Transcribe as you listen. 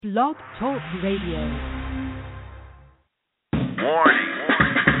Blog Talk Radio. Warning,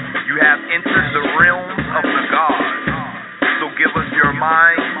 you have entered the realms of the gods, so give us your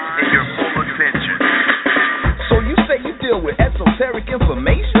mind and your full attention. So you say you deal with esoteric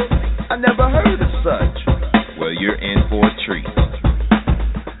information? I never heard of such. Well, you're in for a treat.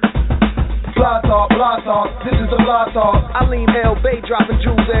 Blog talk, this is the blog talk. I lean L Bay, dropping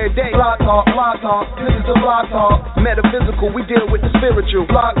jewels every day. Blog talk, this is the blog talk. Metaphysical, we deal with the spiritual.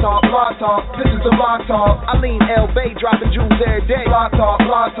 Blog talk, this is the blog talk. I lean L Bay, dropping jewels every day. Blog talk,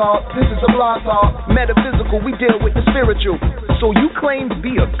 this is the blog talk. Metaphysical, we deal with the spiritual. So you claim to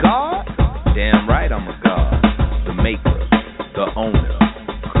be a god? Damn right I'm a god. The maker, the owner,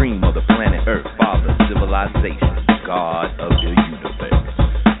 cream of the planet Earth, father, civilization, god of the universe.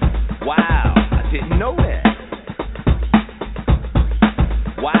 Wow, I didn't know that.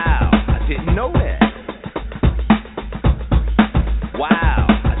 Wow, I didn't know that. Wow,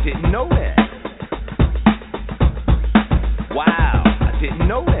 I didn't know that. Wow, I didn't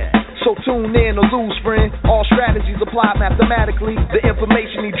know that. So tune in or lose, friend. All strategies apply mathematically. The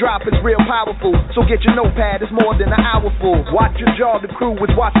information he drop is real powerful. So get your notepad, it's more than an hour full. Watch your jaw, the crew is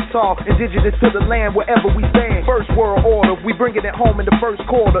watching talk. Indigenous to the land wherever we stand. First world order, we bringing it home in the first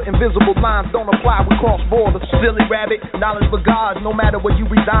quarter. Invisible lines don't apply, we cross borders. Silly rabbit, knowledge for gods. No matter where you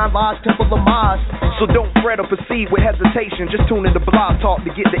reside, lodge, temple, or mosque. So don't fret or proceed with hesitation. Just tune in to Blog Talk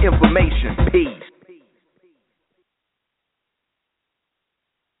to get the information. Peace.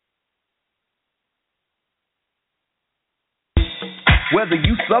 Whether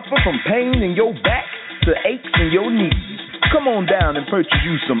you suffer from pain in your back to aches in your knees, come on down and purchase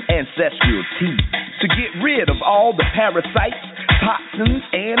you some ancestral tea to get rid of all the parasites, toxins,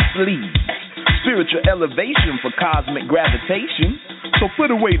 and fleas. Spiritual elevation for cosmic gravitation. So put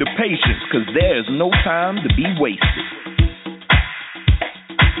away the patience, cause there's no time to be wasted.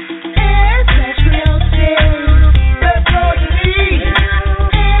 Ancestral tea, That's all you need.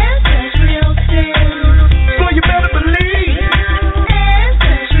 ancestral tea, So you better believe.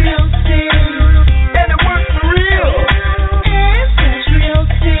 ancestral tea, And it works for real. ancestral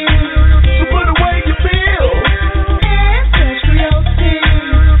tea, So put away your pills. ancestral tea,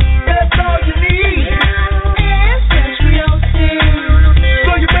 That's all you need. ancestral tea,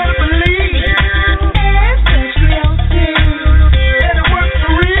 So you better believe. ancestral tea, And it works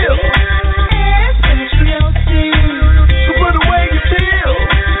for real. ancestral tea. So put away your pills.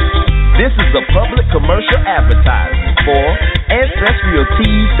 This is a public commercial advertisement for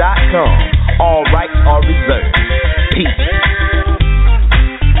AncestralTeas.com. All rights are reserved. Peace.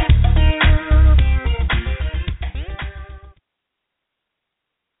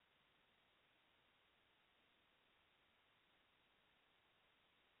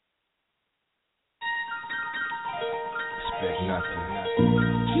 Expect nothing.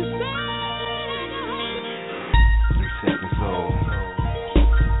 3 seconds old.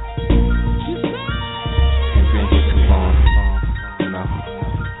 Ain't been here too long. You know,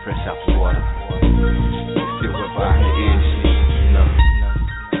 fresh out the water. Still wet behind the ears. You know,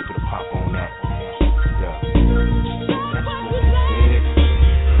 put a pop on that. Yeah. That's what you said.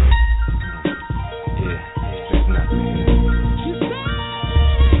 Yeah, expect nothing.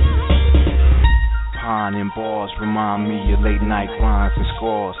 Pine and bars remind me of late night grinds and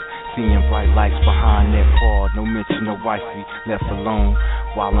scars. Seeing bright lights behind that car. No mention of wifey left alone.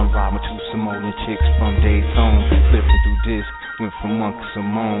 While I'm riding to Samoan chicks from Daytona. Flipping through disc, went from Monkey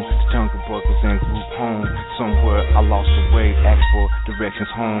Simone to Jungle Brothers and Group Home. Somewhere I lost the way, asked for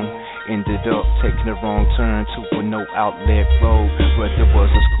directions home. Ended up taking the wrong turn to a no outlet road. But there was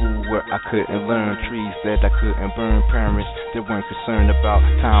a school where I couldn't learn. Trees that I couldn't burn. Parents that weren't concerned about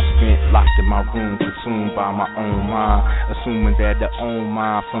time spent locked in my room, consumed by my own mind. Assuming that their own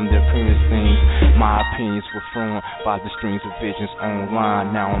mind from their appearance things. My opinions were formed by the strings of visions online.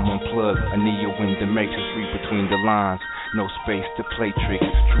 Now I'm unplugged, a neo in the matrix, read between the lines. No space to play tricks,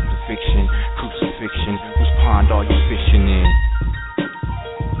 truth to fiction, crucifixion. Whose pond are you fishing in?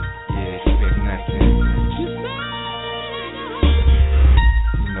 Yeah, expect nothing.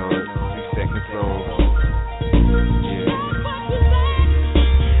 You know it, 3 seconds old. Yeah.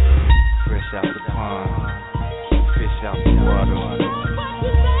 Fresh out the pond, fish out the water.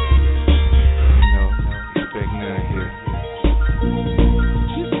 You know, expect none here.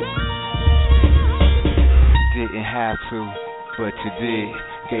 Didn't have to, but you did.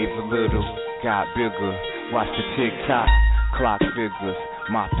 Gave a little, got bigger. Watch the tick-tock, clock figures,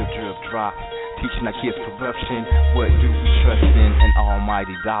 mop the drip drop. teaching our kids corruption. What do we trust in? An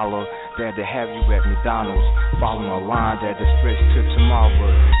almighty dollar. There to have you at McDonald's, following a line that is stretched to tomorrow,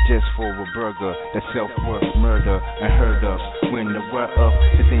 just for a burger. That self-worth murder unheard of. When aware of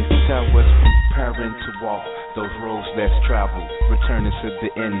the things to tell us, from preparing to walk those roads less traveled, returning to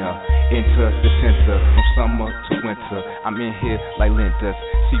the inner, into the center, from summer to winter. I'm in here like linters,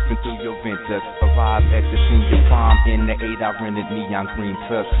 seeping through your venters. Arrive at the senior prom in the 8 I rented neon green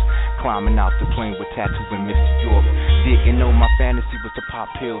tux, climbing out the plane with tattoo in Mr. York. Didn't know my fantasy was to pop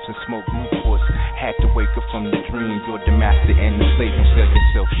pills and smoke Newports. Had to wake up from the dream. You're the master and the slave. Don't sell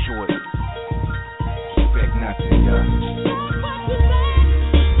yourself short. Expect nothing, yeah.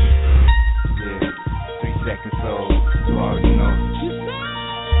 Yeah, 3 seconds old. You already know.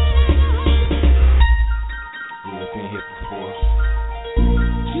 Yeah, been here before.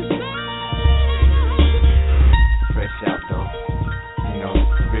 Fresh out though. You know,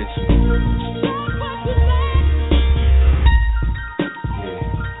 original.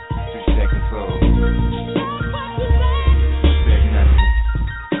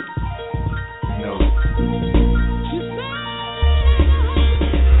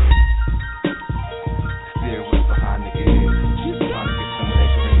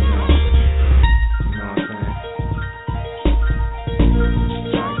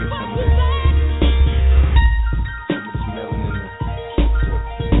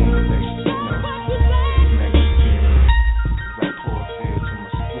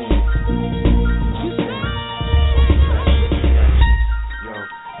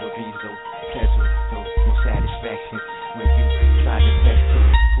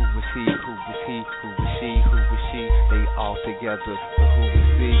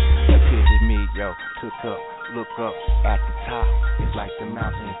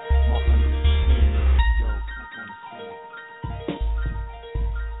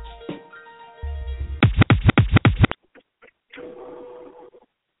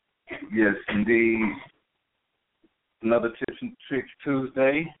 Yes, indeed. Another Tips and Tricks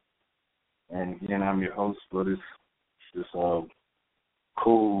Tuesday, and again, I'm your host for this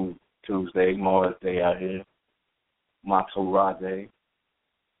cool Tuesday, Mars Day out here, Mato Rade,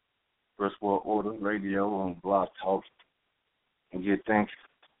 First World Order Radio on Blog Talk, and give thanks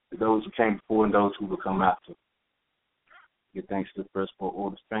to those who came before and those who will come after. Give thanks to the First World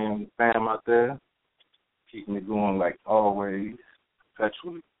Order fam out there, keeping it going like always,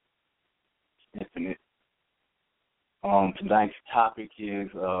 perpetually. Infinite. Tonight's topic is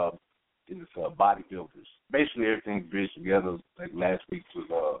bodybuilders. Basically, everything bridged together. Like last week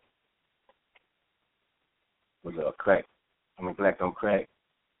was crack. Black don't crack,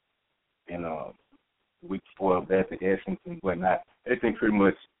 and the week before that, the essence and whatnot. Everything pretty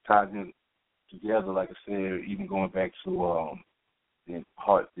much ties in together. Like I said, even going back to the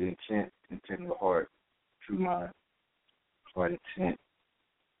heart, the intent of the heart, true mind, heart intent.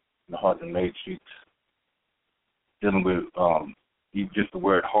 The heart and matrix, dealing with even just the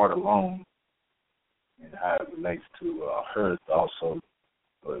word heart alone and how it relates to hearth also,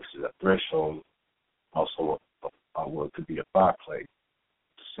 it's a threshold, also what could be a fireplace,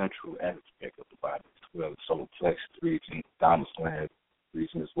 the central aspect of the body as well, the solar plexus region, thymus gland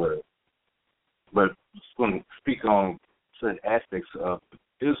region as well. But I'm just going to speak on certain aspects of the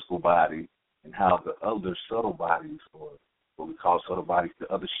physical body and how the other subtle bodies, or what we call subtle bodies, the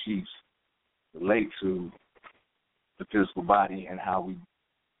other sheaths, relate to the physical body and how we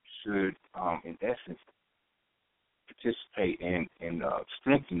should, in essence, participate in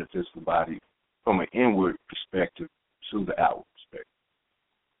strengthen the physical body from an inward perspective to the outward perspective.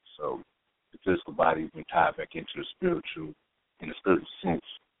 So the physical body, when tied back into the spiritual, in a spiritual sense,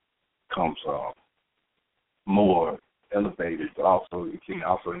 becomes more elevated, but also it can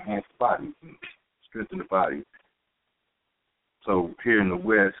also enhance the body, strengthen the body. So here in the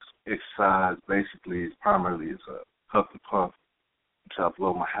West, exercise basically is primarily a huff and puff until I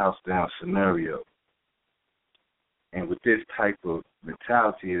blow my house down scenario. And with this type of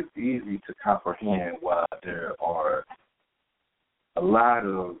mentality, it's easy to comprehend why there are a lot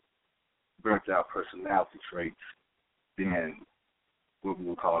of burnt out personality traits than what we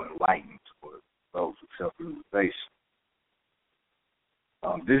would call enlightened or those with self-realization.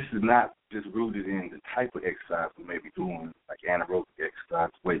 This is not just rooted in the type of exercise we may be doing, like anaerobic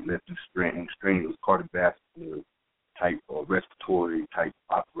exercise, weightlifting, sprinting, strenuous cardiovascular type or respiratory type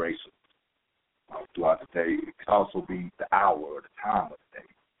operations throughout the day. It could also be the hour or the time of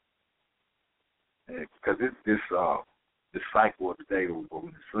the day. Because this cycle of the day when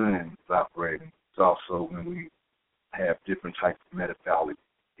the sun is operating, it's also when we have different types of metabolic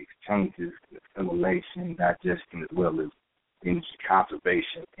exchanges, assimilation, digestion, as well as energy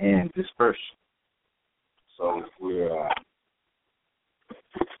conservation and dispersion. So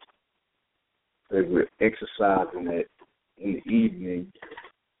if we're exercising that in the evening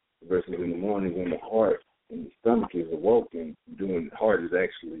versus in the morning when the heart and the stomach is awoken, the heart is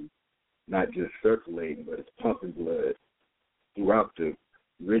actually not just circulating, but it's pumping blood throughout the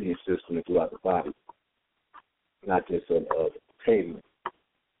meridian system and throughout the body, not just a pavement.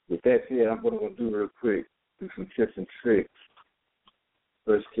 With that said, I'm going to do real quick, do some tips and tricks.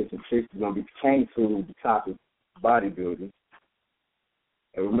 First tips and tricks is going to be pertaining to the topic bodybuilding.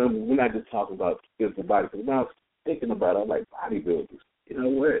 And remember, we're not just talking about physical body, because when I was thinking about it, I was like, bodybuilders. You know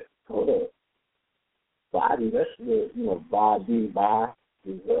what? Hold up. Body, that's the, body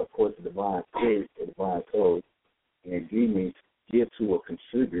is, of course, the divine spirit, the divine code. And D means give to or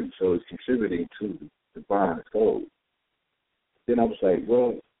contribute, so it's contributing to the divine code. Then I was like,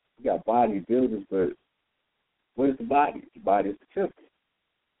 well, we got bodybuilders, but what is the body? The body is the temple.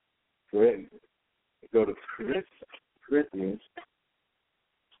 Correct? Go to Corinthians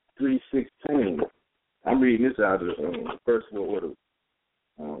 3:16. I'm reading this out of the First World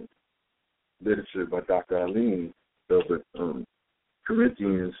Order literature by Dr. Eileen. So, but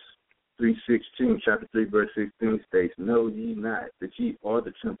Corinthians 3:16, chapter 3, verse 16 states, "Know ye not that ye are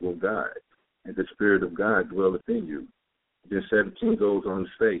the temple of God, and the Spirit of God dwelleth in you." Then 17 goes on to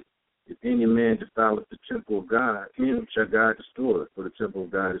say, "If any man defileth the temple of God, him shall God destroy, for the temple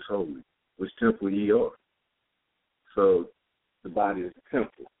of God is holy, which temple ye are." So the body is the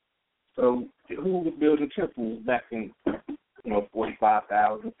temple. So who was building temples back in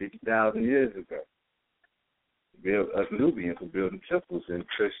 45,000, 50,000 years ago? Nubians were building temples in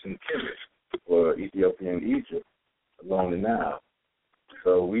Christian Kemet or Ethiopia and Egypt along the Nile.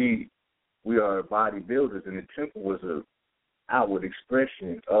 So we are bodybuilders, and the temple was an outward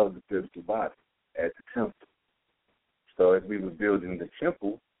expression of the physical body as the temple. So as we were building the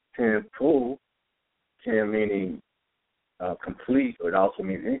temple, temple meaning complete, or it also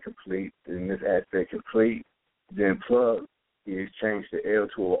means incomplete. In this aspect, complete. Then plug is changed the L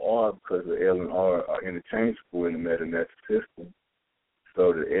to an R because the L and R are interchangeable in the metametric system.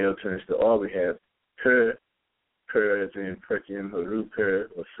 So the L turns to R. We have per as in perkin, haru per,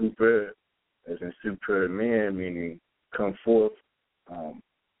 or super as in super man, meaning come forth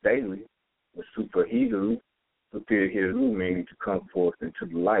daily, or super hiru, appear hiru, meaning to come forth into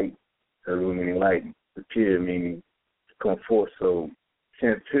the light, haru meaning light, appear meaning to come forth. So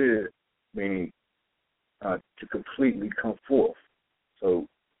tempir meaning to completely come forth. So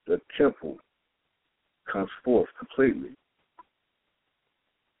the temple comes forth completely.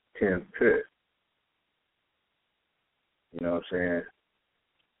 Tempir. You know what I'm saying?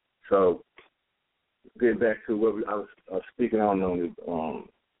 So getting back to what I was speaking on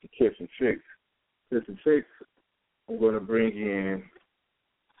the tips and tricks. Tips and tricks, I'm going to bring in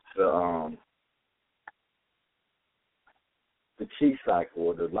the chi cycle,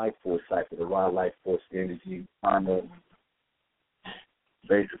 or the life force cycle, the raw life force energy,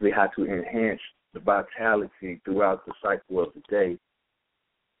 basically how to enhance the vitality throughout the cycle of the day.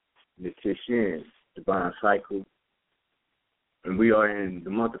 The Maji-Shen, divine cycle. And we are in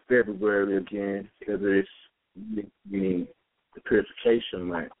the month of February again, because it's meaning the purification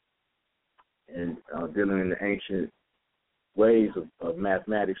month, and dealing in the ancient ways of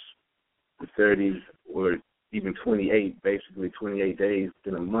mathematics, the 30s or even 28, basically 28 days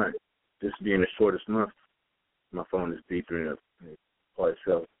within a month. This being the shortest month. My phone is beeping up for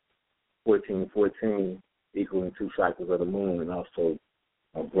itself. 14 equaling 2 cycles of the moon, and also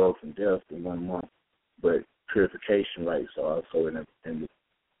growth and death in 1 month. But purification rates are also in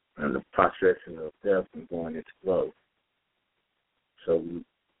the processing of death and going into growth. So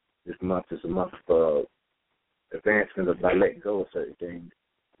this month is a month of advancement of by letting go of certain things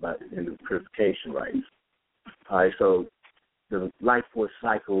in the purification rates. All right, so the life force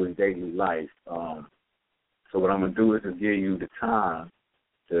cycle in daily life. So what I'm gonna do is to give you the time,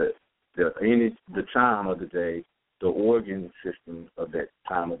 the time of the day, the organ system of that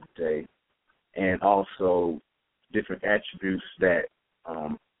time of the day, and also different attributes that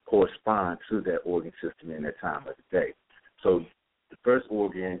correspond to that organ system in that time of the day. So the first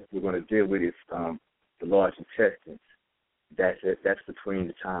organ we're going to deal with is the large intestines. That's between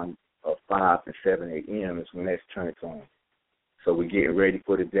the time of 5 and 7 a.m. is when that's turned on. So we're getting ready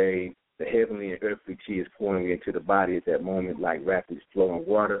for the day. The heavenly and earthly chi is pouring into the body at that moment like rapidly flowing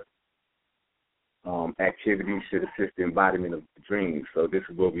water. Activities should assist the embodiment of the dreams. So this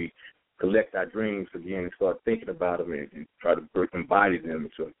is where we collect our dreams again and start thinking about them and try to embody them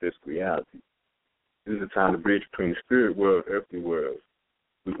into a physical reality. This is a time to bridge between the spirit world and earthly world.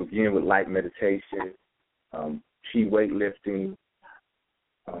 We begin with light meditation, chi weightlifting,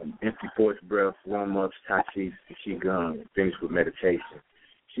 empty force breath, warm-ups, tai chi, and qigong, finish with meditation.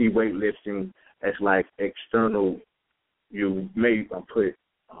 Qi weightlifting, that's like external. You may put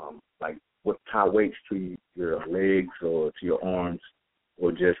like what tie weights to your legs or to your arms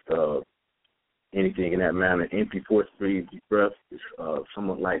or just anything in that manner. Empty force breath is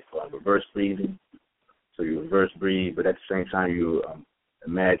somewhat like reverse breathing. So you reverse breathe, but at the same time you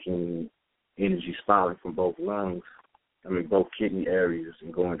imagine energy spiraling from both lungs, both kidney areas,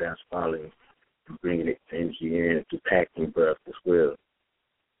 and going down spiraling and bringing the energy in through packing breath as well.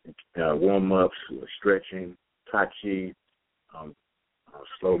 Warm-ups, stretching, tai chi,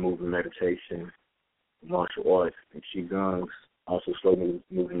 slow moving meditation, martial arts, and qigong, also slow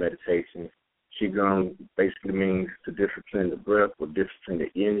moving meditation. Qigong basically means to discipline the breath or discipline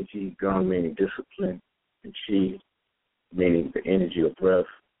the energy. Gong meaning discipline, and qi meaning the energy of breath.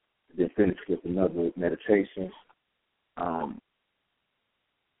 Then finish with another meditation.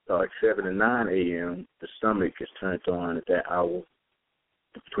 So at 7 and 9 a.m., the stomach is turned on at that hour.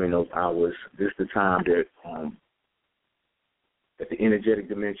 Between those hours, this is the time that the energetic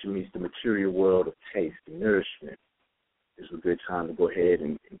dimension meets the material world of taste and nourishment. It's a good time to go ahead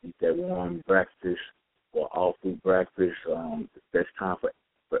and eat that warm breakfast or all-fruit breakfast. The best time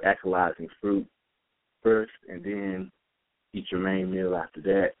for alkalizing fruit first, and then eat your main meal after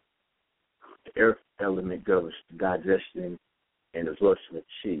that. The earth element governs the digestion and absorption of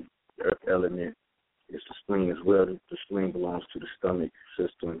qi. The earth element is the spleen as well. The spleen belongs to the stomach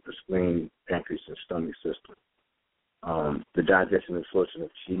system, the spleen, pancreas, and stomach system. The digestion and absorption of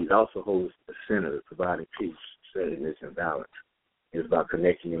qi also holds the center, providing peace, steadiness, and balance. It's about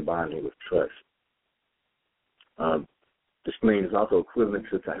connecting and bonding with trust. The spleen is also equivalent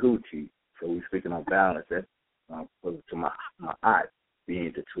to Tahuti. So we're speaking on balance. That's equivalent to my eye,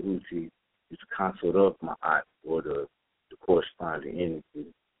 being the Tahuti is the consort of my eye, or the corresponding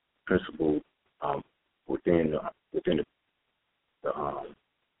energy principle within the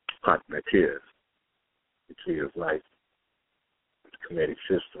bacteria, the tree of life, the kinetic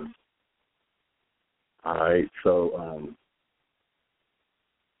system. All right, so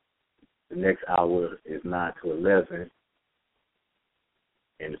the next hour is 9 to 11,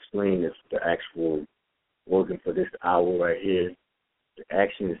 and the spleen is the actual organ for this hour right here. The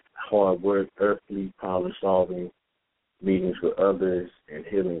action is hard work, earthly, problem solving, meetings with others, and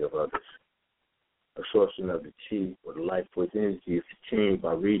healing of others. Absorption of the chi, or the life force energy, is attained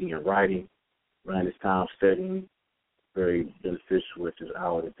by reading and writing. Around this time, studying, very beneficial at this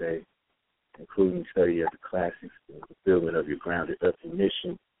hour of the day, including study of the classics and fulfillment of your grounded earthly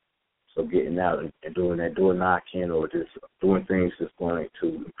mission. So getting out and doing that door knocking, or just doing things that's going to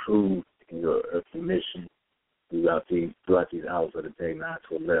improve in your earthly mission throughout these hours of the day, 9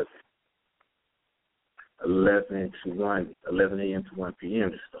 to 11. 11 a.m. to 1 p.m.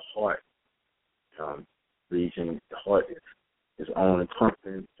 This is the heart region. The heart is on and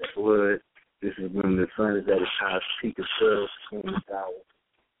pumping the blood. This is when the sun is at its highest peak as well, between these hours.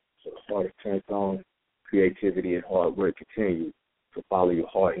 So the heart is turned on. Creativity and hard work continue. So follow your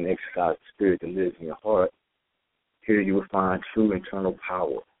heart and exercise the spirit that lives in your heart. Here you will find true internal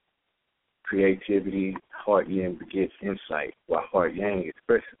power. Creativity, heart yin begets insight, while heart yang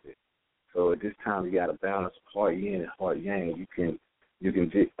expresses it. So at this time, you got a balance of heart yin and heart yang. You can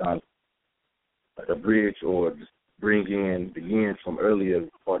a bridge or just bring in the yin from earlier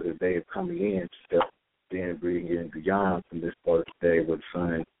part of the day of coming in, then bring in the yang from this part of the day where the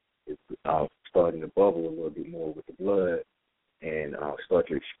sun is starting to bubble a little bit more with the blood, and start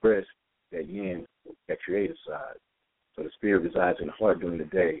to express that yin, that creative side. So the spirit resides in the heart during the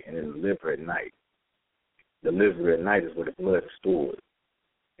day and in the liver at night. The liver at night is where the blood is stored,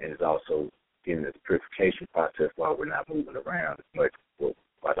 and it's also getting the purification process while we're not moving around as much,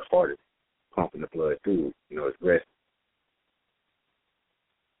 while the heart is pumping the blood through. It's resting.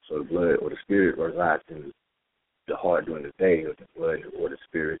 So the blood or the spirit resides in the heart during the day, or the blood or the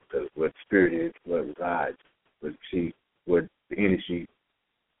spirit. Where the spirit is, blood resides. Where the energy,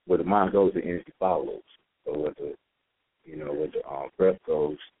 where the mind goes, the energy follows. So where the breath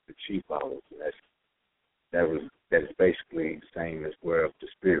goes, the chi follows. And that is basically the same as where the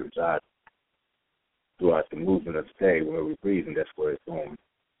spirit resides throughout the movement of the day. Where we're breathing, that's where it's going.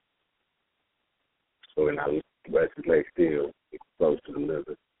 So in our rest is lay still, it goes to the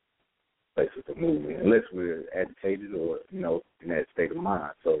liver, places of movement, unless we're agitated or, in that state of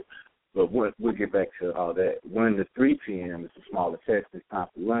mind. But we'll get back to all that. 1 to 3 p.m. is the smaller test. It's time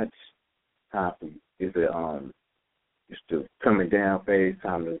for lunch. It's the coming down phase.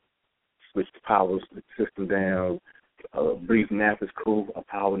 Time to switch the power system down. A brief nap is cool. A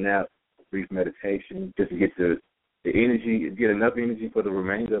power nap, a brief meditation, just to get the the energy, get enough energy for the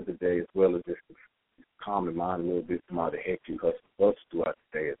remainder of the day, as well as just calm the mind a little bit from all the hectic hustle throughout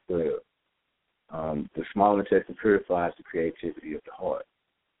the day as well. The small intestine purifies the creativity of the heart.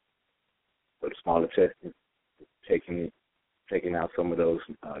 So the small intestine is taking out some of those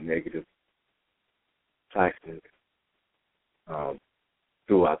negative toxins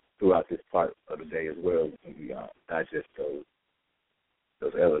throughout this part of the day as well, when we digest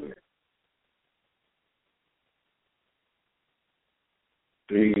those elements.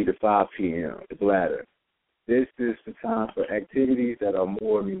 3 to 5 p.m., the bladder. This is the time for activities that are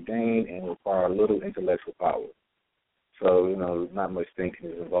more mundane and require little intellectual power. So, not much thinking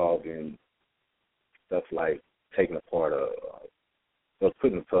is involved in stuff like taking apart or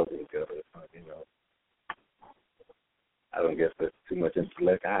putting a puzzle together. I don't guess that's too much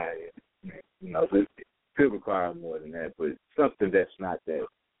intellect. It could require more than that, but something that's not that,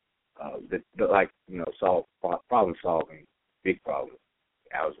 problem solving, big problems,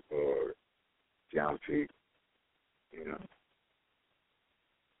 algebra or geometry.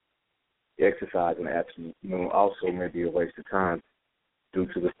 The exercise in the afternoon also may be a waste of time due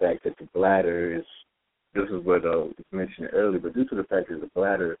to the fact that the bladder is. This is what was mentioned earlier, but due to the fact that the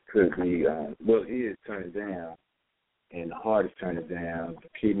bladder could be, it is turning down, and the heart is turning down, the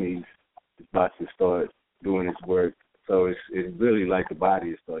kidneys is about to start doing its work. So it's really like the body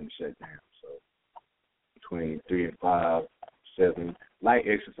is starting to shut down. So between 3 and 5, 7, light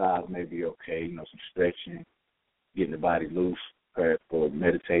exercise may be okay, some stretching, getting the body loose, prepared for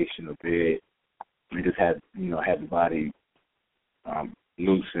meditation or bed. We just have the body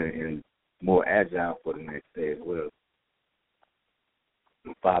loose and more agile for the next day as well.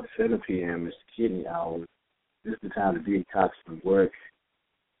 From 5 to 7 p.m. is the kidney hour. This is the time to detox from work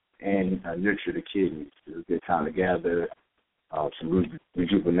and nurture the kidneys. It's a good time to gather some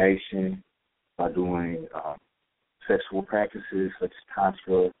rejuvenation by doing sexual practices such as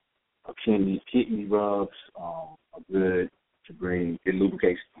tantra. Kidney rubs are good to bring. It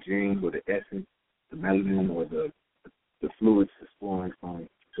lubricates the genes or the essence, the melanin or the fluids that's flowing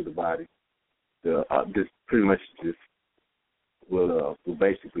to the body. This pretty much just will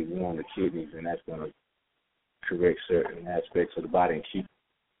basically warm the kidneys, and that's going to correct certain aspects of the body and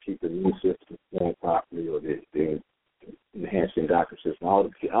keep the immune system flowing properly, or the enhancing endocrine system. All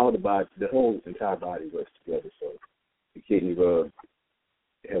the body, the whole entire body works together. So the kidney rub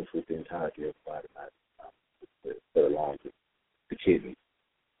helps with the entirety of the body, not along the kidney.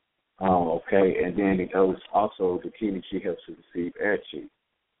 Okay, and then it goes also the kidney chi helps to receive air chi.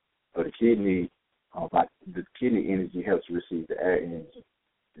 So the kidney energy helps to receive the air energy.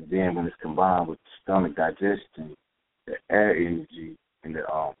 And then when it's combined with the stomach digestion, the air energy and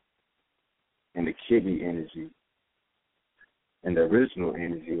the kidney energy and the original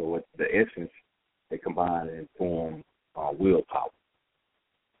energy, or what the essence, they combine and form willpower.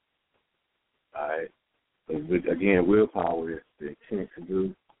 All right. So again, willpower is the intent to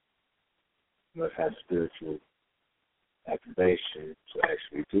do. You must have spiritual activation to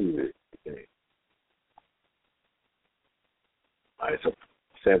actually do it. All right, so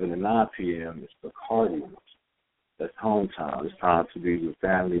 7 to 9 p.m. is the cardio. That's home time. It's time to be with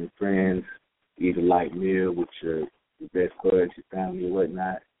family and friends, eat a light meal with your best buds, your family or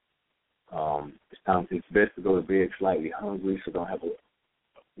whatnot. It's best to go to bed slightly hungry, so don't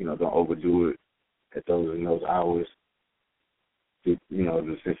don't overdo it in those hours. The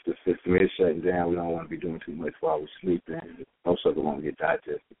system is shutting down. We don't want to be doing too much while we're sleeping. Most of it won't get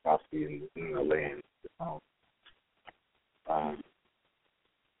digested properly in laying at home.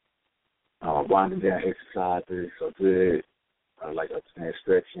 Winding down exercises are good, like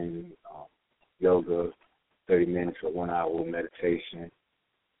stretching, yoga, 30 minutes or 1 hour meditation.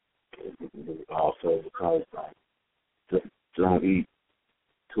 Also, because don't eat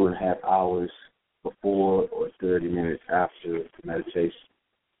 2.5 hours before or 30 minutes after meditation,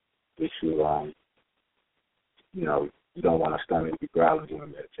 which you don't want to stomach be growling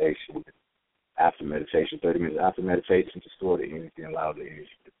during meditation. After meditation, 30 minutes after meditation, to store the energy and allow the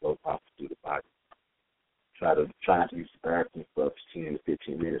energy to flow properly through the body. Try not to use the bathroom for up to 10 to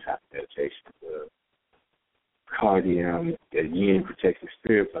 15 minutes after meditation. Cardium, the yin protects the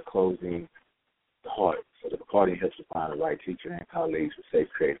spirit by closing the heart. So the cardium helps you find the right teacher and colleagues with safe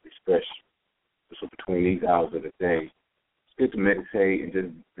creative expression. So between these hours of the day, it's good to meditate and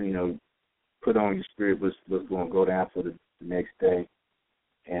just, put on your spirit what's going to go down for the next day,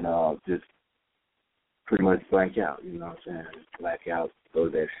 and just pretty much blank out, you know what I'm saying? Black out, go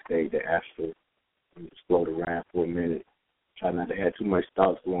to that state, that astral, and just float around for a minute. Try not to have too much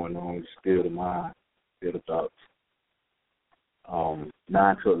thoughts going on, just still the mind, still the thoughts.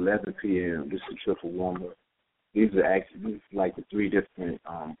 9 to 11 p.m., this is a triple warmer. these are actually like the three different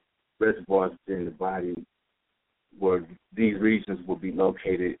reservoirs within the body where these regions will be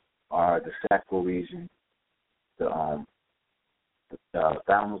located are the sacral region, the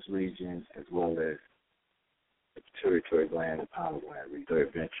thalamus region, as well as the pituitary gland, the pineal gland, the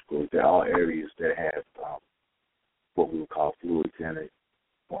third ventricle. They're all areas that have what we would call fluids in it,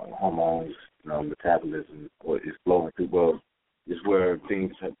 hormones, metabolism, or is flowing through. Well, is where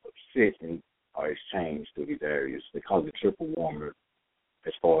things have sit and are exchanged through these areas. They call it the triple warmer,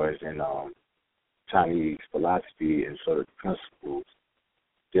 as far as in Chinese philosophy and sort of principles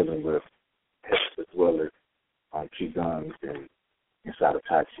dealing with, as well as qigong and inside of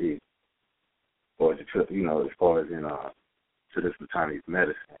Tai Chi, or as far as in traditional Chinese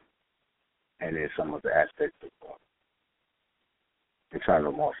medicine, and in some of the aspects of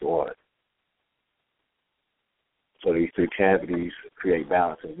internal martial arts. So these three cavities create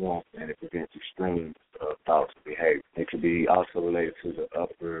balance and warmth, and it prevents extreme thoughts and behavior. It could be also related to the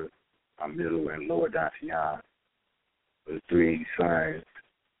upper, middle, and lower dantian, the three signs.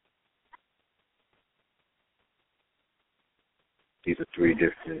 These are three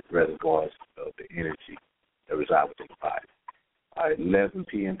different reservoirs of the energy that reside within the body. At 11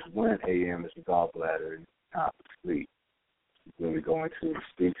 p.m. to 1 a.m. is the gallbladder and time for sleep. When we go into the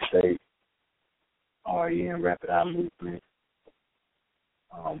sleep state, REM, rapid eye movement.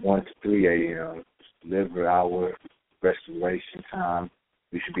 1 to 3 a.m. is liver hour, restoration time.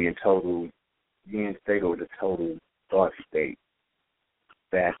 We should be in total yin state or the total thought state.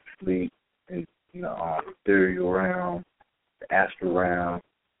 Fast sleep and ethereal realm, the astral realm,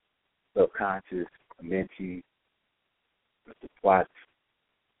 subconscious, menti, the thoughts.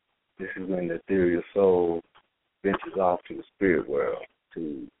 This is when the ethereal soul ventures off to the spirit world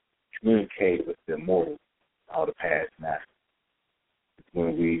to communicate with the immortal, all the past masters. It's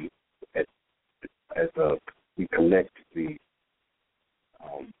when we, we collectively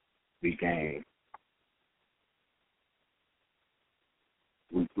regain.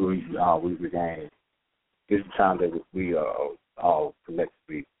 We regain. This is the time that we are all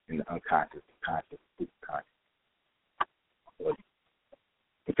collectively in the unconscious, conscious, superconscious,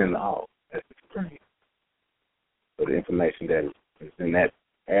 within the all, that's the supreme. So the information that is in that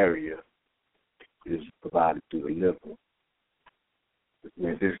area is provided through the liver.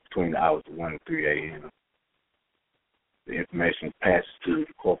 This is between the hours of 1 and 3 a.m. The information passes through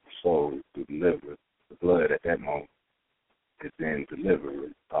the corpus soul, through the liver. The blood at that moment is in the liver.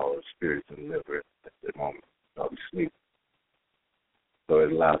 All the spirits in the liver at that moment. All we sleep. So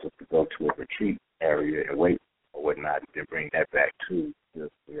it allows us to go to a retreat area and wait or whatnot, and then bring that back to the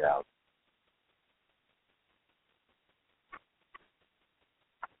reality.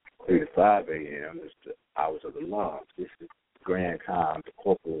 3 to 5 a.m. is the hours of the lungs. This is the grand time, the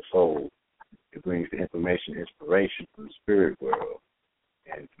corporal soul. It brings the information, inspiration from the spirit world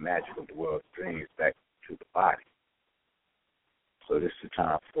and the magic of the world of dreams back to the body. So this is the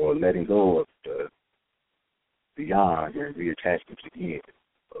time for letting go of the beyond and reattaching to the end.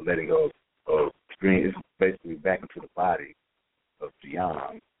 So letting go of dreams is basically back into the body of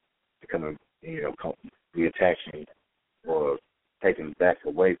beyond, becoming, reattaching or taken back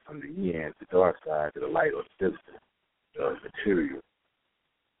away from the yin, the dark side, to the light or the physical, the material,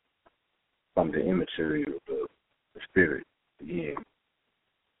 from the immaterial, the spirit, the yin.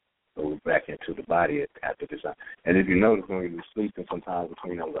 So we're back into the body after this. And if you notice, when we were sleeping sometimes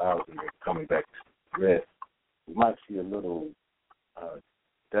between those hours and we're coming back to rest, we might see a little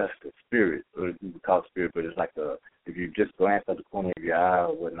dust of spirit, or we would call it spirit, but it's like if you just glance at the corner of your eye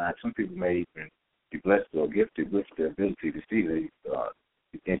or whatnot, some people may even be blessed or gifted with the ability to see the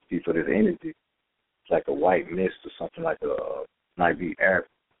entity for this energy. It's like a white mist or something like might be air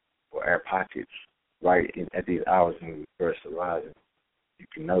or air pockets right at these hours when we first arrive. You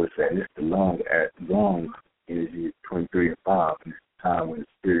can notice that. And it's the long energy between 3 and 5, and it's the time when the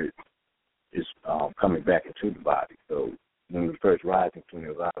spirit is coming back into the body. So when we first rise between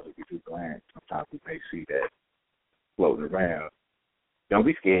those hours, if we do glance, sometimes we may see that floating around. Don't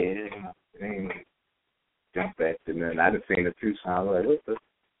be scared. It ain't jump back to nothing. I done seen it 2 times. Like, what's the,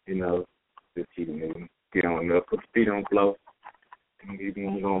 just keep it moving. Get on up, put the feet on the floor. And keep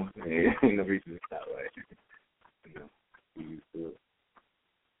on going. Ain't no reason to stop, right? We used to it.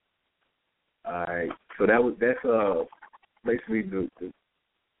 All right. So that's basically the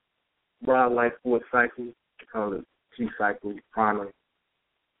broad life force cycle. They call it Chi cycle, prana,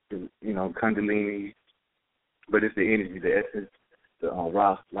 Kundalini. But it's the energy, the essence, the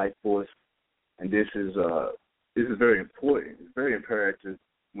raw life force. And this is very important. It's very imperative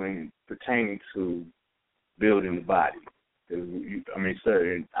when pertaining to building the body.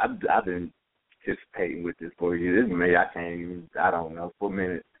 I've been participating with this for you. This is me. I don't know, for a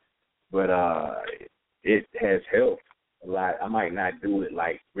minute. But it has helped a lot. I might not do it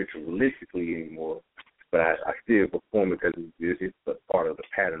like ritualistically anymore, but I still perform it because it's a part of the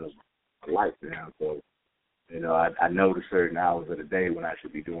pattern of life now. So, I know the certain hours of the day when I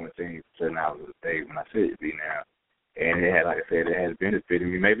should be doing things, certain hours of the day when I should be now. And like I said, it has benefited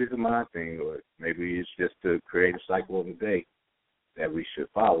me. Maybe it's a mind thing, or maybe it's just to create a cycle of the day that we should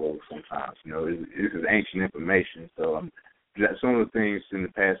follow sometimes. This is ancient information, so some of the things in the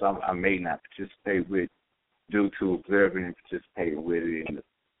past I may not participate with due to observing and participating with it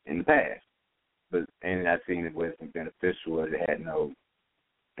in the past. And I've seen it was beneficial, as it had no,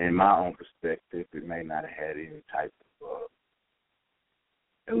 in my own perspective, it may not have had any type of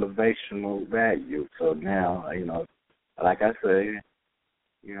elevational value. So now, like I say,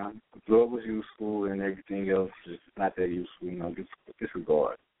 drug was useful and everything else is not that useful.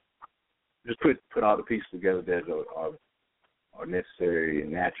 Disregard. Just put all the pieces together that are necessary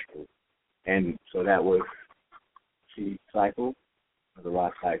and natural. And so that was the cycle, the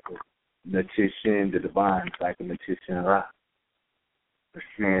Ra cycle, Maji-Shen, the divine cycle, Maji-Shen Ra, the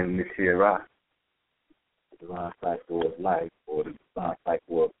Shen Maji Ra, the divine cycle of life, or the divine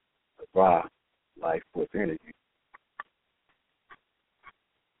cycle of Ra, life with energy.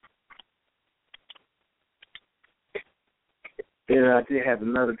 Yeah, I did have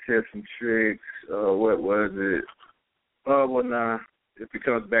another tip from TRIKZ. What was it? If it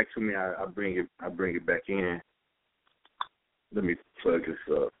comes back to me, I bring it back in. Let me plug this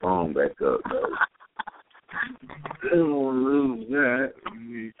phone back up, though. I don't want to lose that.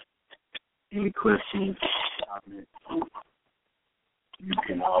 Any questions? You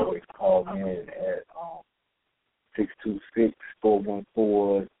can always call in at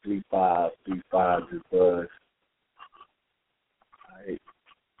 626-414-3535 to Buzz.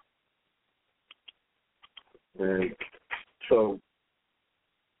 And so,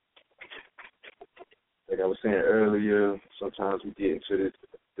 like I was saying earlier, sometimes we get into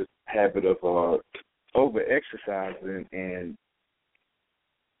this habit of over-exercising, and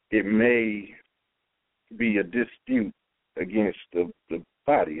it may be a dispute against the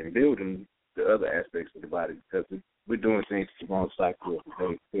body and building the other aspects of the body, because we're doing things the wrong cycle.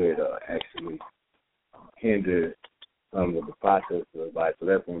 They could actually hinder some of the process of the body, so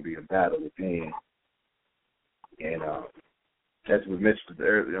that's going to be a battle within. And as we mentioned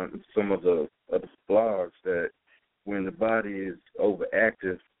earlier on some of the other blogs, that when the body is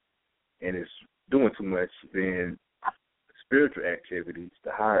overactive and it's doing too much, then spiritual activities,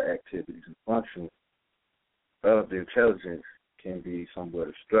 the higher activities and functions of the intelligence can be somewhat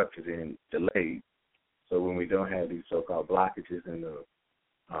obstructed and delayed. So when we don't have these so-called blockages in the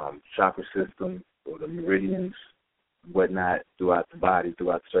chakra system or the meridians, whatnot, throughout the body,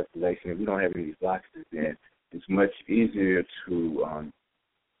 throughout the circulation, if we don't have any of these blockages, then it's much easier to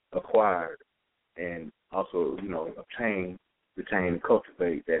acquire and also, obtain, retain, and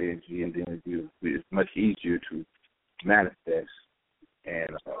cultivate that energy, and then it's much easier to manifest and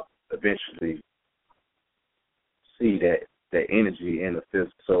eventually see that energy in the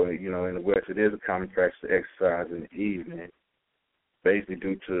physical. So, in the West, it is a common practice to exercise in the evening, basically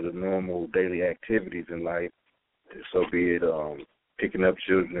due to the normal daily activities in life, so be it picking up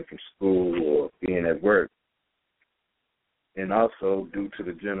children from school or being at work. And also due to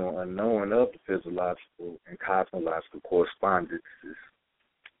the general unknowing of the physiological and cosmological correspondences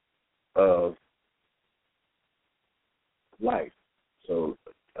of life, so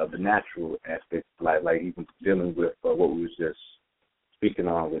of the natural aspect of life, like even dealing with what we was just speaking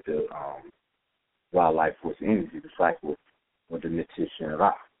on with the raw life force energy, the cycle of the Maji-Shen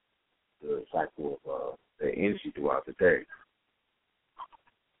Ra, the cycle of the energy throughout the day.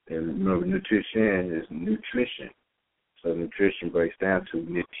 And remember, nutrition is nutrition. So nutrition breaks down to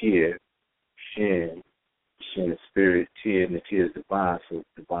Nitir, Shen, Shen is spirit, Tir, Nitir is divine, so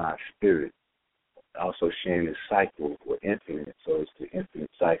divine spirit. Also, Shen is cycle or infinite, so it's the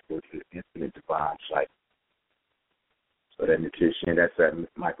infinite cycle, the infinite divine cycle. So that nutrition, that's that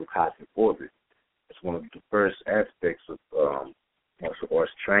microcosmic orbit. It's one of the first aspects of or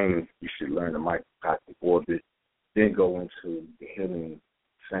training. You should learn the microcosmic orbit, then go into the healing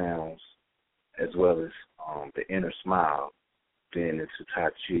sounds, as well as the inner smile, then into Tai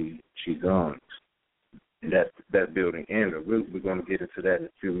Chi, Qigong. And that building inner. We're going to get into that in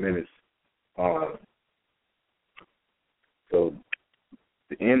a few minutes. So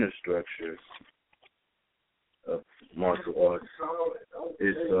the inner structure of martial arts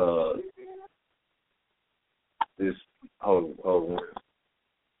is hold on.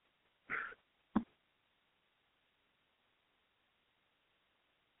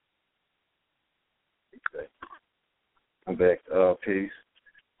 peace.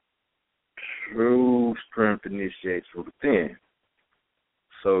 True strength initiates from within.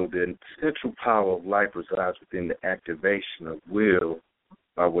 So the central power of life resides within the activation of will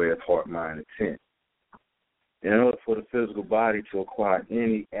by way of heart, mind, intent. In order for the physical body to acquire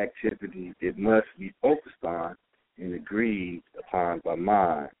any activity, it must be focused on and agreed upon by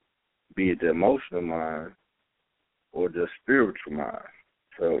mind, be it the emotional mind or the spiritual mind.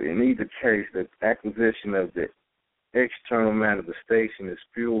 So in either case, the acquisition of the external manifestation is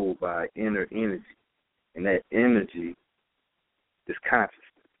fueled by inner energy, and that energy is consciousness.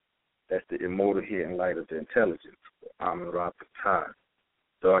 That's the immortal hidden light of the intelligence, the Amun-Ra Patah.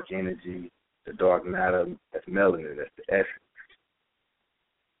 Dark energy, the dark matter, that's melanin, that's the essence.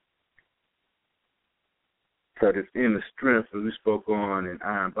 So this inner strength that we spoke on in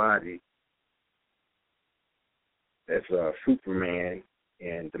Iron Body, that's Superman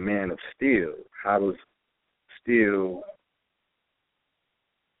and the Man of Steel. How does steel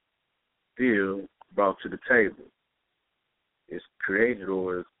brought to the table? It's created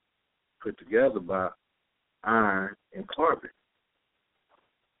or is put together by iron and carbon.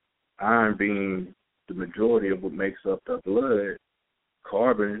 Iron being the majority of what makes up the blood,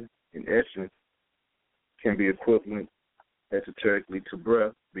 carbon in essence can be equivalent esoterically to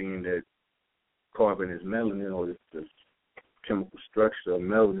breath, being that carbon is melanin or the chemical structure of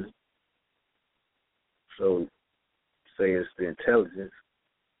melanin. So say it's the intelligence.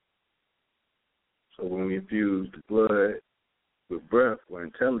 So when we infuse the blood with breath or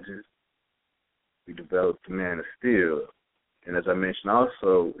intelligence, we develop the Man of Steel. And as I mentioned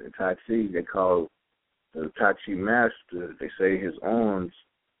also in TIPZ, they call the TIPZ master, they say his arms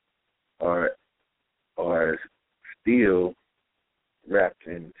are steel wrapped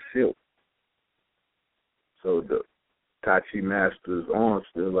in silk. So the TIPZ master's arms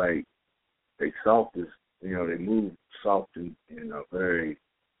feel like they soft as, they move soft and very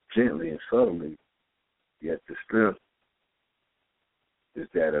gently and subtly, yet the strength is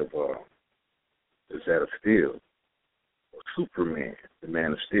that of steel. Superman, the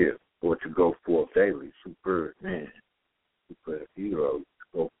Man of Steel, or to go forth daily, Superman, superhero, to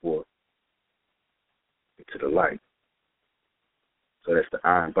go forth into the light. So that's the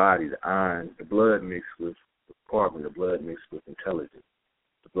iron body, the blood mixed with carbon, the blood mixed with intelligence,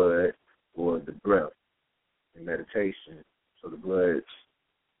 the blood or the breath in meditation. So the blood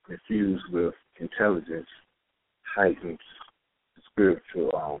infused with intelligence heightens the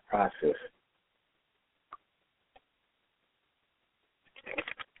spiritual process.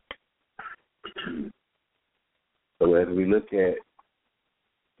 So as we look at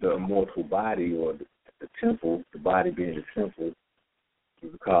the immortal body or the temple, the body being the temple, we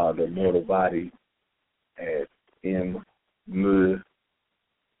call the immortal body as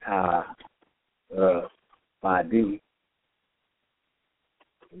body.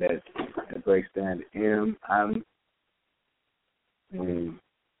 That breaks down to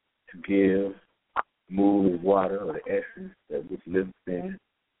to give, move, water, or the essence that which lives in.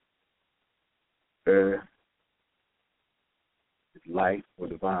 Earth is light or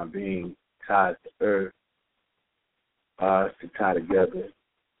divine being ties to earth. Us to tie together.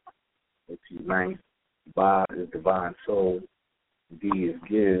 It's unite. Ba is divine soul. D is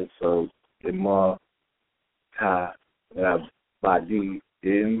give. So Ima ta badi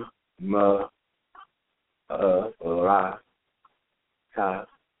Ima ra ta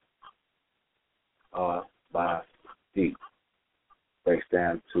ba di. Breaks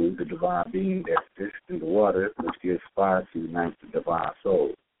down to the divine being that exists in the water, which gives fire to unite the divine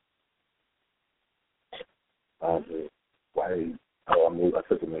soul. I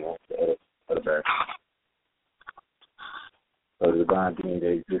took a minute off the other back. So the divine being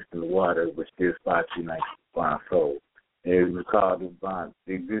that exists in the water, which gives fire to unite the divine soul. And we call the divine,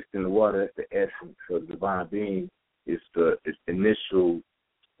 the exists in the water, that's the essence. So the divine being is the initial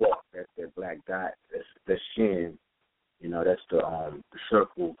spark, that's that black dot, that's Shen. That's the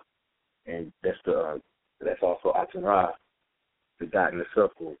circle, and that's also Aten-Ra, the dot in the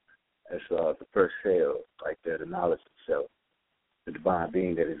circle. That's the first cell, right there, the knowledge itself. The divine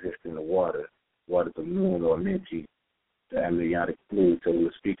being that exists in the water, the moon or Menchi, the amniotic fluid. So we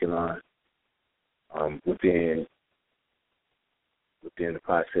were speaking on within the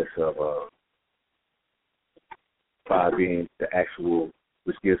process of fire being the actual,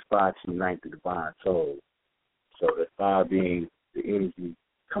 which gives fire to unite the divine soul. So the fire being the energy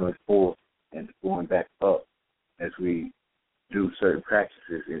coming forth and going back up as we do certain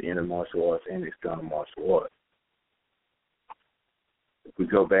practices in inner martial arts and external martial arts. If we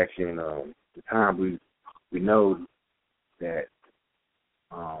go back in the time, we know that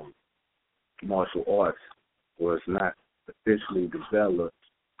martial arts was not officially developed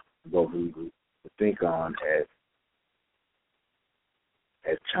what we would think on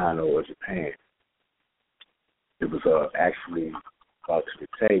as China or Japan. It was actually brought to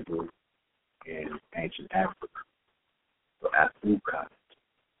the table in ancient Africa, so Africa.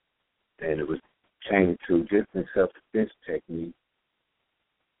 And it was changed to different self-defense techniques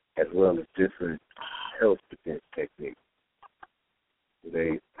as well as different health defense techniques.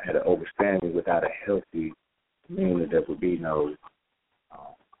 They had an understanding without a healthy community there would be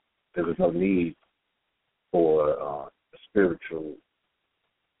there was no need for a spiritual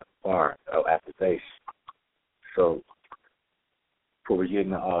part of activation. So before we get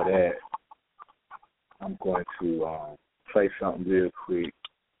into all that, I'm going to play something real quick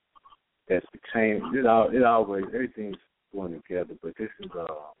that's became, it always, everything's going together, but this is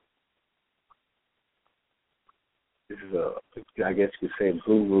I guess you could say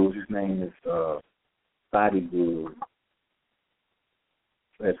guru. His name is Body Guru.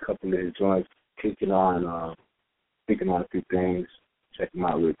 So has a couple of his joints kicking on, speaking on a few things. Check them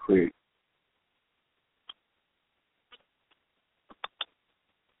out real quick.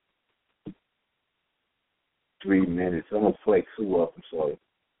 Three minutes. I'm gonna play two of them, so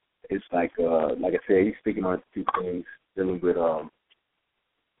it's like I said, he's speaking on a few things dealing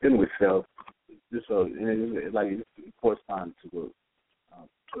with self. This it corresponds to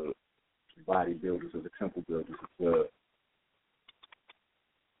bodybuilders or the temple builders as well.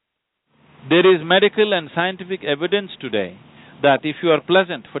 There is medical and scientific evidence today that if you are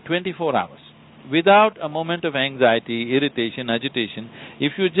pleasant for 24 hours, without a moment of anxiety, irritation, agitation,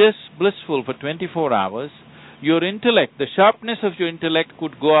 if you're just blissful for 24 hours, your intellect, the sharpness of your intellect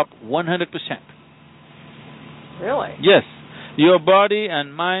could go up 100%. Really? Yes. Your body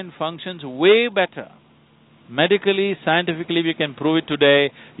and mind functions way better. Medically, scientifically, we can prove it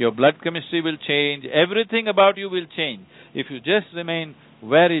today. Your blood chemistry will change. Everything about you will change if you just remain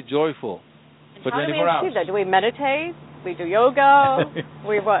very joyful for 24 hours. How do we achieve that? Do we meditate? We do yoga?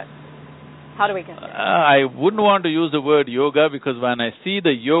 We what? How do we get there? I wouldn't want to use the word yoga because when I see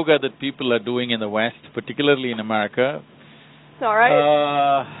the yoga that people are doing in the West, particularly in America, it's all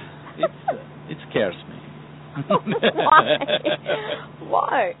right. It scares me. Why?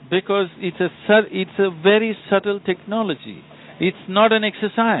 Why? Because it's a very subtle technology. It's not an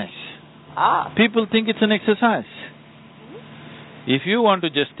exercise. People think it's an exercise. If you want to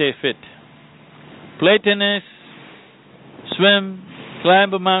just stay fit, play tennis, swim,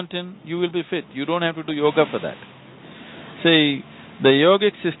 climb a mountain, you will be fit. You don't have to do yoga for that. See, the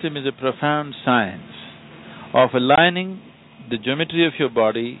yogic system is a profound science of aligning the geometry of your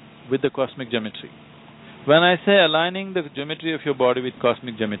body with the cosmic geometry. When I say aligning the geometry of your body with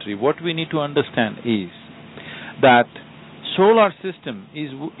cosmic geometry, what we need to understand is that solar system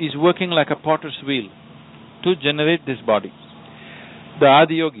is working like a potter's wheel to generate this body. The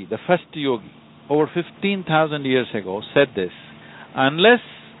Adi Yogi, the first yogi, over 15,000 years ago said this: unless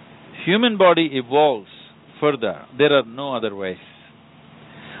human body evolves further, there are no other ways.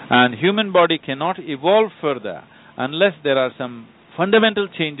 And human body cannot evolve further unless there are some fundamental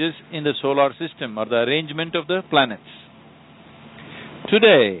changes in the solar system or the arrangement of the planets.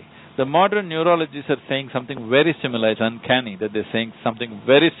 Today, the modern neurologists are saying something very similar. It's uncanny that they're saying something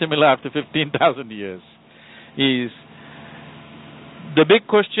very similar after 15,000 years. Is the big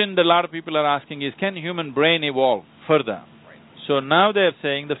question that a lot of people are asking is, can human brain evolve further? So now they're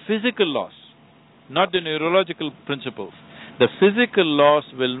saying the physical laws, not the neurological principles. The physical laws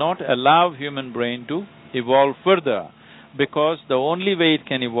will not allow human brain to evolve further, because the only way it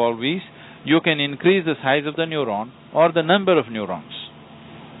can evolve is you can increase the size of the neuron or the number of neurons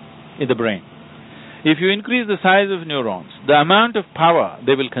in the brain. If you increase the size of neurons, the amount of power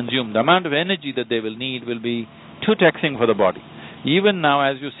they will consume, the amount of energy that they will need will be too taxing for the body. Even now,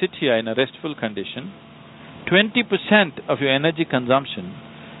 as you sit here in a restful condition, 20% of your energy consumption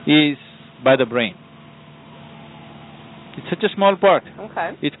is by the brain. It's such a small part.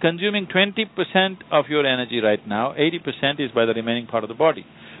 Okay. It's consuming 20% of your energy right now, 80% is by the remaining part of the body.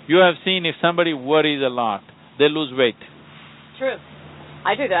 You have seen if somebody worries a lot, they lose weight. True.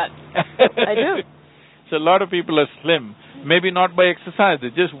 I do that. I do. So a lot of people are slim, maybe not by exercise, they're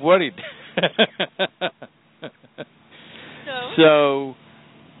just worried. So,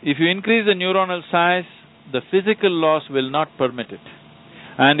 if you increase the neuronal size, the physical loss will not permit it.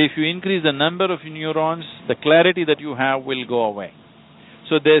 And if you increase the number of neurons, the clarity that you have will go away.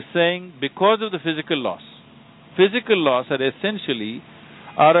 So they're saying because of the physical loss are essentially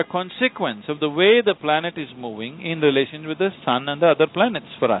a consequence of the way the planet is moving in relation with the sun and the other planets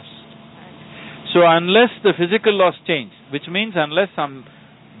for us. So unless the physical laws change, which means unless some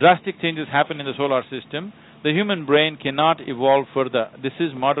drastic changes happen in the solar system, The human brain cannot evolve further. This is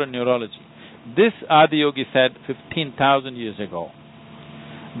modern neurology. This Adiyogi said 15,000 years ago,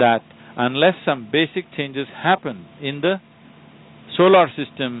 that unless some basic changes happen in the solar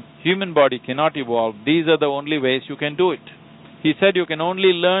system, human body cannot evolve. These are the only ways you can do it. He said you can only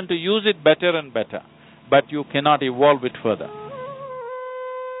learn to use it better and better, but you cannot evolve it further.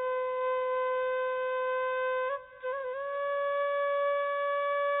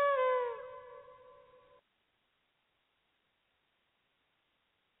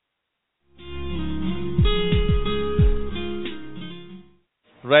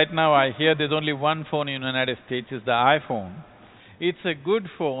 Right now I hear there's only one phone in the United States, is the iPhone. It's a good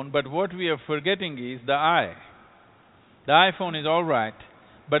phone, but what we are forgetting is the eye. The iPhone is all right,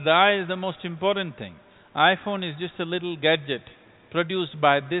 but the eye is the most important thing. iPhone is just a little gadget produced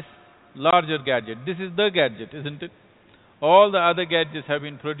by this larger gadget. This is the gadget, isn't it? All the other gadgets have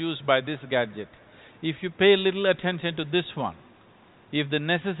been produced by this gadget. If you pay little attention to this one, if the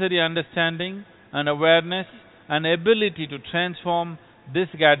necessary understanding and awareness and ability to transform this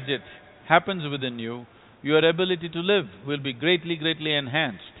gadget happens within you, your ability to live will be greatly, greatly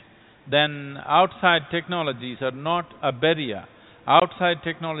enhanced. Then outside technologies are not a barrier. Outside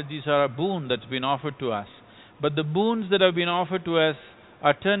technologies are a boon that's been offered to us. But the boons that have been offered to us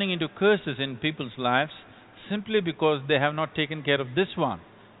are turning into curses in people's lives simply because they have not taken care of this one.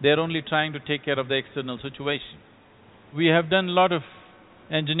 They're only trying to take care of the external situation. We have done a lot of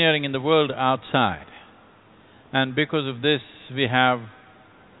engineering in the world outside, and because of this we have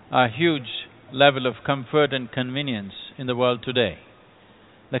a huge level of comfort and convenience in the world today.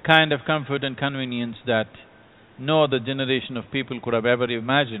 The kind of comfort and convenience that no other generation of people could have ever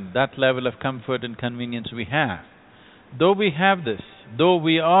imagined, that level of comfort and convenience we have. Though we have this, though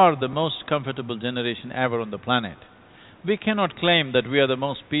we are the most comfortable generation ever on the planet, we cannot claim that we are the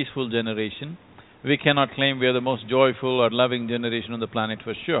most peaceful generation. We cannot claim we are the most joyful or loving generation on the planet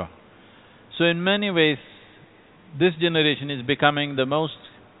for sure. So in many ways, this generation is becoming the most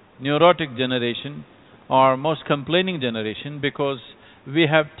neurotic generation or most complaining generation because we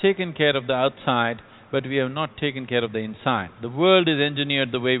have taken care of the outside, but we have not taken care of the inside. The world is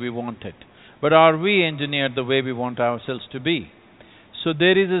engineered the way we want it, but are we engineered the way we want ourselves to be? So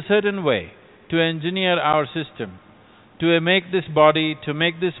there is a certain way to engineer our system, to make this body, to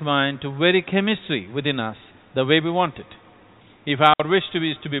make this mind, to very chemistry within us the way we want it. If our wish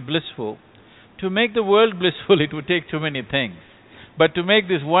is to be blissful, to make the world blissful it would take too many things. But to make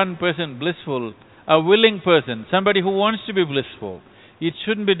this one person blissful, a willing person, somebody who wants to be blissful, it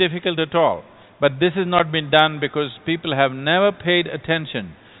shouldn't be difficult at all. But this has not been done because people have never paid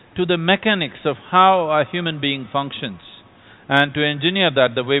attention to the mechanics of how a human being functions and to engineer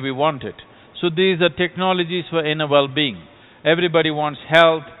that the way we want it. So these are technologies for inner well-being. Everybody wants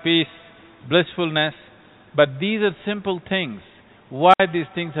health, peace, blissfulness, but these are simple things. Why these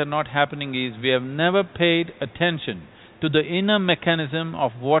things are not happening is we have never paid attention to the inner mechanism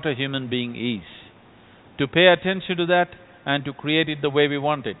of what a human being is. To pay attention to that and to create it the way we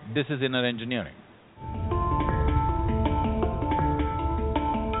want it, this is inner engineering.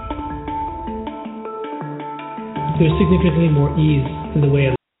 There's significantly more ease in the way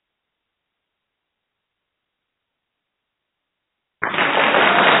of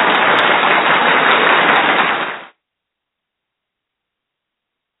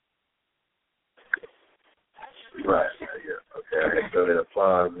Right. Yeah. Okay. I had to throw that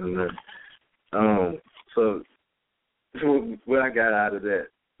applause in there. So what I got out of that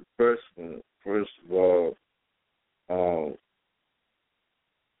first of all,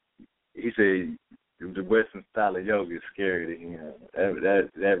 he said the Western style of yoga is scary to him.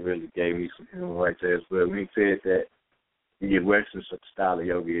 That really gave me some humor right there as well. When he said that the Western style of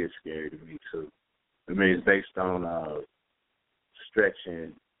yoga is scary to me too. I mean, it's based on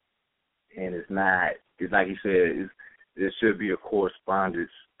stretching, and it's not. It's like he said, there should be a correspondence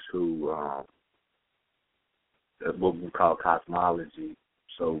to what we call cosmology.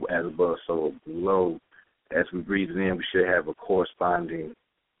 So as above, so below. As we breathe in, we should have a corresponding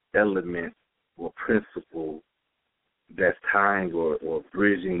element or principle that's tying or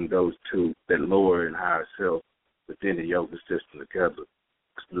bridging those two, that lower and higher self within the yoga system together.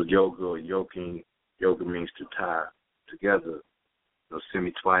 The yoga or yoking, yoga means to tie together,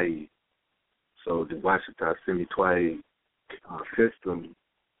 semi-twai. So the Washita semi-twai system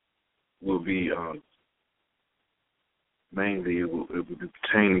will be mainly it will be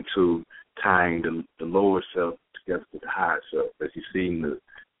pertaining to tying the lower self together with the higher self. As you see in the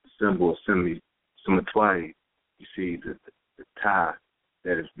symbol of semi-twai, you see the tie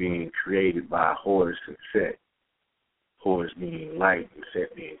that is being created by Horus and Set. Horus being light and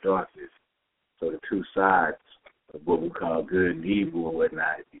Set being darkness. So the two sides of what we call good and evil or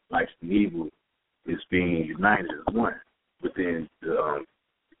whatnot. Light and evil is being united as one within the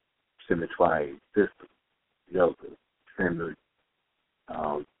semi-triad system, yoga, semi,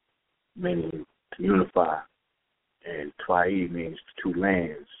 meaning to unify, and triad means two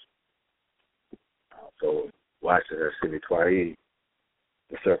lands. So watch the semi-triad,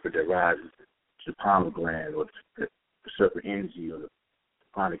 the serpent that rises to the pineal gland, or the serpent energy, or the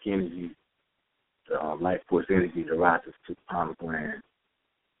pranic energy, the life force energy that rises to the pineal gland,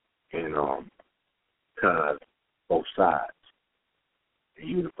 and cause both sides. It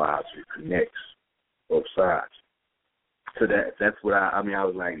unifies, it connects both sides. So that's what I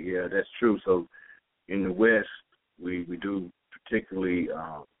was like, yeah, that's true. So in the West, we do particularly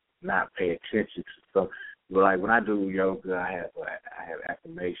not pay attention to stuff. But like when I do yoga, I have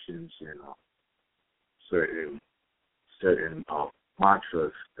affirmations and certain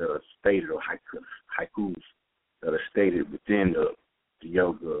mantras that are stated, or haikus that are stated within the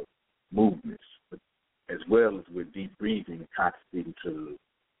yoga movements, as well as with deep breathing and concentrating to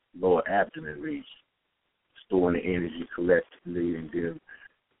the lower abdomen region, storing the energy collectively, and then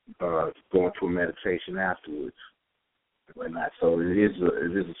going through a meditation afterwards and whatnot. So it is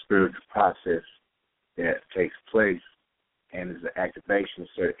a spiritual process that takes place, and is the activation of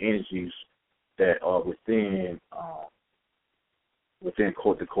certain energies that are within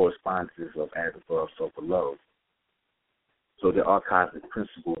the correspondences of as above, so below. So there are cosmic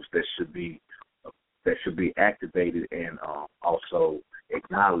principles that should be activated and also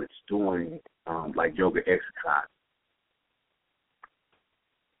acknowledged during like yoga exercise.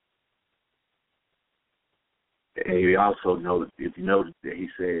 And he also noticed, if you noticed that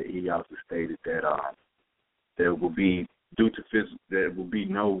he also stated that there will be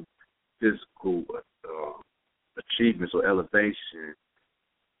no physical achievements or elevation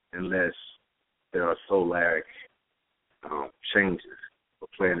unless there are solaric changes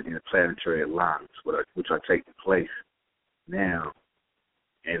in planetary alignments, which are taking place now.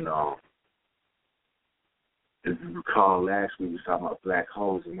 And if you recall, last week we were talking about black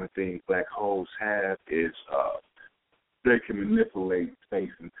holes, and one thing black holes have is they can manipulate space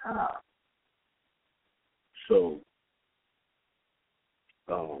and time. So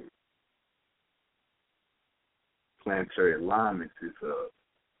planetary alignments is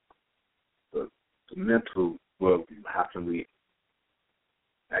the mental, well, how can we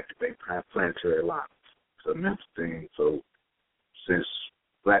activate planetary alignments? It's a mental thing. So since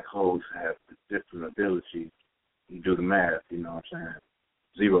black holes have different abilities, you do the math, you know what I'm saying?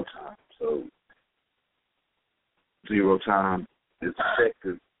 Zero time. So zero time is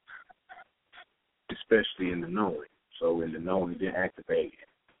effective, especially in the knowing. So in the knowing, then activate it,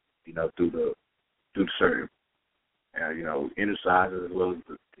 through the certain, inner as well as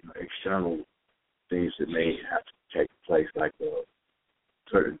the external things that may have to take place, like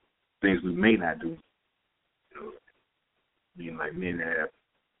certain things we may not do. Being like men that have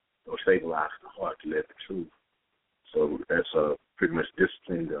or stabilize the heart to let the truth. So that's pretty much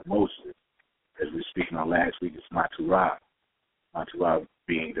discipline the emotions. As we were speaking on last week, it's Maji-Shen. Maji-Shen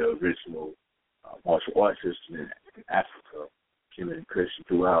being the original martial arts system in Africa, Cuban and Christian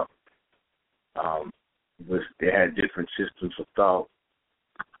throughout. They had different systems of thought,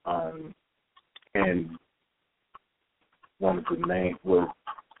 and one of the main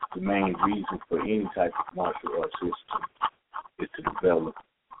reason for any type of martial arts system is to develop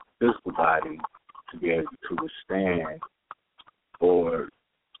physical body to be able to withstand or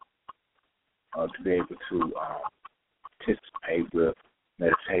to be able to participate with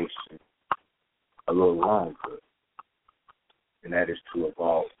meditation a little longer, and that is to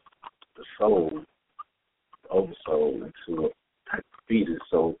evolve the soul, the oversoul, into a type of fetus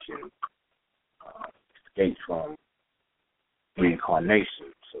so it can escape from reincarnation,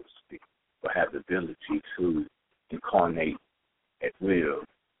 so to speak, or have the ability to incarnate at will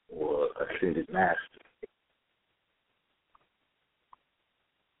or ascended master.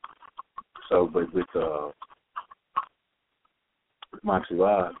 So, but with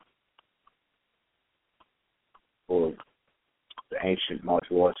Maji-Shen, or the ancient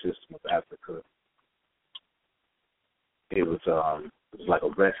martial arts system of Africa, it was like a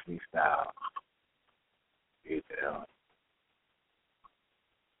wrestling style. It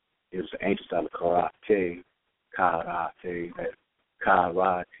was an ancient style of karate.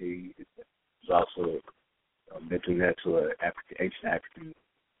 It's also mentioned that to an ancient African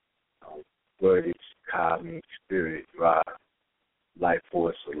wordage, ka means spirit, ra, life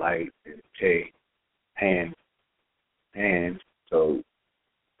force, or light, and te, hand. So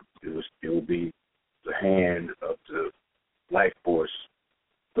it would be the hand of the life force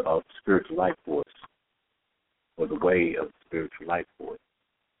the spiritual life force, or the way of the spiritual life force,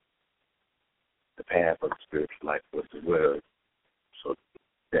 the path of the spiritual life force as well. So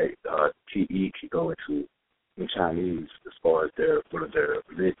that TE can go into in Chinese as far as one of their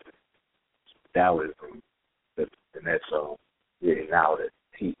religions, Taoism, and that's written out as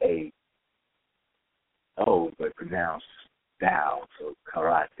T-A-O, but pronounced Tao. So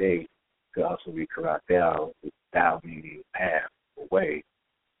karate could also be karateo, with Tao meaning path or way,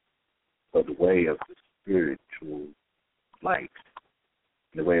 but the way of the spiritual light.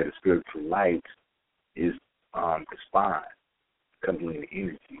 The way of the spiritual light is the spine, Kundalini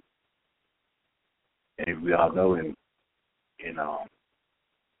energy. And we all know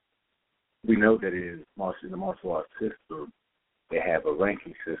we know that in the martial arts system, they have a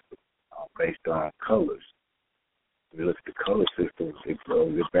ranking system based on colors. If you look at the color system, it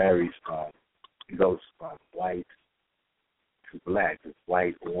varies it goes from white to black. It's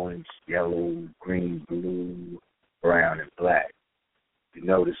white, orange, yellow, green, blue, brown, and black. You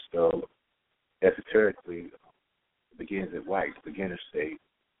notice, though, esoterically, it begins at white, beginner state,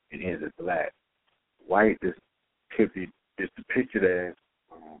 and ends at black. White is depicted as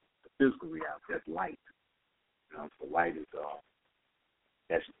the physical reality. That's light. So light is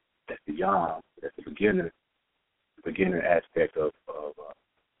that's the yang. That's the beginner aspect of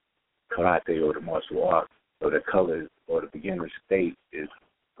karate or the martial arts. So the color or the beginner state is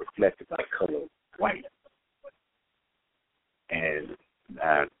reflected by the color white. And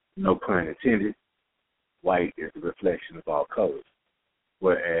no pun intended, white is the reflection of all colors.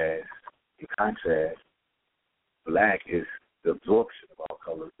 Whereas, in contrast, black is the absorption of all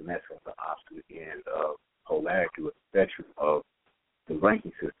colors, and that's on the opposite end of polarity or spectrum of the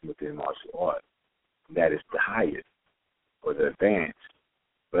ranking system within martial arts. That is the highest, or the advanced.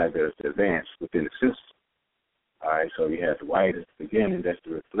 Black is the advanced within the system. All right, so you have the white as the beginning, that's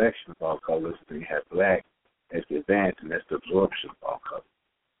the reflection of all colors. Then you have black as the advanced, and that's the absorption of all colors.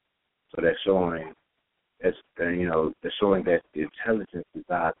 So that's showing that the intelligence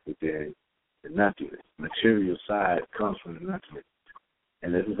resides within the nothingness. Material side comes from the nothingness.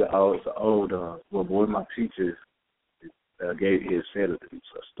 And this is an old one of my teachers said a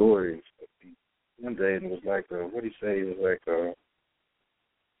story one day, and it was like, what did he say? It was like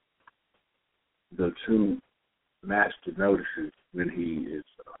the two master notices when he is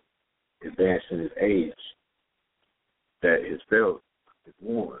advancing his age that his belt is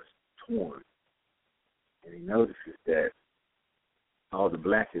torn, and he notices that all the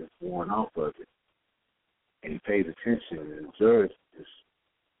black is worn off of it, and he pays attention and observes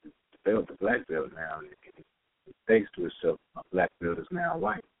the belt, the black belt now, and he thinks to himself, my black belt is now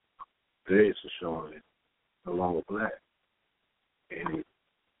white. Threads are showing it no longer black, and it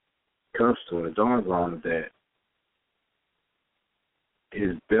comes to him, it dawns on him that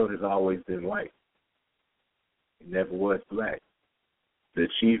his belt has always been white. It never was black. The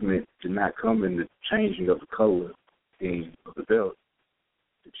achievement did not come in the changing of the color scheme of the belt.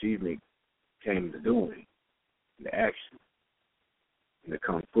 The achievement came in the doing, in the action, in the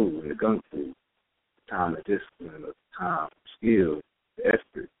kung fu, in the gung fu, the time, the discipline, the time, skill, the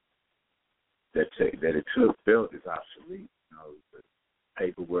effort that it took. Belt is obsolete. The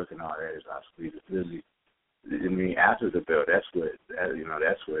paperwork and all that is obsolete. It's really, after the belt, that's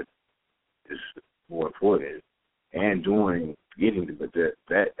what is more important. And during getting to, but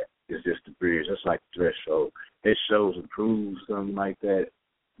that is just the bridge. That's like the threshold. It shows and proves something like that,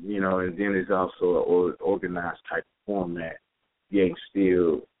 and then it's also an organized type of format. Yet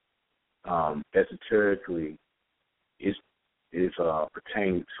still, esoterically, is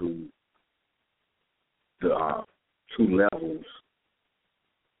pertaining to the two levels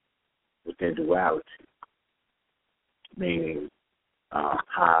within duality, meaning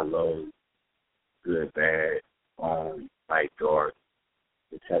high, low, good, bad, on, light, dark,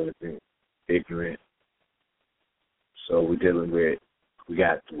 intelligent, ignorant. So we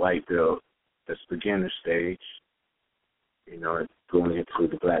got the white belt, that's beginner stage, going into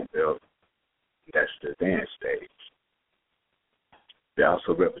the black belt, that's the advanced stage. It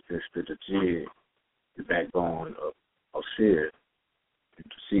also represents the jid, the backbone of Seer. To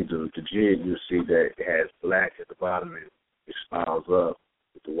see the jid, you'll see that it has black at the bottom and it spirals up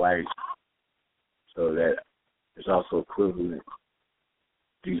with the white. So that is also equivalent.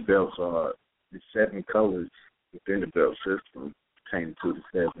 These belts are the 7 colors within the belt system pertaining to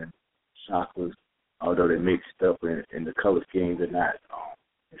the 7 chakras. Although they're mixed up in the color scheme, they're not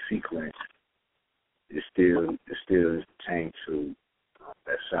in sequence. It still is pertaining to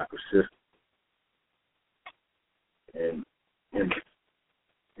that chakra system. And in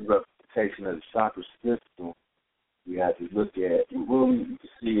the representation of the chakra system, we have to look at, really, you can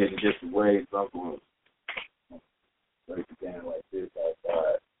see it in different ways. I'm going to break it down like this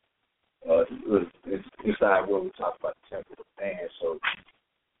outside. It's inside where we talk about the temple of man, so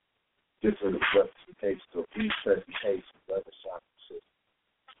different representations of these presentations of the chakra system.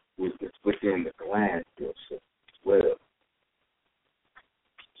 It's within the gland system as well.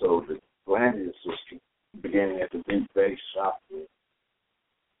 So the glandular system, beginning at the root base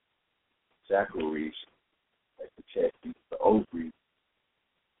chakra region, like the chest, the ovary,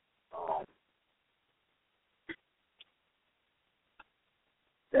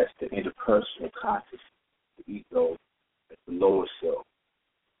 that's the interpersonal consciousness, the ego, that's the lower self.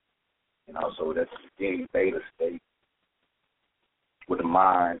 And also that's the beginning beta state, where the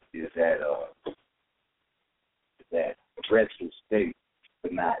mind is at that restful state,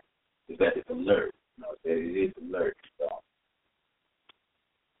 but not is that it's alert. You know, that it is alert.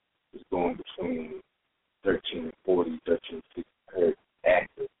 It's going between 13 and 40, 13 and 60 hertz,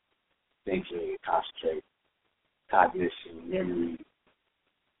 active, thinking, concentrating, cognition, memory.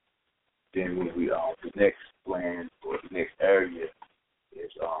 Then when we the next gland or the next area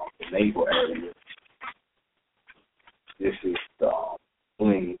is the navel area. This is the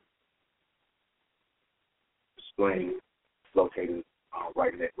spleen. The spleen is located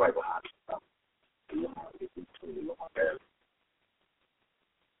right behind the stomach, between the lower area.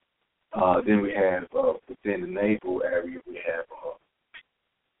 Then we have within the navel area we have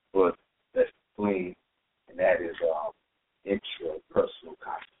but that's the spleen, and that is intrapersonal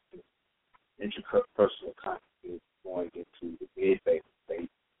consciousness. Intrapersonal consciousness going into the mid-beta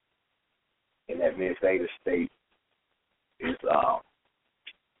state, and that mid-beta state is 12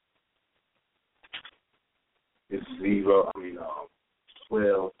 to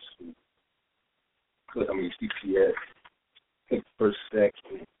CPS per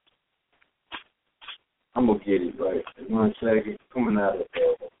second. I'm gonna get it right. 1 second, coming out of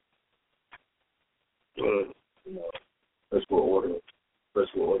first world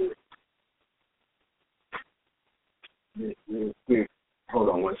order. Real quick. Hold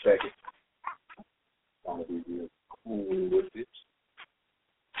on 1 second. I'm gonna be real cool with it.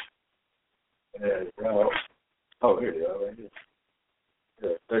 There we go. Oh, here they are, right here.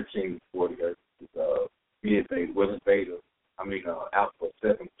 1340 hertz is mid beta. Well, it's beta. Alpha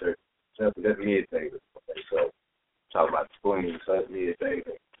 730. That's mid beta. Okay, so talk about the spleen. So that's mid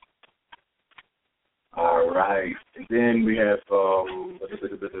beta. All right, and then we have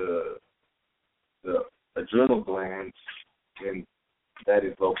the adrenal glands, and that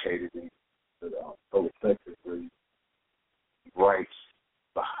is located in the solar plexus,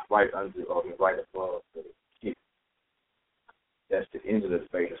 right under or right above the kidney. That's the end of the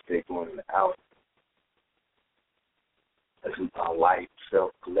beta state going in the alpha. That's light,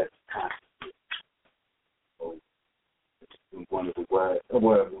 self-collective consciousness. So it's one of the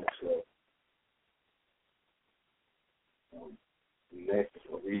awareness. The next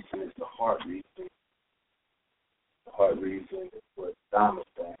region is the heart region. The heart region is what Dharma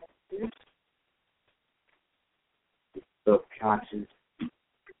is. The subconscious,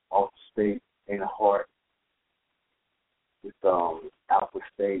 alpha state in the heart. This alpha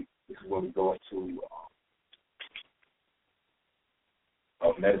state is when we go into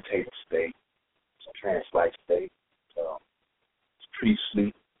a meditative state, a trance-like state. It's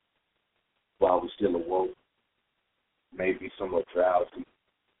pre-sleep while we're still awoke. Maybe somewhat drowsy.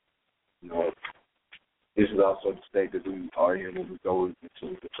 This is also the state that we are in when we go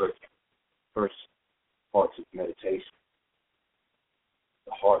into the first parts of meditation.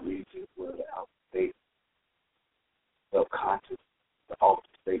 The heart region, where the alpha state, subconscious, the alpha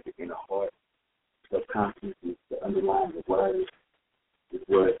state in the heart. Subconscious is the underlying awareness, is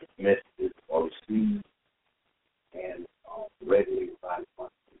where the messages are received and regulated by the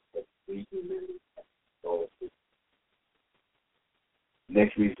functions of the region, memory, and soul system.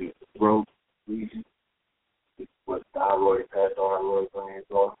 Next region is the throat region. It's what thyroid, parathyroid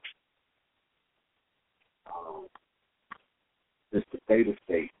glands are. It's the theta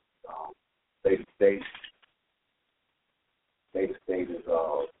state. Theta state is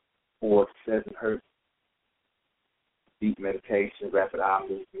 4 to 7 hertz. Deep meditation, rapid eye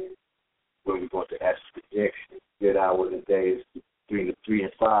movement. When we go to astral projection, good hours a day is between 3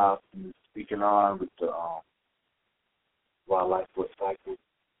 and 5. Speaking on with the wildlife foot cycle.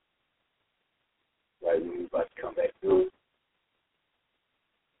 Right when we're about to come back through.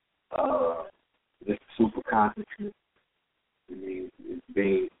 This super consciousness.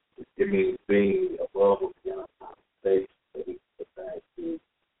 It means being above or beyond space. It refers to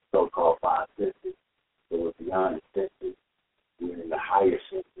so-called five senses. So we're beyond the senses. We're in the higher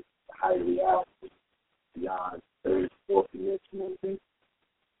senses, the higher reality, beyond third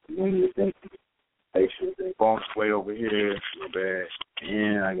over here. My bad.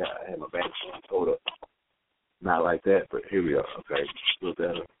 And I had my back on. Hold up. Not like that, but here we are. Okay. Still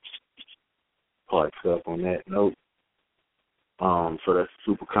better. Parts up on that note. So that's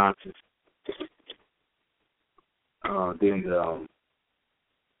super conscious. Then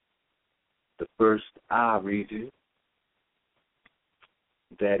the first eye region,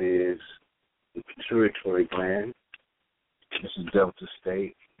 that is the pituitary gland. This is delta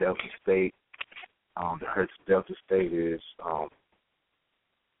state. Delta state. The Hertz delta state is 4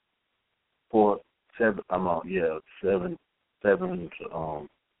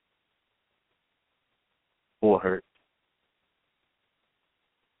 hertz.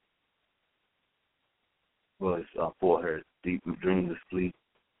 Well, it's 4 hertz. Deep dreamless sleep.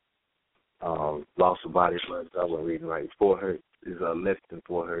 Loss of body floods. I wasn't reading right. 4 hertz is less than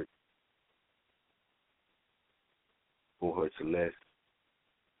 4 hertz. 4 hertz or less.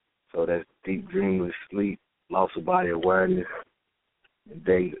 So that's deep dreamless sleep, loss of body awareness.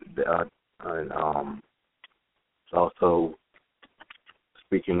 It's also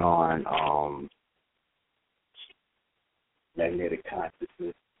speaking on magnetic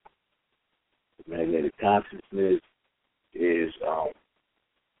consciousness. Magnetic consciousness is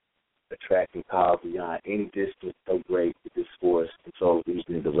attracting power beyond any distance so great that this force controls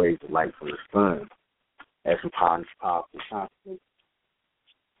even the rays of light from the sun. That's a powerful consciousness.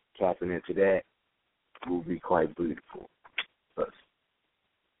 Tapping into that will be quite beautiful.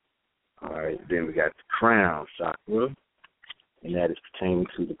 All right, then we got the crown chakra, and that is pertaining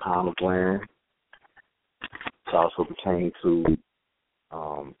to the pineal gland. It's also pertaining to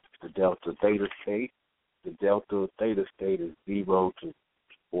the delta theta state. The delta theta state is 0 to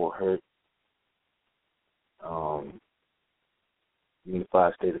 4 hertz.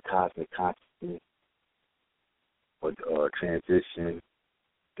 Unified state of cosmic consciousness, or transition,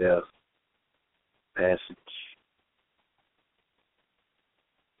 death, passage.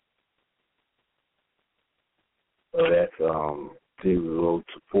 So that's 0 to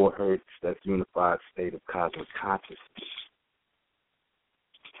 4 hertz. That's unified state of cosmic consciousness.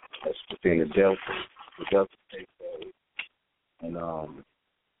 That's within the delta state. And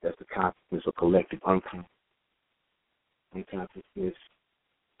that's the consciousness of collective unconsciousness.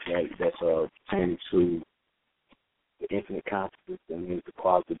 That's pertaining to the infinite consciousness. That means the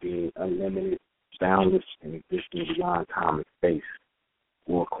quality of being unlimited, boundless, and existing beyond time and space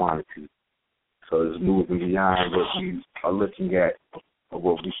or quantity. So it's moving beyond what we are looking at, or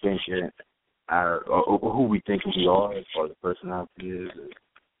what we think or who we think we are, as far as the personality is,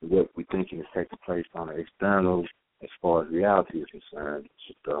 and what we thinking is taking place on the external, as far as reality is concerned. It's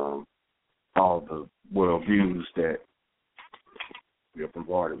just, all the worldviews that we are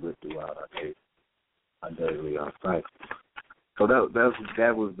bombarded with throughout our daily cycle. So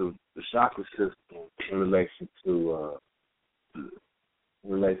that was the chakra system in relation to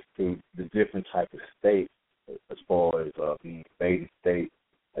the different type of states, as far as being beta state,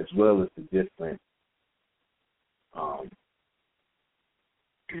 as well as the different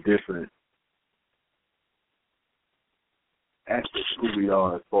aspects of who we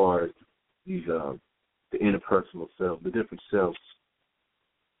are, as far as these the interpersonal self, the different selves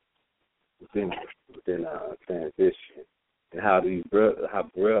within transition, and how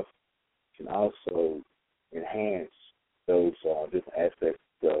breath can also enhance those different aspects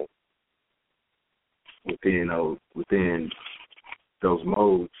of within those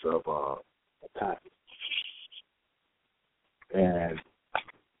modes of consciousness. And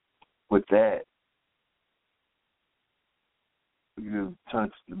with that, you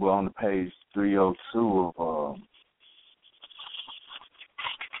turn on the page 302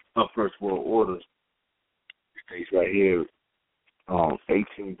 of First World Order. It states right here,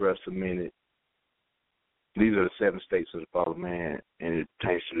 18 breaths a minute. These are the 7 states of the fall of man, and it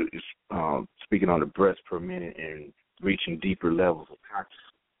pertains to speaking on the breaths per minute and reaching deeper levels of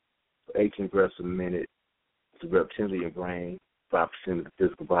consciousness. So 18 breaths a minute. The reptilian brain, 5% of the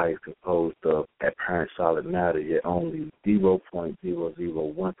physical body, is composed of apparent solid matter, yet only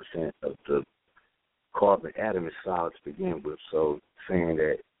 0.001% of the carbon atom is solid to begin with. So saying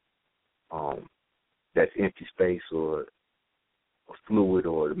that that's empty space or fluid,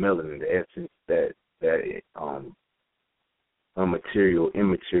 or the melanin, the essence, that immaterial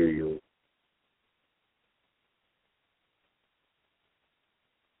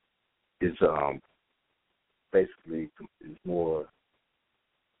is basically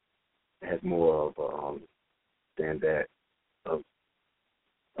has more of than that of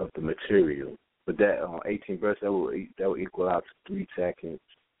the material. But that 18 breaths, that will equal out to 3 seconds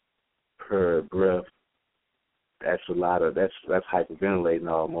per breath. That's a lot of that's hyperventilating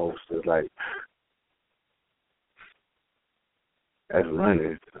almost. It's like That's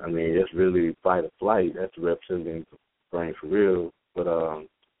running. I mean, that's really fight or flight. That's the reptilian brain for real. But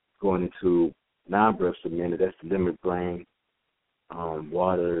going into 9 breaths a minute, that's the limit brain.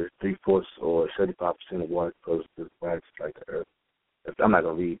 Water, 3/4 or 75% of water goes to the body, like the earth. I'm not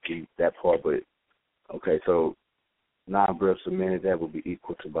going to read you that part, but okay, so 9 breaths a minute, that would be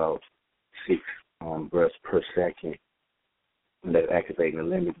equal to about 6 breaths per second. And that's activating the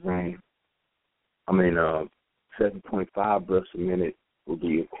limit brain. 7.5 breaths a minute will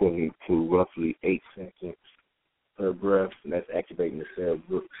be equivalent to roughly 8 seconds per breath, and that's activating the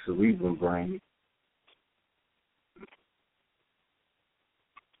cerebral brain.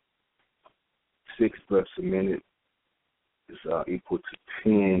 6 breaths a minute is equal to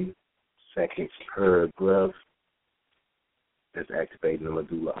 10 seconds per breath. That's activating the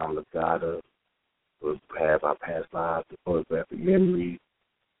medulla oblongata. We'll have our past lives, the photographic memory,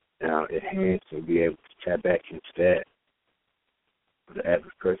 enhance and be able to tap back into that. The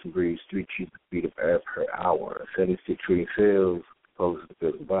average person breathes 3 cubic feet of air per hour. 76 trillion cells compose the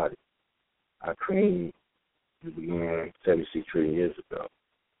physical body. Our cream began 76 trillion years ago.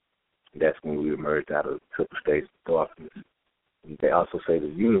 That's when we emerged out of the triple stage of darkness. And they also say the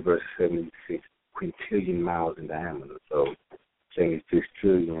universe is 76 quintillion miles in diameter. So 76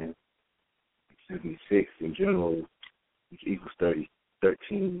 trillion, 76 in general, which equals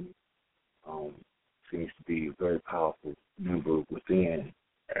 13, seems to be a very powerful number within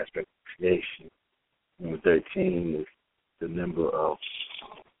aspect of creation. Number 13 is the number of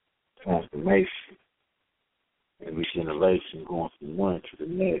transformation and regeneration, going from one to the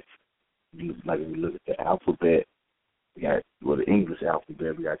next. Like if we look at the alphabet, we got, the English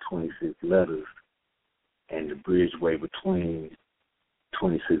alphabet, we got 26 letters, and the bridgeway between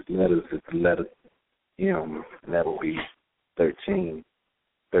 26 letters is the letter M, and that will be 13.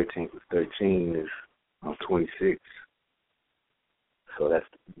 13 plus 13 is 26. So that's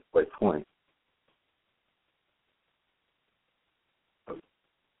the right point.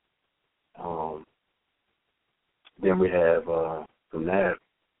 Then we have, from that,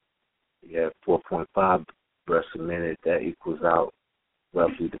 we have 4.5 breaths a minute. That equals out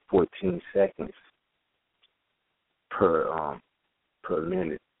roughly to 14 seconds per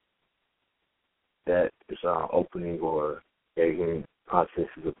minute. That is opening or getting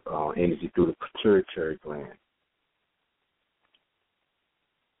processes of energy through the pituitary gland.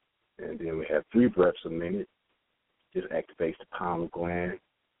 And then we have 3 breaths a minute. Just activates the pineal gland.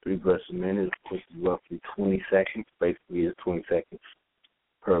 3 breaths a minute, which is roughly 20 seconds. Basically, it's 20 seconds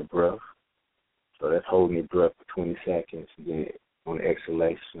per breath. So that's holding your breath for 20 seconds. And then on the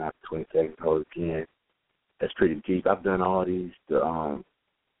exhalation, after 20 seconds, hold it again. That's pretty deep. I've done all these.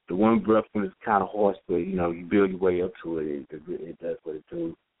 The one breath one is kind of harsh, but, you build your way up to it. It does what it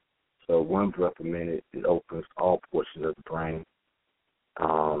does. So 1 breath a minute, it opens all portions of the brain.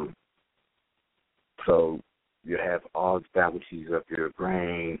 So you have all the faculties of your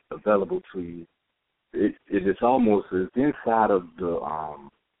brain available to you. It is almost inside of the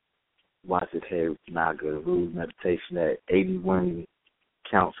watch it head naga rules meditation that 81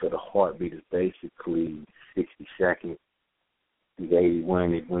 counts for the heartbeat is basically 60 seconds. The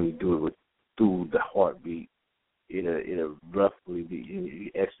 81 is when you do it through the heartbeat. It'll roughly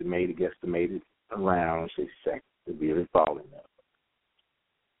be guesstimated around 60 seconds to be falling up.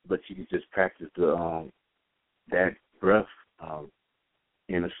 But you can just practice that breath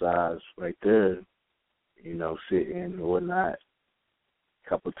exercise right there, sitting and whatnot, a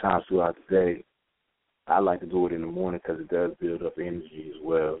couple of times throughout the day. I like to do it in the morning because it does build up energy as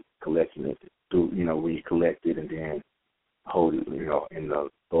well, collecting it through, when you collect it and then hold it, in the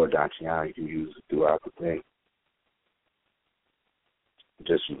lower dantian, you can use it throughout the day.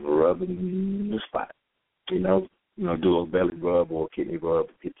 Just rubbing the spot, do a belly rub or a kidney rub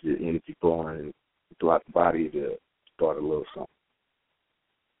to get your energy flowing and throughout the body to start a little something.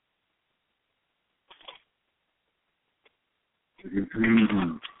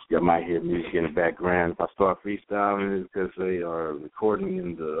 You might hear music in the background. If I start freestyling, it's because they are recording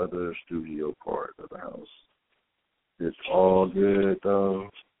in the other studio part of the house. It's all good, though.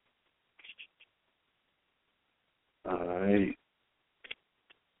 All right.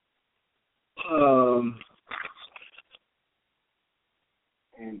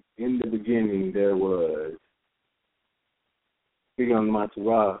 And in the beginning, there was speaking on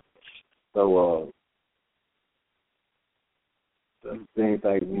Matara. So, the things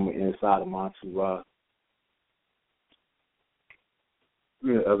like inside of Matara,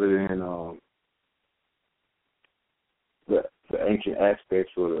 other than the ancient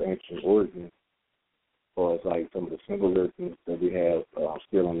aspects or the ancient origins, as far as like some of the symbolisms that we have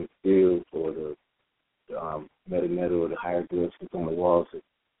still on the field, or the metal, the hieroglyphs on the walls of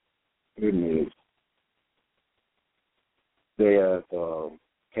pyramids. They have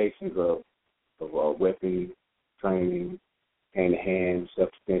cases of weapon training, hand-to-hand,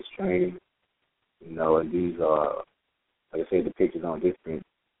 self-defense training, and these are, like I said, depicted on different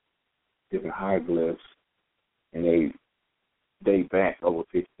hieroglyphs, and they date back over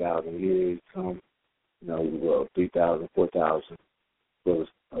 50,000 years, some, 3,000, 4,000, well,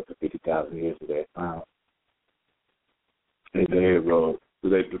 up to 50,000 years of that time. And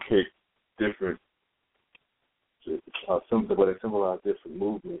they depict different, they symbolize different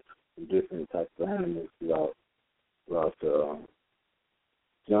movements from different types of animals throughout the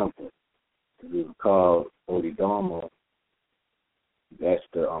jungle. If you recall Bodhidharma, that's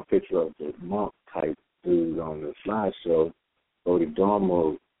the picture of the monk type dude on the slideshow.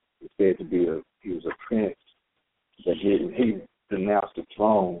 Bodhidharma is said to be he was a prince, but he denounced the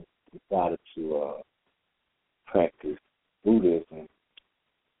throne, decided to practice Buddhism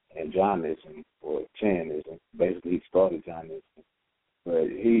and Jainism, or Chinese. Basically, he started Jainism. But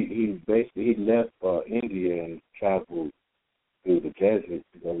he left India and traveled through the desert,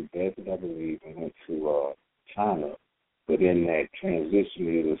 I believe, and went to China. But in that transition,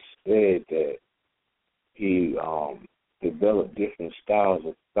 it was said that he developed different styles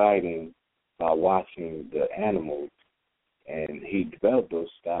of fighting by watching the animals. And he developed those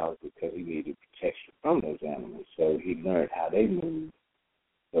styles because he needed protection from those animals. So he learned how they moved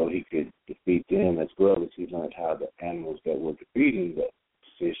so he could defeat them, as well as he learned how the animals that were defeating the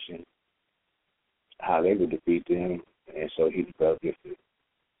position, how they would defeat them. And so he developed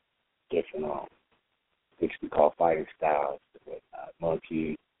different which we call fighting styles,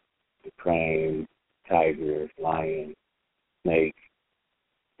 monkey, the crane, tiger, lion, snake,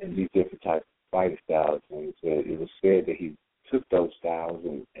 and these different types of fighting styles. And it was said that he took those styles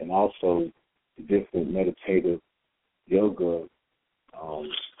and also the different meditative yoga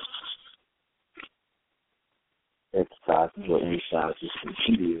exercises or exercises from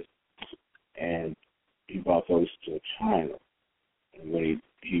India, and he brought those to China. And when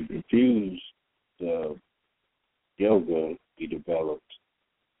he infused the yoga, he developed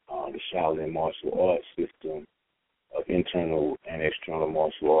the Shaolin martial arts system of internal and external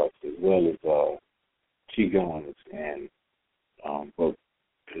martial arts, as well as Qigong and both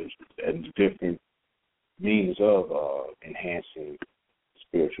different means of enhancing the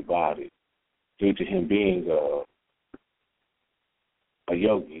spiritual body. Due to him being a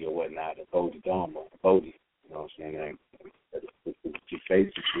yogi or whatnot, a Bodhidharma, a Bodhi, you know what I'm saying?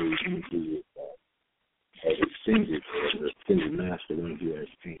 Basically, he has extended master when he has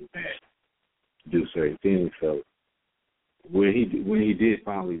came back to do certain things. So when he did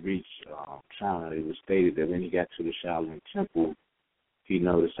finally reach China, it was stated that when he got to the Shaolin Temple, he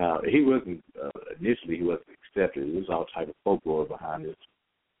noticed how he wasn't initially he wasn't accepted. There was all type of folklore behind it.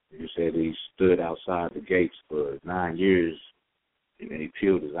 He said he stood outside the gates for 9 years, and then he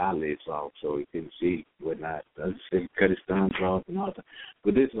peeled his eyelids off so he couldn't see whatnot. He cut his thumbs off and all that.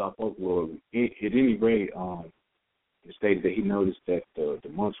 But this is all folklore. At any rate, it stated that he noticed that the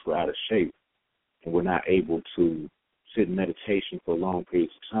monks were out of shape and were not able to sit in meditation for long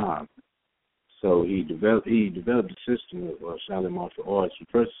periods of time. So he developed a system of Shaolin martial arts. The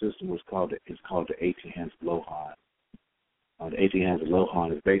first system is called the 18 Hands of Lohan. The 18 Hands of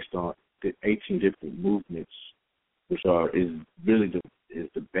Lohan is based on the 18 different movements, which is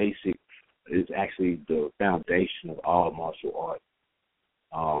the basic, is actually the foundation of all martial arts.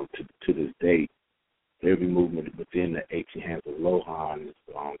 To this day, every movement within the 18 Hands of Lohan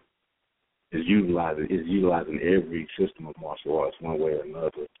is utilizing every system of martial arts one way or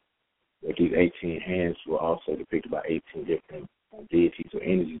another. But these 18 hands were also depicted by 18 different deities or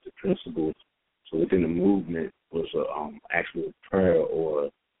energies or principles. So within the movement was an actual prayer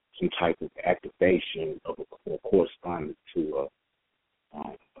or some type of activation of a corresponding to a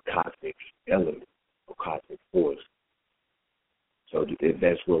cosmic element or cosmic force. So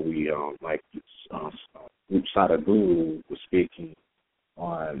that's where we Sadhguru was speaking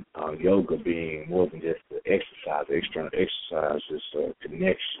on yoga being more than just the exercise. The external exercise is a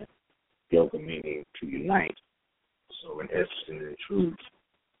connection. Yoga meaning to unite. So in essence and in truth,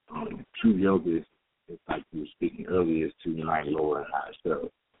 true yoga is like you were speaking earlier, is to unite lower and higher self.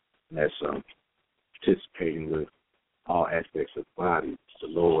 And that's participating with all aspects of the body, the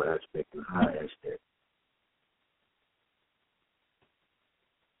lower aspect and the higher aspect.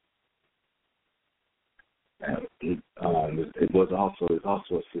 It's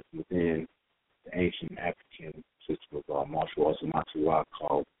also a system within the ancient African system of martial arts, martial art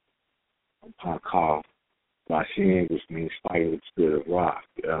called Maji-Shen, which means fighting with the spirit of rock.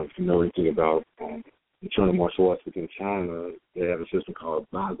 If you know anything about in China martial arts within China, they have a system called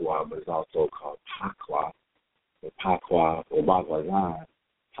Bagua, but it's also called Pakwa. Or Pakwa or Bagua Zan.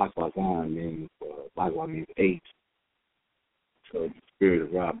 Pakwa Zan means, Bagua means 8. So the spirit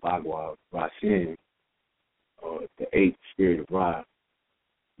of Ra, Bagua, Ra Shen, or the 8th spirit of Ra,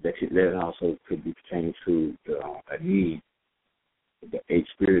 that also could be pertaining to the Ani, the 8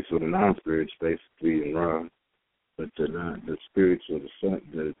 spirits or the 9 spirits, basically, in Ra, but the spirits or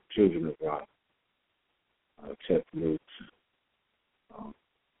the children of Ra, Tefnut,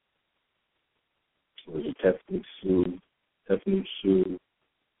 was it Tefnut Shu,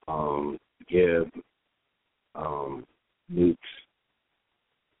 Geb, Newt,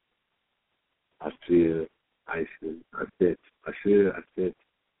 Asir, Isis, Asit,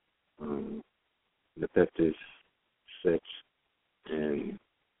 Nefetis, Sech, and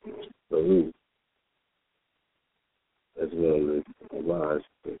Baru, as well as Arise,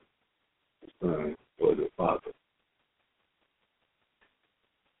 the son or the father.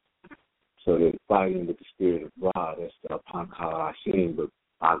 So they're fighting with the spirit of Ra, that's the Pankha Hashem, but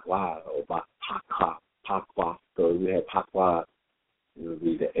Bagua or Pakwa. So we have Pakwa, it would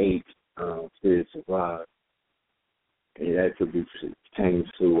be the 8 spirits of Ra. And that could be pertaining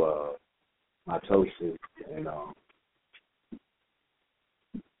to mitosis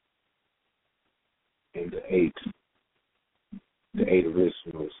and the 8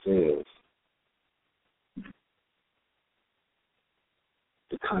 original cells,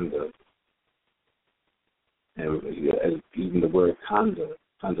 the Kanda. And even the word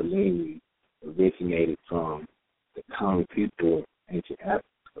Kundalini originated from the Kung people of ancient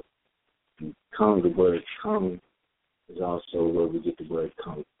Africa. And Kung, the word Kung, is also where we get the word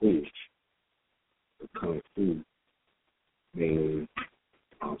Kung Fu. The Kung Fu meaning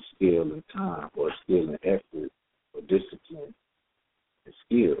skill and time, or skill and effort, or discipline and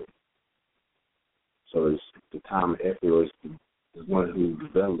skill. So it's the time and effort is one who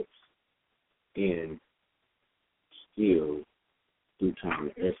develops in skill through time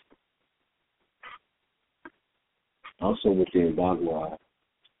and effort. Also within Bagua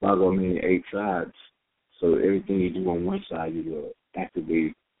meaning 8 sides. So everything you do on one side, you will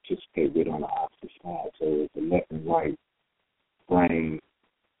actively participate with on the opposite side. So it's the left and right brain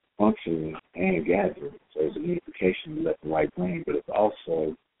functioning and gathering. So it's a unification of left and right brain, but it's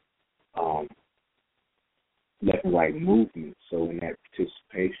also left and right movement. So in that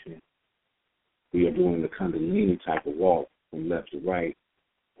participation, we are doing the Kundalini type of walk from left to right,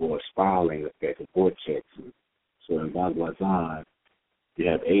 or a spiraling effect of vortex. So in Bagua Zan, you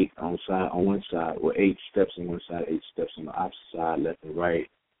have 8 on one side, or 8 steps on one side, 8 steps on the opposite side, left and right.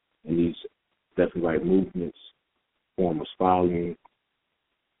 And these left and right movements form a spiraling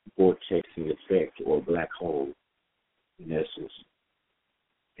vortexing effect, or black hole, in essence.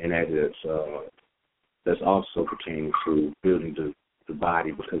 And that is that's also pertaining to building the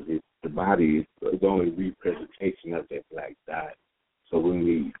body, because the body is only a representation of that black dot. So when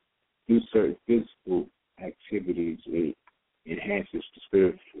we do certain physical activities, it enhances the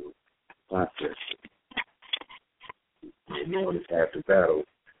spiritual process. In order after battle,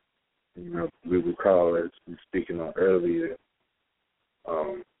 we recall, as we were speaking on earlier,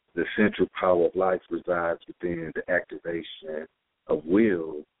 the central power of life resides within the activation of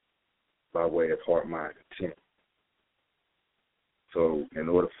will by way of heart, mind, intent. So in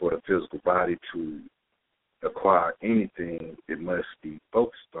order for the physical body to acquire anything, it must be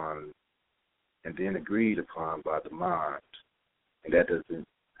focused on and then agreed upon by the mind. And that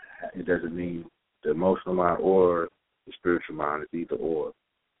doesn't mean the emotional mind or the spiritual mind. It's either or.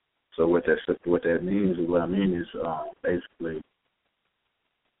 So what that means, is basically,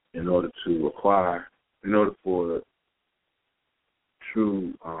 in order for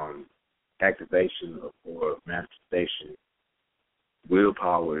true activation or manifestation,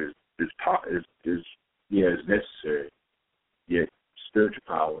 willpower is necessary. Yet spiritual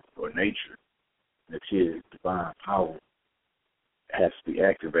power or nature, that is divine power, has to be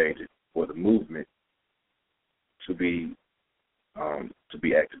activated for the movement to be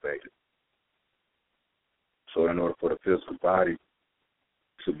activated. So in order for the physical body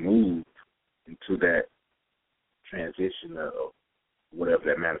to move into that transition of whatever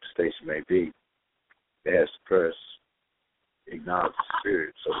that manifestation may be, it has to first acknowledge the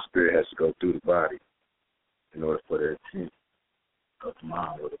spirit. So the spirit has to go through the body in order for the intent of the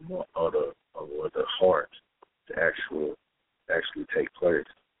mind or the heart to actually take place.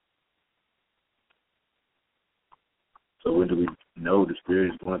 So when do we know the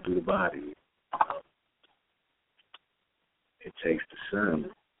spirit is going through the body? It takes the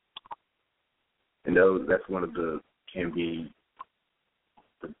sun. And that's can be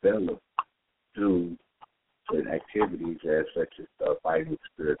developed through certain activities as such as fighting with the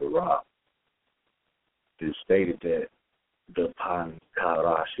spirit of Ra. It is stated that the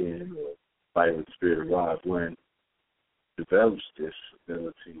Pan-Karashin, or fighting with the spirit of Ra, when develops this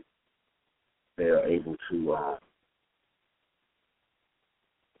ability, they are able to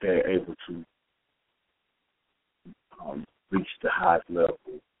reach the highest level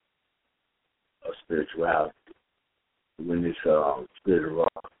of spirituality. When this spirit of Ra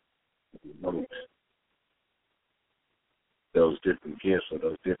promotes those different gifts or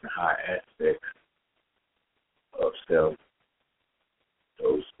those different high aspects of self,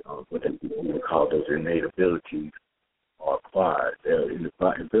 those what we would call those innate abilities are acquired. They're in the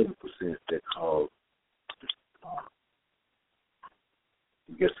biblical sense they're called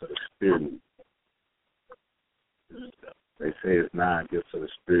gifts of the spirit. They say it's 9 gifts of the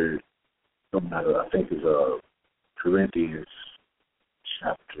spirit. I think it's Corinthians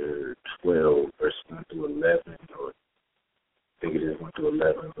chapter 12, verse 1 through 11, or I think it is 1 through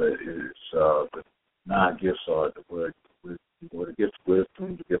 11, but it's the 9 gifts are the gift of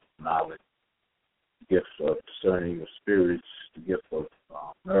wisdom, the gift of knowledge, the gift of discerning of spirits, the gift of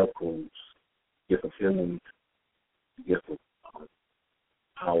miracles, the gift of healing, the gift of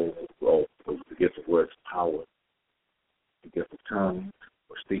power, the gift of words of power, the gift of tongues,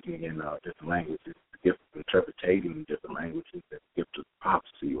 or speaking in different languages, the gift of interpreting different languages, the gift of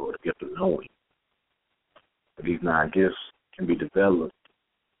prophecy, or the gift of knowing. These 9 gifts can be developed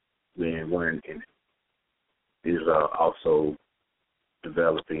when one is also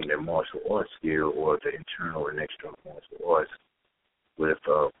developing their martial arts skill or the internal and external martial arts with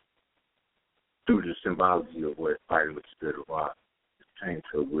through the symbology of what fighting with the spirit of Ra is changed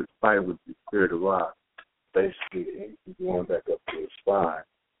to. With fighting with the spirit of Ra, basically going back up to the spine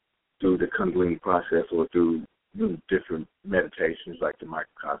through the Kundalini process or through different meditations like the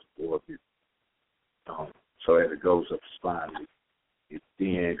microcosmic orbit. So as it goes up the spine, it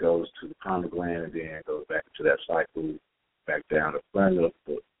then goes to the pineal gland and then goes back to that cycle, back down the front of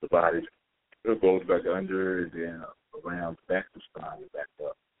the body. It goes back under and then around the back of the spine and back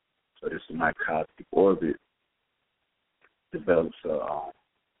up. So this microcosmic orbit develops a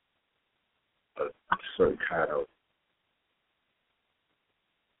certain kind of,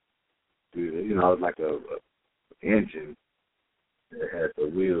 like a engine that has a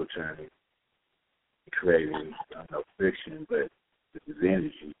wheel turning, creating friction, but this is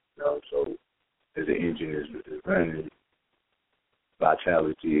energy, so as the engine is running,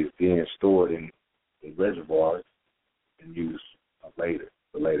 vitality is being stored in reservoirs and used later,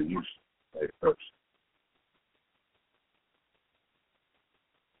 for later use, later purpose.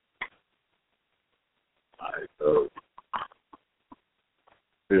 All right, so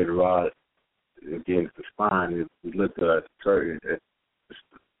spirit of Ra, again, the spine, if we look at certain,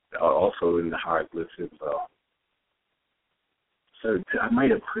 also in the hieroglyphs, I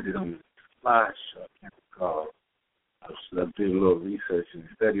might have put it on the slideshow, I can't recall. I did a little research and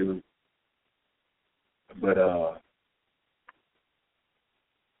study, but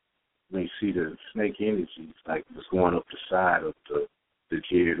when you see the snake energies, like what's going up the side of the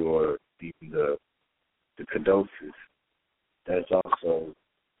jid or even the cadosis, that's also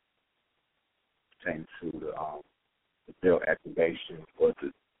pertains to the belt activation or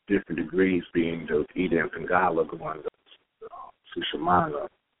the different degrees being the Ida and Pingala going to Sushamana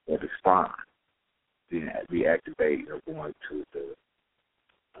or the spine. Then reactivate or going to the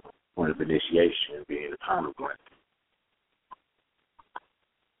point of initiation being the pineal gland.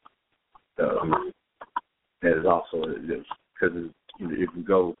 That is also, because if you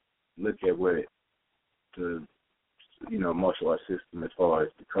go look at what the martial arts system as far as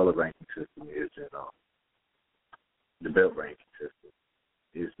the color ranking system is and the belt ranking system,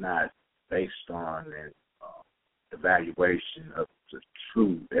 is not based on an evaluation of the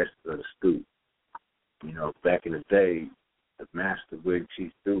true essence of the student. Back in the day, the master would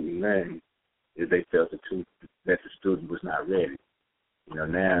teach student learning if they felt that the student was not ready.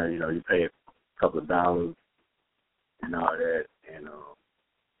 Now, you pay a couple of dollars and all that, and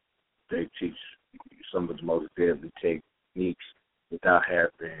they teach some of the most deadly techniques without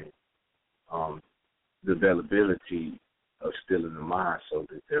having the availability of stilling the mind so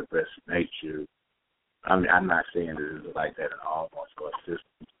that their best nature. I'm not saying that it's like that in all martial arts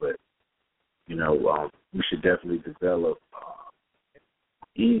systems, but we should definitely develop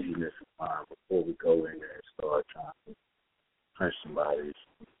easiness of mind before we go in there and start trying to punch somebody.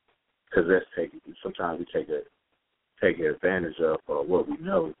 Because sometimes we take advantage of what we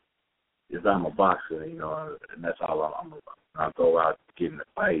know. If I'm a boxer, and that's all I'll go out and get in a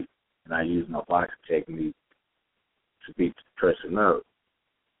fight, and I use my boxing technique to beat the person up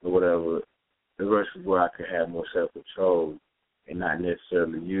or whatever. versus where I could have more self-control and not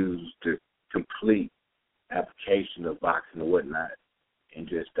necessarily use the complete application of boxing or whatnot and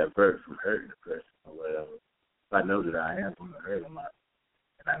just divert from hurting the person or whatever. If I know that I am going to hurt them,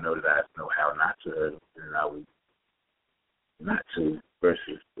 and I know that I know how not to hurt them, then I would not to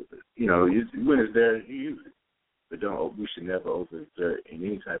versus, when it's there, you use it. But we should never overexert in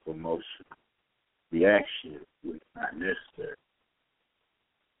any type of emotion reaction when it's not necessary.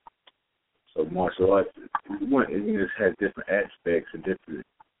 So martial arts, it just has different aspects and different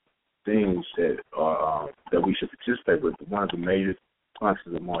things that are that we should participate with. But one of the major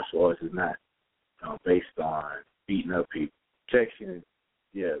functions of martial arts is not based on beating up people. Protection,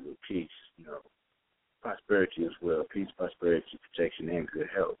 with peace, prosperity as well. Peace, prosperity, protection, and good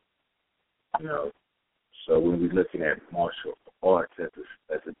health. So when we're looking at martial arts as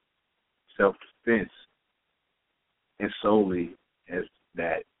a self-defense and solely as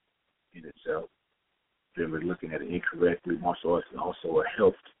that in itself, then we're looking at it incorrectly. Martial arts is also a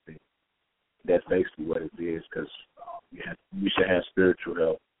health thing. That's basically what it is, because we should have spiritual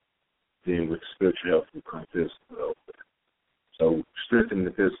health. Then with spiritual health will come physical health. So strengthening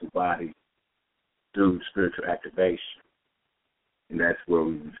the physical body through spiritual activation, and that's where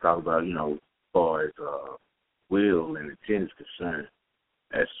we talk about, as far as will and intent is concerned.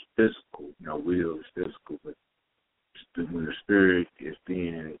 That's physical. Will is physical, but when the spirit is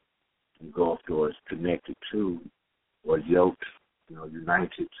being engulfed or is connected to or yoked,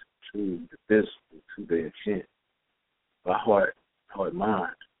 united to the physical, to the intent, by heart,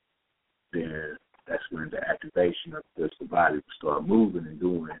 mind, then that's when the activation of the physical body will start moving and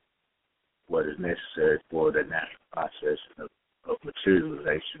doing what is necessary for the natural process of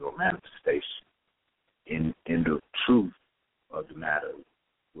materialization or manifestation in the truth of the matter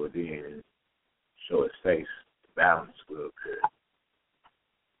will then show its face. Balance will occur.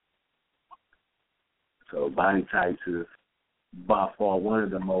 So body types is by far one of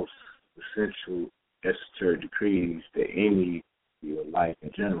the most essential esoteric decrees that any life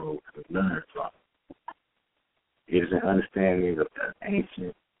in general could learn from. It is an understanding of an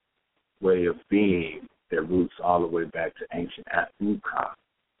ancient way of being that roots all the way back to ancient Afu-Ka,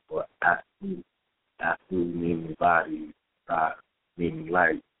 or Afu. Afu meaning body, Ka meaning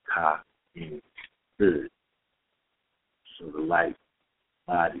light, Ka meaning spirit. So the light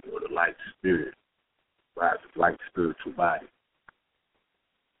body or the light spirit, right, the light spiritual body.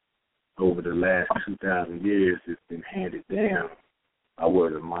 Over the last 2,000 years, it's been handed down by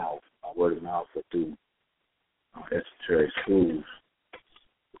word of mouth, or through esoteric schools.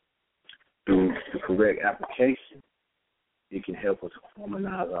 Through the correct application, it can help us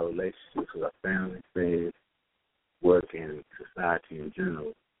harmonize our relationships with our family, friends, work, and society in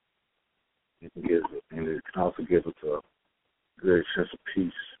general. It can also give us a good sense of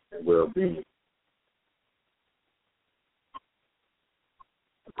peace and well-being.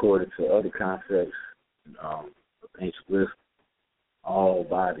 According to other concepts of ancient wisdom, all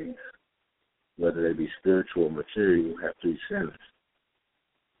bodies, whether they be spiritual or material, have three centers.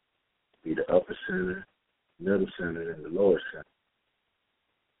 Be the upper center, middle center, and the lower center.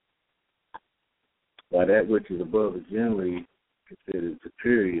 While that which is above is generally considered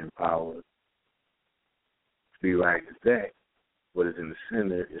superior in power, to be right as that, what is in the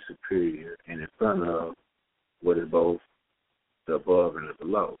center is superior, and in front of what is both the above and the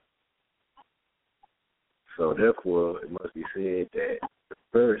below. So therefore, it must be said that the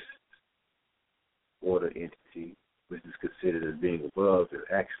first order entity, which is considered as being above, is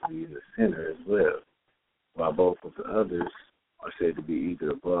actually in the center as well, while both of the others are said to be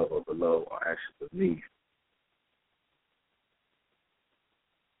either above or below or actually beneath.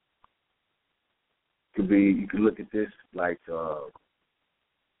 You could look at this like a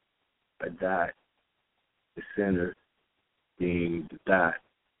dot, the center being the dot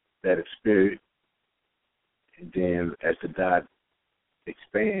that is spirit, and then as the dot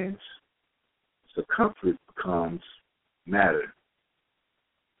expands, circumference becomes matter.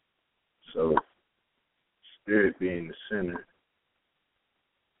 So spirit being the center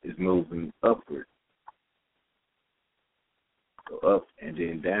is moving upward. So up and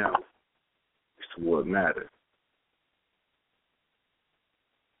then down is toward matter.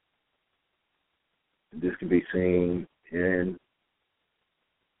 And this can be seen in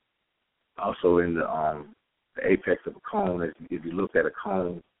also in the apex of a cone. If you look at a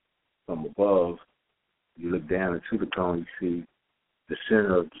cone from above, you look down into the cone, you see the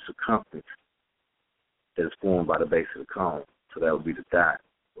center of the circumference that is formed by the base of the cone. So that would be the dot,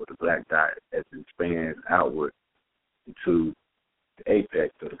 or the black dot, as it expands outward into the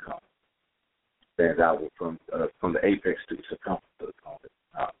apex of the cone. It expands outward from the apex to the circumference of the cone.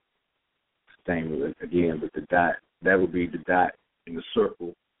 same again with the dot. That would be the dot in the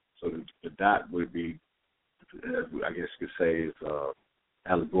circle. So the dot would be, I guess you could say, is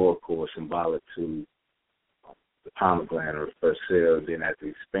allegorical or symbolic to the pomegranate or the first cell. Then as it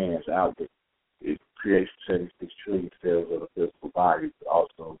expands out, it creates 76 trillion cells of the physical body.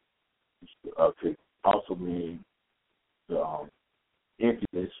 Also, could also mean the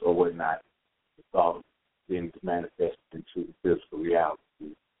emptiness or whatnot, the thought being manifested into the physical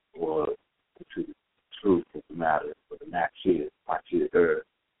reality or into the truth of the matter, or the Maji-Shen earth,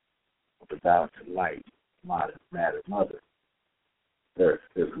 or the balance of light, matter, mother, earth,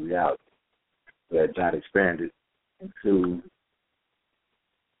 physical reality. So that dot expanded into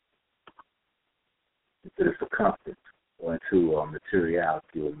the circumference or into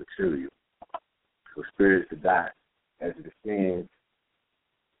materiality or material. So spirit is the dot. As it ascends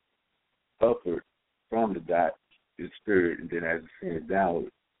upward from the dot is spirit, and then as it ascends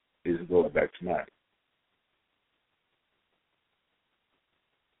downward is going back to matter.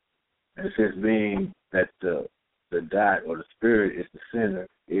 And since being that the dot or the spirit is the center,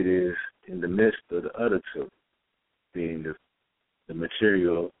 it is in the midst of the other two, being the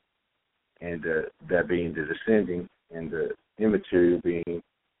material and that being the descending, and the immaterial being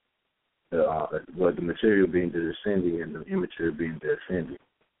the material being the descending and the immaterial being the ascending.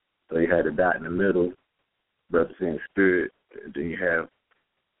 So you had the dot in the middle representing spirit, then you have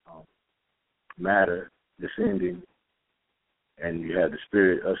matter descending, and you have the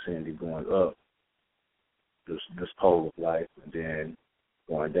spirit ascending going up this pole of life, and then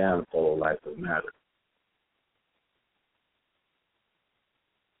going down the pole of life of matter.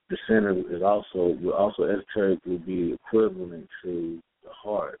 The center will also esoterically be equivalent to the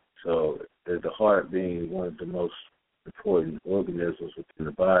heart. So the heart being one of the most important organisms within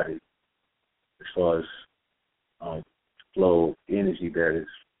the body, as far as flow of energy that is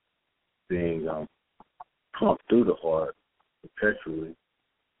being pumped through the heart perpetually,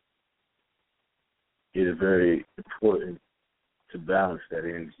 it is very important to balance that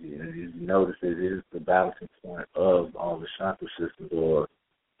energy. And you notice it is the balancing point of all the chakra systems, or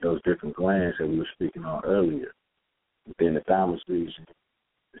those different glands that we were speaking on earlier. Within the thymus region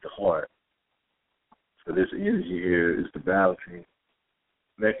is the heart. So this energy here is the balancing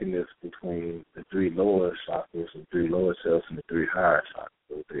mechanism between the three lower chakras, the three lower cells, and the three higher chakras,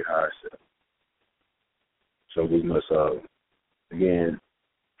 the three higher cells. So we must, again,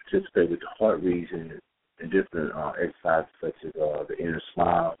 participate with the heart region in different exercises such as the inner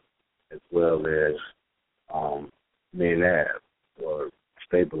smile, as well as Menab, or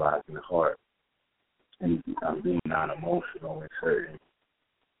stabilizing the heart, and being non-emotional in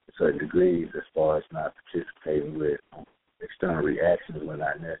certain degrees, as far as not participating with external reactions when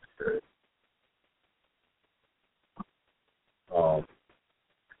not necessary.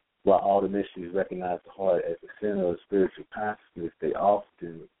 While all the mysteries recognize the heart as the center of spiritual consciousness, they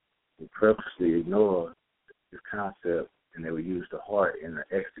often purposely ignore this concept, and they will use the heart in an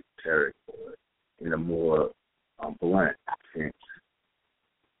exoteric or in a more blunt sense,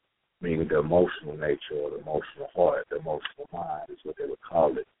 meaning the emotional nature or the emotional heart, the emotional mind is what they would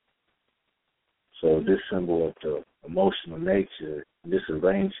call it. So this symbol of the emotional nature, this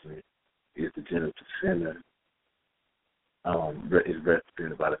arrangement, is the genital center, is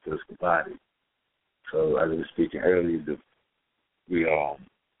represented by the physical body. So as I was speaking earlier, we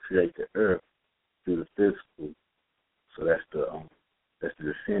create the earth through the physical. So that's the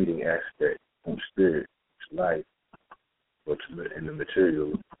descending aspect from spirit to life, or in the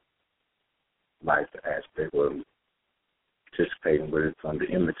material life aspect, or participating with it from the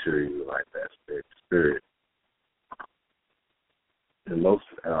immaterial life aspect, spirit. In most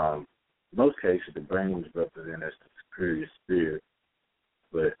cases, the brain is represented as the superior spirit,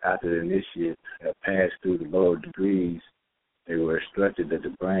 but after the initiates have passed through the lower degrees, they were instructed that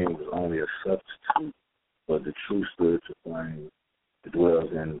the brain was only a substitute for the true spiritual flame that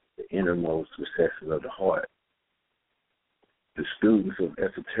dwells in the innermost recesses of the heart. The students of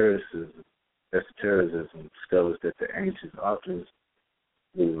esotericism discovers that the ancient authors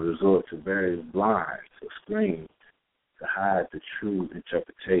will resort to various blinds or screens to hide the true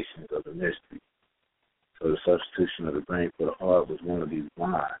interpretations of the mystery. So the substitution of the brain for the heart was one of these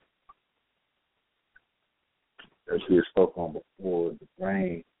blinds. As we have spoken on before, the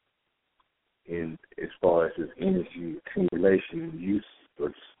brain, in as far as its energy accumulation, use, or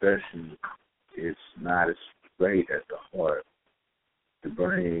dispersion, is not as great as the heart. The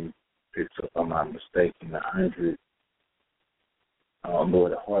brain picks up, if I'm not mistaken, 100 more.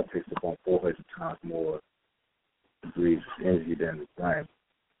 The heart picks up on 400 times more degrees of energy than the brain.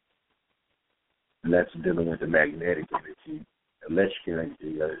 And that's dealing with the magnetic energy, electric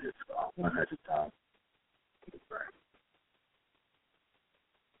energy that is 100 times in the brain.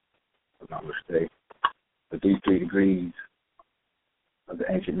 If I'm not mistaken. But these 3 degrees of the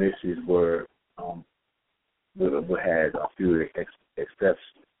ancient mysteries had a few exceptions.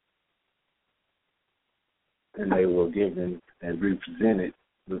 And they were given and represented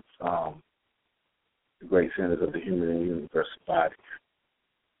with the great centers of the human and universal bodies.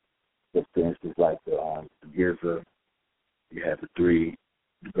 So for instance, like the Giza, you have the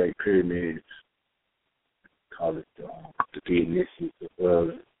great pyramids, call it the 3 initiates as well,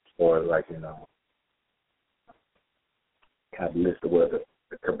 as far as like, Kabbalistic, where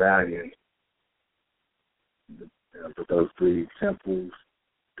the Kabbalion, but those 3 temples,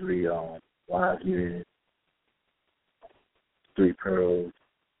 3 wise men, 3 pearls,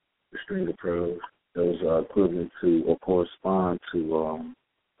 the string of pearls, those are equivalent to or correspond to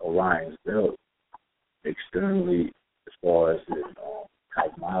Orion's belt. Externally, as far as the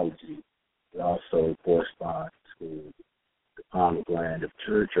cosmology, it also corresponds to the pineal gland, the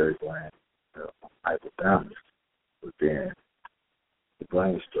pituitary gland, the hypothalamus within the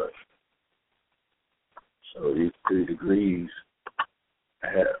brain structure. So these 3 degrees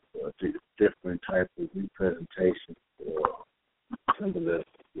have different types of representation or symbolism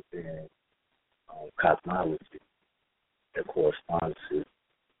within cosmology that corresponds to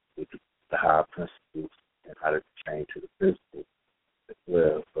with the higher principles and how to change to the physical as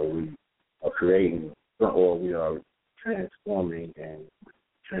well. So we are creating, or we are transforming and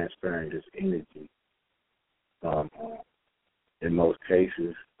transferring this energy from, in most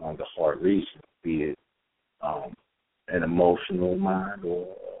cases, on the heart region, be it an emotional mind or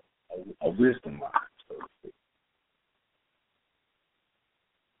a wisdom mind, so to speak.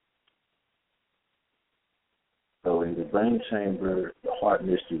 So in the brain chamber, the heart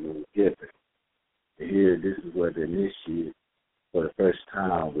mystery was given. Here, this is where the initiate, for the first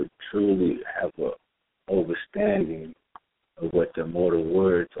time, would truly have an understanding of what the immortal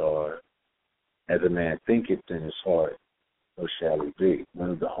words are. As a man thinketh in his heart, so shall he be.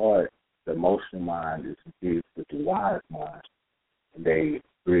 When the heart, the emotional mind, is confused with the wise mind, and they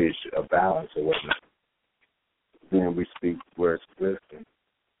bridge a balance or whatnot. Then we speak words of wisdom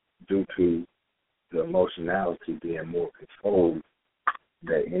due to the emotionality being more controlled,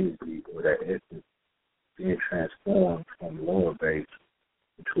 that energy or that essence being transformed from the lower base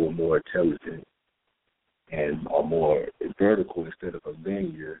into a more intelligent and a more vertical instead of a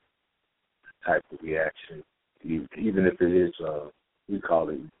linear type of reaction. Even if it is, we call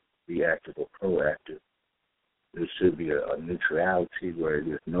it reactive or proactive, there should be a neutrality where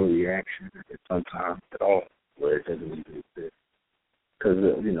there's no reaction and sometimes at all where it doesn't even exist. Because,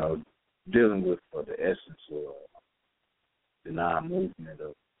 dealing with the essence or the non-movement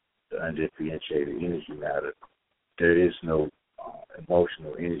of the undifferentiated energy matter, there is no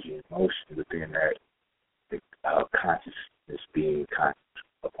emotional energy and motion within that consciousness being conscious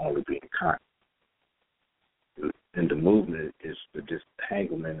of only being conscious. And the movement is the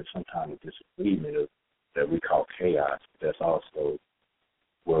disentanglement and sometimes the disagreement of that we call chaos. That's also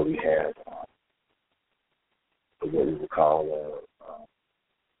where we have what we would call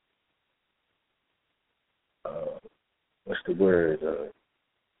what's the word?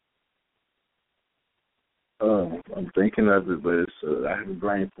 I'm thinking of it, but it's I have a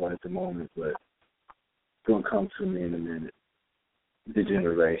brain fart at the moment, but it's gonna come to me in a minute.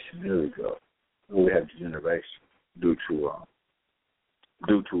 Degeneration. Here we go. We have degeneration due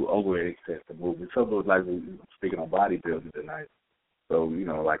to over excessive movement. So, like we speaking on bodybuilding tonight. So,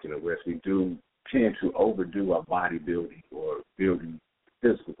 like in the West, we do tend to overdo our bodybuilding or building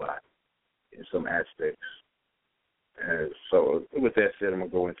physical body in some aspects. And so, with that said, I'm going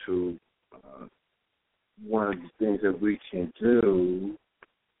to go into one of the things that we can do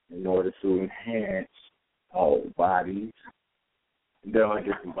in order to enhance all bodies. There are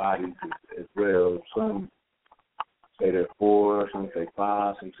different bodies as well. Some say they're 4, some say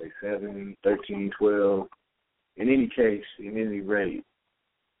 5, some say 7, 13, 12. In any case, in any rate,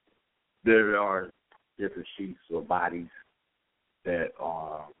 there are different sheets or bodies that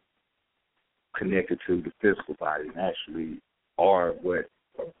are connected to the physical body and actually are what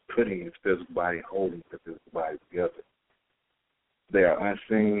are putting the physical body and holding the physical body together. They are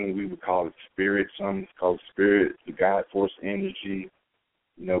unseen. We would call it spirit. Some call it spirit, the God force energy.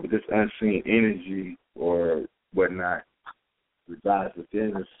 But this unseen energy or whatnot resides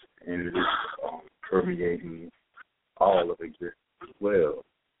within us, and it is permeating all of existence as well.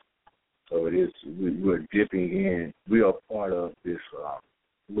 So it is. We're dipping in. We are part of this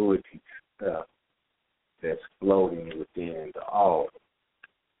fluidity stuff that's floating within the all.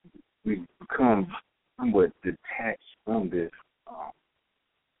 We become somewhat detached from this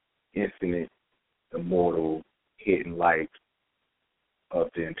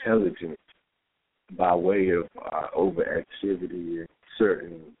the intelligence by way of overactivity and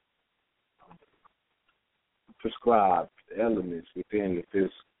certain prescribed elements within the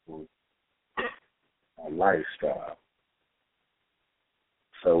physical lifestyle.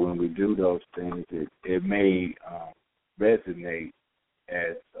 So when we do those things, it may resonate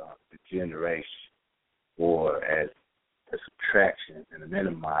as the generation or as a subtraction and a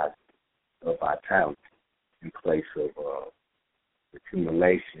minimizing of vitality in place of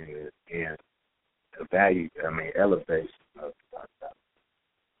accumulation and elevation of vitality.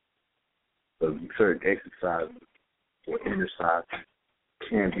 So certain exercises or exercises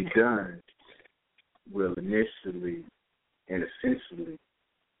can be done will initially and essentially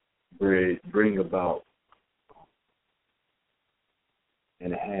bring about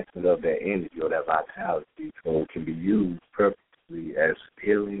an enhancement of that energy or that vitality, so it can be used purposely as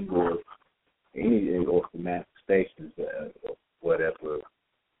healing or anything or for manifestations or whatever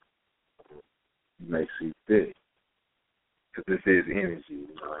you may see fit. Because this is energy,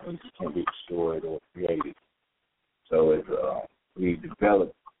 it can't be destroyed or created. So as we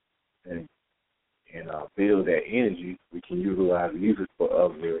develop and build that energy, we can use it for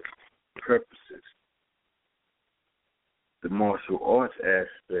other purposes. The martial arts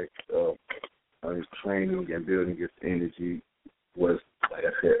aspect of training and building its energy was, like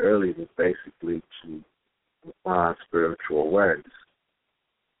I said earlier, was basically to refine spiritual awareness.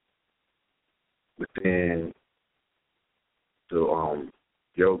 Within the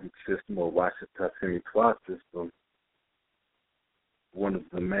yogic system or Vajrayana system, one of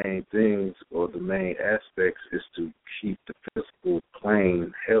the main things or the main aspects is to keep the physical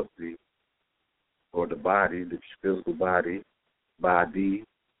plane healthy, or the body, the physical body,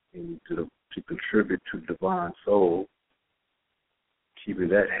 and to contribute to the divine soul, keeping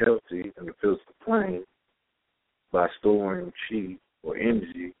that healthy in the physical plane by storing chi or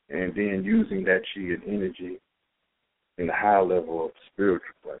energy and then using that chi and energy in the high level of the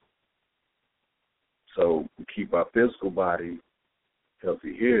spiritual plane. So we keep our physical body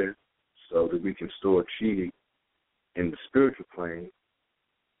healthy here so that we can store chi in the spiritual plane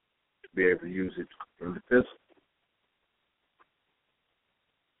to be able to use it in the physical.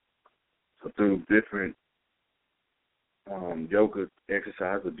 So through different yoga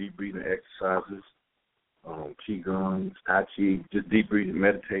exercises or deep breathing exercises, qigong, tai chi, just deep breathing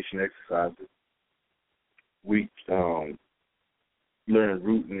meditation exercises, we learn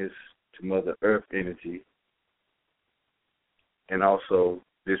rootedness to Mother Earth energy. And also,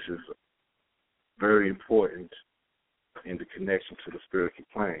 this is very important in the connection to the spiritual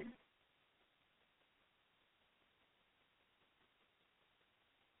plane.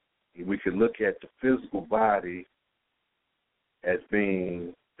 We can look at the physical body as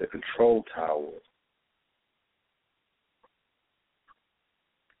being the control tower.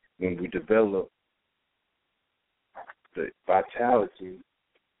 When we develop the vitality,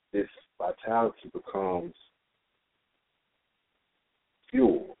 this vitality becomes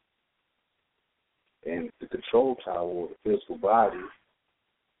fuel. And the control tower of the physical body,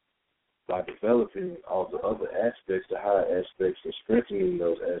 by developing all the other aspects, the higher aspects, and strengthening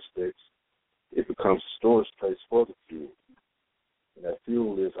those aspects, it becomes a storage place for the fuel. And that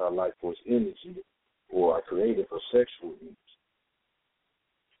fuel is our life force energy, or our creative or sexual energy.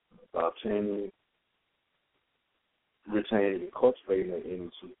 By obtaining, retaining, and cultivating that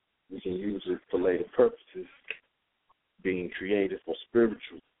energy, we can use it for later purposes, being creative or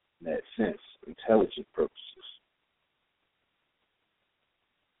spiritual in that sense, intelligent purposes.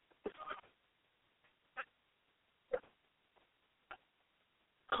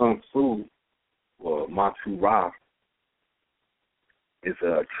 Kung Fu, or Matu Ra, is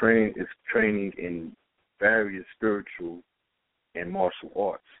training in various spiritual and martial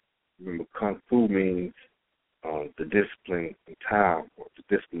arts. Remember, Kung Fu means the discipline and time, or the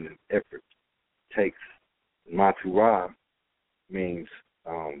discipline and effort it takes. Matu Ra means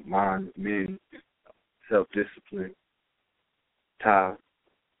mind, men, self-discipline, Ta,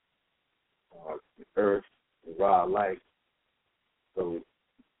 earth, Ra, life. So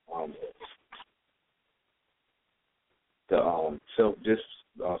the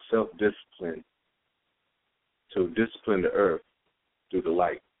self-discipline, to discipline the earth through the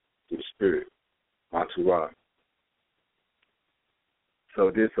light, through the spirit, Matu Ra.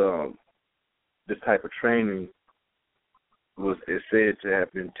 So this type of training is said to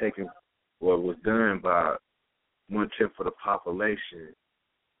have been taken, or was done by 1/10 of the population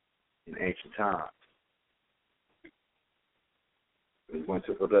in ancient times.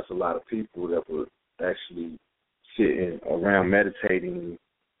 1/10, that's a lot of people that were actually sitting around meditating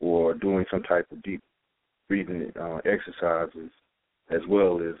or doing some type of deep breathing exercises as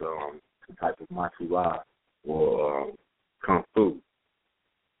well as some type of martial art or kung fu.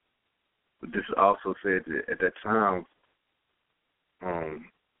 But this also said that at that time,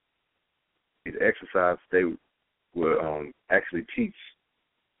 these exercises they would actually teach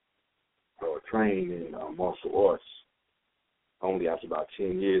or train in martial arts only after about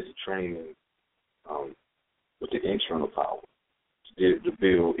 10 years of training with the internal power to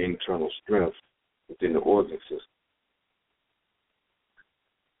build internal strength within the organ system.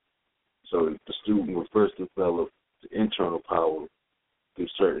 So the student would first develop the internal power through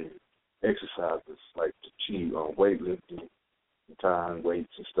certain exercises like to achieve weightlifting, tying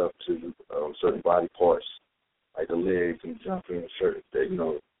weights and stuff to certain body parts like the legs and jumping certain,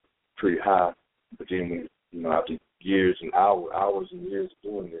 pretty high. But then after years and hours and years of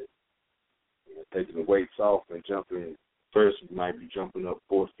doing it, taking the weights off and jumping, first you might be jumping up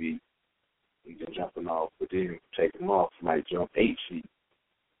 4 feet and then jumping off, but then taking them off, you might jump 8 feet.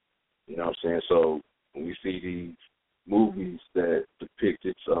 You know what I'm saying? So when we see these movies that depict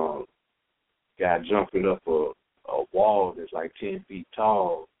this guy jumping up a wall that's like 10 feet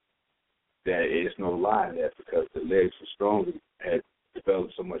tall, that is no lie in that because the legs were stronger, had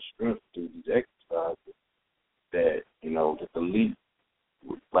developed so much strength through these exercises that, that the leap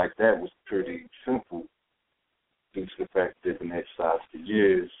like that was pretty simple due to the fact that they've been exercised for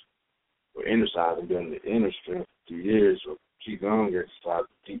years, or exercise and building the inner strength through years of Qigong exercise,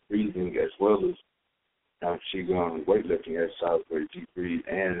 deep breathing, as well as Qigong weightlifting exercise where you deep breathe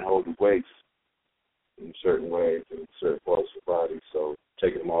and hold the weights in certain ways in certain parts of the body. So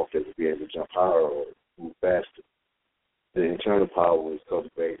taking them off, they would be able to jump higher or move faster. The internal power is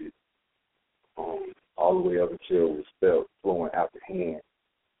cultivated all the way up until it was felt flowing out the hand.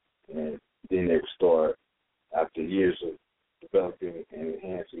 And then they would start, after years of developing and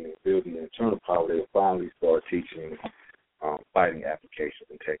enhancing and building the internal power, they would finally start teaching fighting applications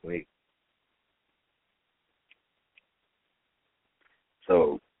and techniques.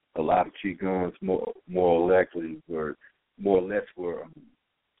 So a lot of Qigongs more or less were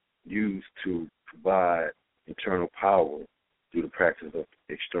used to provide internal power through the practice of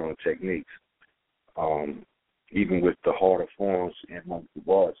external techniques. Even with the harder forms in martial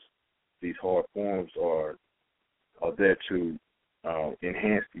arts, these hard forms are there to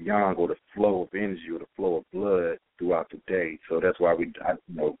enhance the yang or the flow of energy or the flow of blood throughout the day. So that's why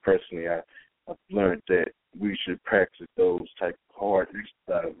personally, I've learned that we should practice those type of hard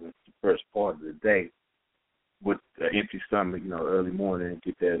exercises the first part of the day with an empty stomach, early morning,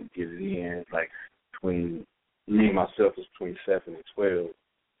 get it in. Like between me and myself is between 7 and 12.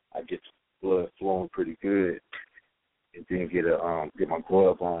 I get the blood flowing pretty good, and then get my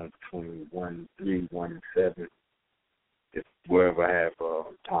glove on between 1 and 3, 1 and 7, if wherever I have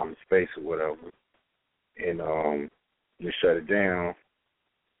time and space or whatever, and just shut it down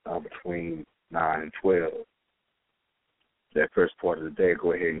between 9 and 12. That first part of the day,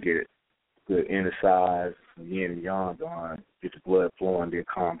 go ahead and get it good exercise, yin and yang on, get the blood flowing, then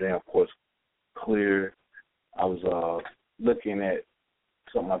calm down. Of course, clear. I was looking at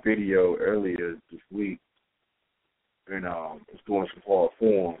my video earlier this week, and was doing some hard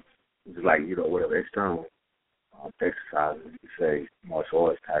forms. It's like, whatever external exercises, you could say, martial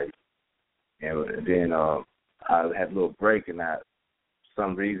arts type. And then I had a little break, and for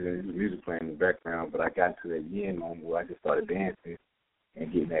some reason, there was music playing in the background, but I got to that yin moment where I just started dancing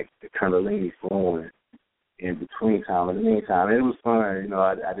and getting the kundalini flowing in between time. In the meantime, it was fun.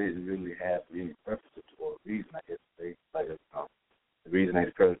 I didn't really have any purpose or reason, I guess, to say, like the reason ain't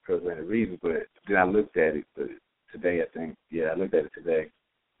the purpose ain't the reason, but then I looked at it today, I think. Yeah, I looked at it today,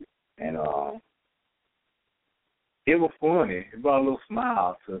 and it was funny. It brought a little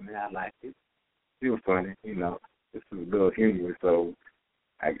smile to me. I liked it. It was funny, It's a little humorous, so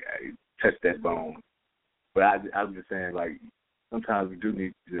I touched that bone. But I was just saying, like, sometimes we do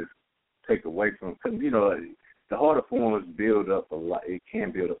need to just take away from, because, the harder forms build up a lot. It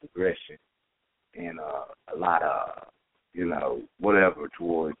can build up aggression and a lot of, whatever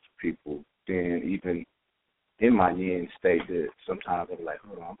towards people. Then even in my yin state, that sometimes I'm like,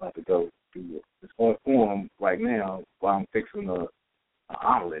 hold on, I'm about to go do this hard form right now while I'm fixing an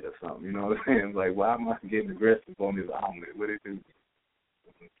omelet or something. You know what I'm saying? Like, why am I getting aggressive on this omelet? What it do?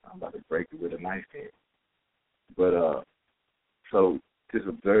 I'm about to break it with a knife hand. But so just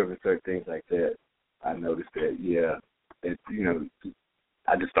observing certain things like that, I noticed that,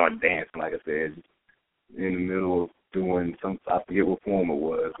 I just started dancing, like I said, in the middle of doing I forget what form it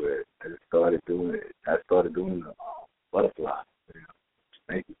was, but I just started doing it. I started doing the butterfly.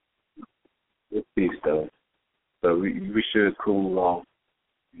 Thank you. Good piece, though. So we should cool off,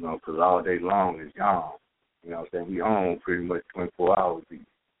 because all day long is gone. You know what I'm saying? We own pretty much 24 hours.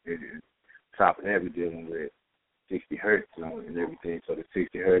 Top of that, we're dealing with 60 hertz and everything. So the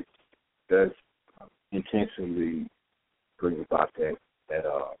 60 hertz does intentionally bring about that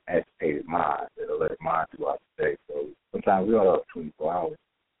agitated mind, that alert mind throughout the day. So sometimes we are up 24 hours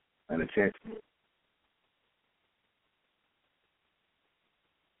unintentionally.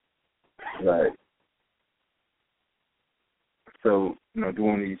 Right. So,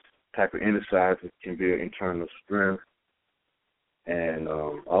 doing these type of exercises can build internal strength and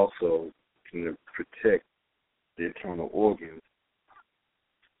also can protect the internal organs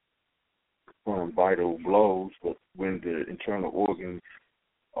from vital blows. But when the internal organs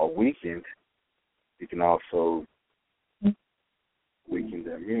are weakened, it can also weaken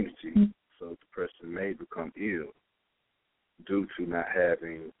the immunity. So the person may become ill due to not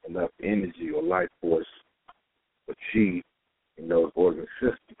having enough energy or life force or chi in those organ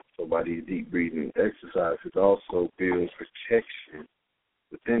systems. So by these deep breathing exercises, it also builds protection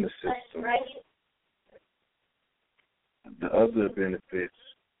within the system. The other benefits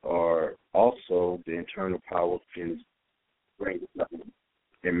are also the internal power can bring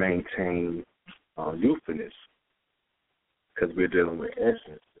and maintain youthfulness, because we're dealing with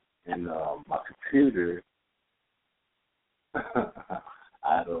essence. And my computer,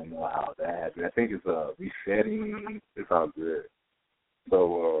 I don't know how that happened. I think it's resetting. It's all good.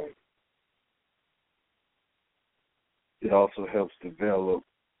 So it also helps develop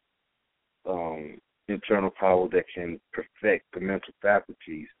internal power that can perfect the mental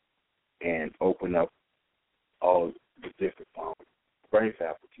faculties and open up all of the different brain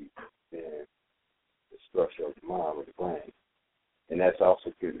faculties and the structure of the mind or the brain. And that's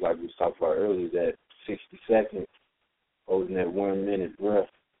also good, like we talked about earlier, that 60 seconds, holding that 1 minute breath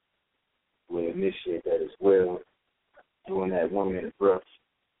will initiate that as well. Doing that 1 minute breath,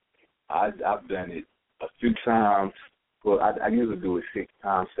 I've done it a few times. Well, I usually do it 6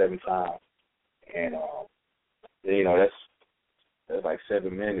 times, 7 times. And, that's like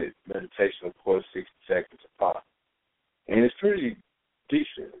 7 minute meditation, of course, 60 seconds apart. And it's pretty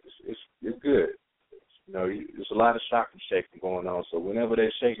decent. It's good. There's a lot of shocking shaking going on. So whenever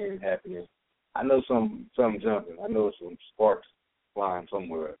that shaking is happening, I know something jumping. I know some sparks flying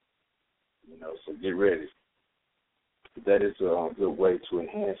somewhere. So get ready. That is a good way to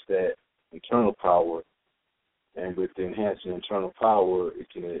enhance that internal power. And with the enhancing internal power, it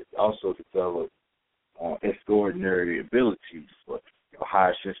can also develop extraordinary abilities, like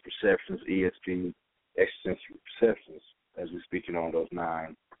higher sense perceptions, ESP, extrasensory perceptions, as we're speaking on those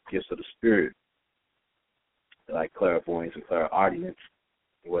 9 gifts of the spirit, like clairvoyance and clairaudience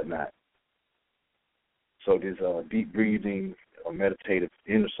and whatnot. So these deep breathing or meditative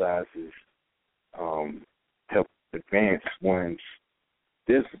exercises help advance one's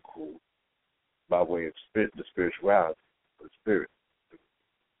physical by way of the spirituality of the spirit.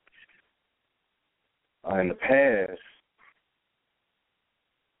 In the past,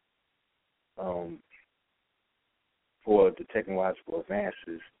 for the technological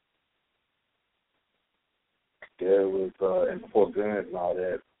advances, there was, and before guns and all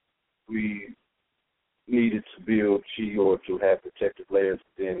that, we needed to build chi or to have protective layers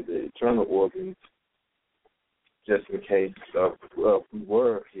within the internal organs, just in case we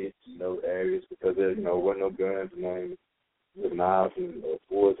were hit in those areas, because there wasn't no guns and no knives and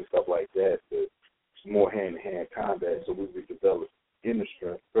swords and stuff like that. But it's more hand-to-hand combat, so we would develop inner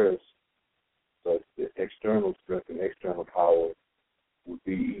strength first. So the external strength and external power would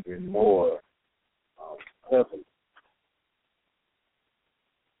be even more prevalent.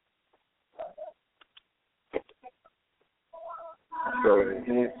 So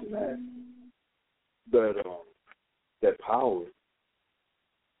enhancing that power,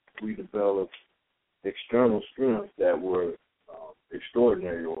 we developed external strengths that were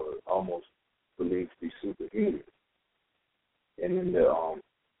extraordinary or almost believed to be superhuman. And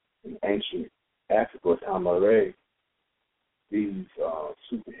in ancient Africa, Tamaray, these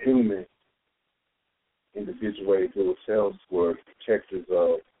superhuman individuals themselves were protectors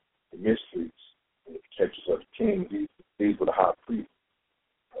of the mysteries and the protectors of the king. These were the high priests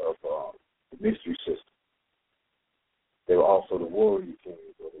of the mystery system. They were also the warrior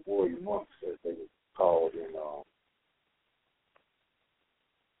kings or the warrior monks, as they were called in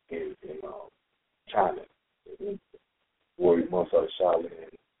China. The warrior monks are the Shaolin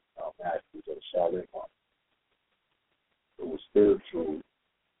masters of the Shaolin monks. It was spiritual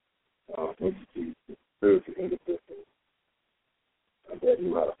entities, spiritual individuals that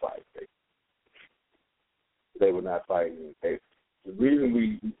knew how to fight. They were not fighting. The reason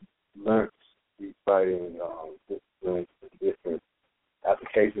we learned these fighting disciplines and different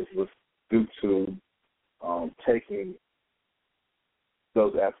applications was due to taking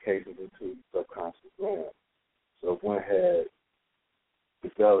those applications into the subconscious realm. So if one had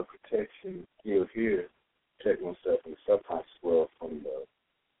developed protection skill here, protect oneself in the subconscious world from the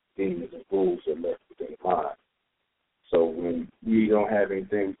demons and fools that left within the mind. So when we don't have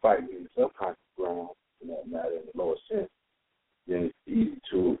anything fighting in the subconscious realm, in that matter, in the lower sense, then it's easy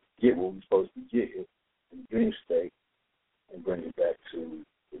to get what we're supposed to be getting in the dream state and bring it back to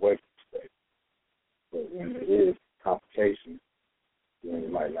the waking state. But when it is complications, then you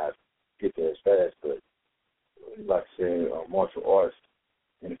might not get there as fast. But like I said, martial arts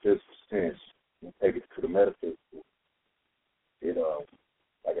in the physical sense, and take it to the metaphysical, it,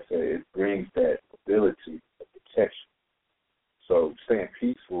 like I said, it brings that ability of protection. So staying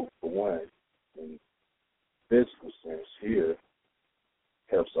peaceful, for one, in physical sense here,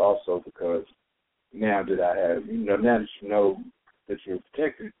 helps also because now that I have, now that you know that you're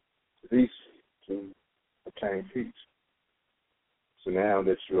protected, it's easy to obtain peace. So now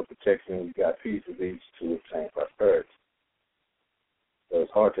that you're protected and you got peace, it leads to obtain prosperity. So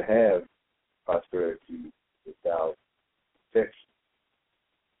it's hard to have prosperity without protection.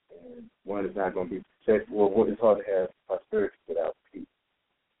 And one is not going to be protected. Well, it's hard to have prosperity without peace.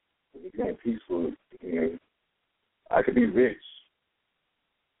 If you can't peaceful, I could be rich,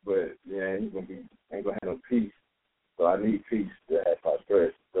 but ain't gonna have no peace. So I need peace to have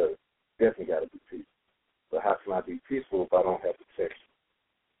prosperity. But definitely got to be peaceful. But how can I be peaceful if I don't have protection?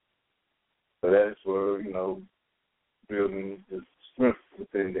 So that is where building the strength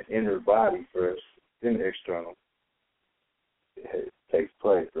within the inner body first, then the external. It takes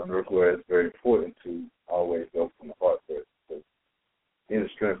place. So where it's very important to always go from the heart first. Because inner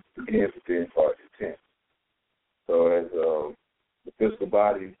strength begins within heart intent. So as the physical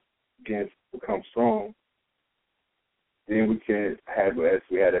body begins to become strong, then we can have, as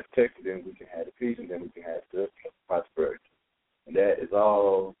we had that protection, then we can have the peace, and then we can have the prosperity. And that is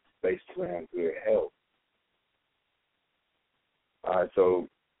all based around good health. All right, so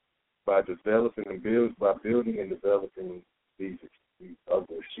by building and developing these other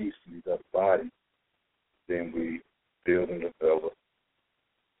sheets, these other bodies, then we build and develop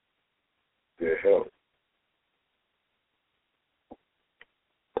good health.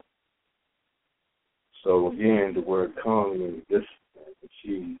 So again, the word Kung means discipline, the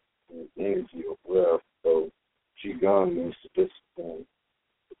Qi means energy of wealth. So Qigong means to discipline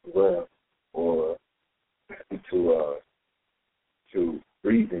wealth, or to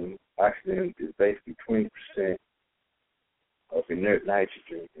breathing. Oxygen is basically 20% of inert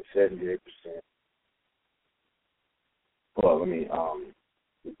nitrogen and 78%.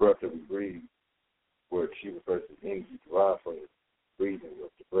 The breath that we breathe, where Qi refers to energy derived from the breathing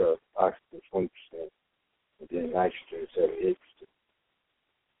of the breath. Oxygen 20%. And then nitrogen, 78%.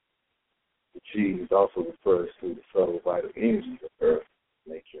 The Qi also refers to the subtle vital energy of Earth,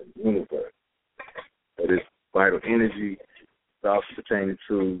 nature, and the universe. So this vital energy is also pertaining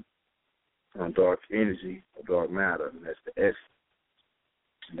to dark energy or dark matter, and that's the essence.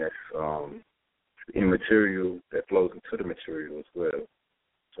 And that's the immaterial that flows into the material as well.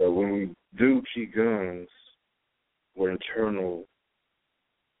 So when we do Qigongs or internal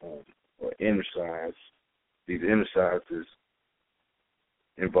or inner science, these inner sciences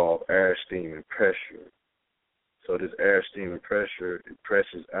involve air, steam, and pressure. So this air, steam, and pressure, it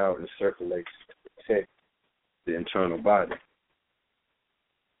presses out and circulates to protect the internal body.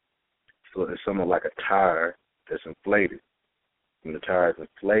 So it's somewhat like a tire that's inflated. When the tire is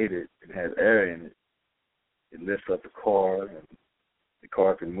inflated and has air in it, it lifts up the car, and the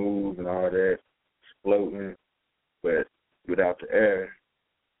car can move and all that. It's floating, but without the air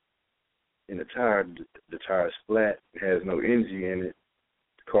in the tire is flat, it has no energy in it,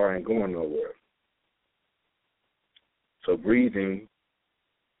 the car ain't going nowhere. So breathing,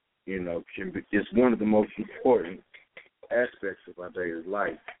 is one of the most important aspects of our daily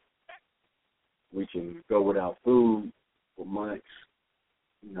life. We can go without food for months,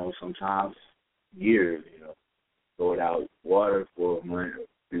 sometimes years, go without water for a month, a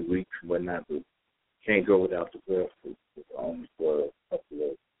few weeks, whatnot, but can't go without the breath for a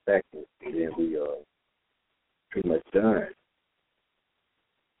couple of seconds, and then we are pretty much done.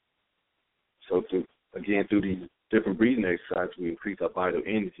 So through these different breathing exercises, we increase our vital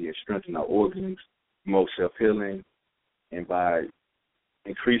energy and strengthen our organs, promote self-healing, and by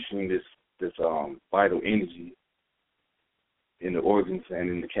increasing this vital energy in the organs and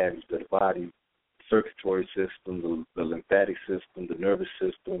in the cavities of the body, circulatory system, the lymphatic system, the nervous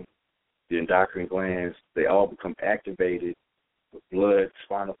system, the endocrine glands, they all become activated with blood,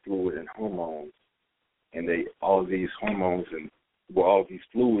 spinal fluid, and hormones. And all of these hormones and all of these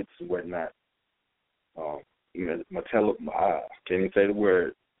fluids and whatnot I can't even say the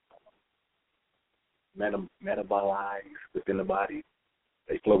word, metabolize within the body.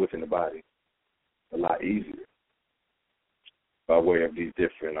 They flow within the body a lot easier by way of these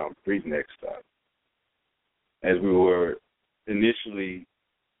different breathing exercises. As we were initially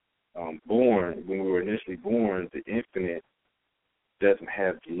born, the infant doesn't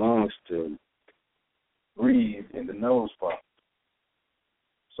have the lungs to breathe in the nose part.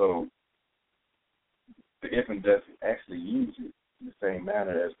 So the infant doesn't actually use it in the same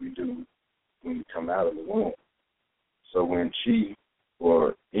manner as we do when we come out of the womb. So when chi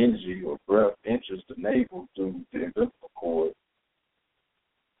or energy or breath enters the navel through the umbilical cord,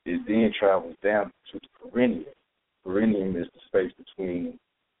 it then travels down to the perineum. Perineum is the space between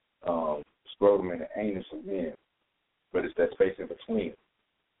scrotum and the anus of men, but it's that space in between.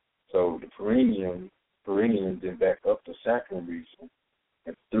 So the perineum then back up the sacral region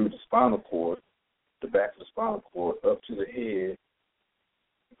and through the spinal cord, the back of the spinal cord up to the head,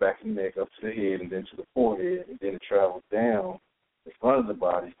 the back of the neck up to the head, and then to the forehead, and then it travels down the front of the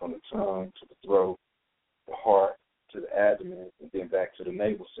body from the tongue to the throat, the heart to the abdomen, and then back to the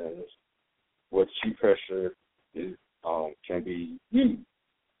navel centers, where the chi pressure is can be used.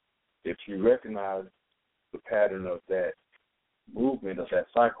 If you recognize the pattern of that movement of that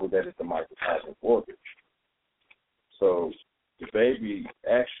cycle, that is the microcosmic orbit. So the baby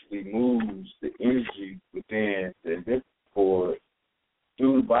actually moves the energy within the umbilical cord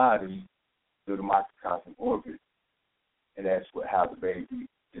through the body, through the microcosmic orbit. And that's how the baby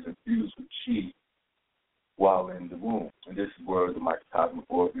is infused with chi while in the womb. And this is where the microcosmic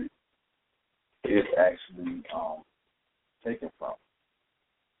orbit is actually taken from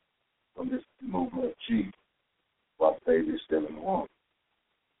this movement of chi while the baby is still in the womb.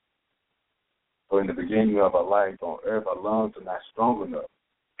 So in the beginning of our life on earth, our lungs are not strong enough.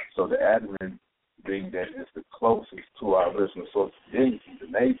 So the abdomen, being that it's the closest to our original source of energy, the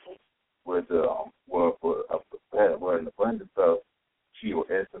navel, where an abundance of chi or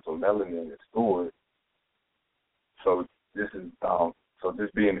essence or melanin is stored. So this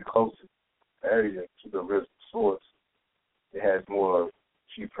being the closest area to the original source, it has more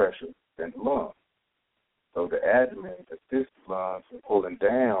chi pressure than the lung. So the abdomen assists the lungs in pulling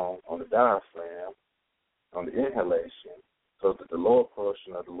down on the diaphragm on the inhalation so that the lower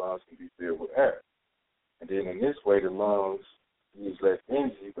portion of the lungs can be filled with air. And then in this way, the lungs use less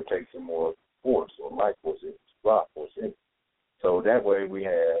energy but takes in more force or life force energy, life force energy. So that way we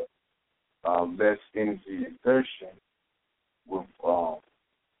have less energy exertion with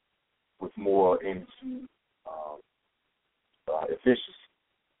more energy efficiency.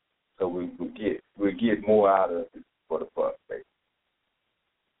 So we get more out of it for the buck, basically.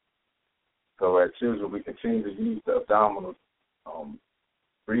 So as children, we continue to use the abdominal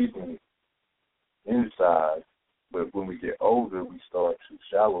breathing inside, but when we get older, we start to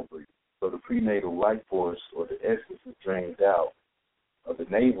shallow breathe. So the prenatal life force or the essence is drained out of the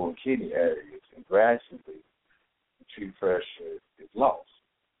navel and kidney areas, and gradually the chi pressure is lost.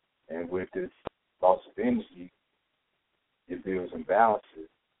 And with this loss of energy, it builds imbalances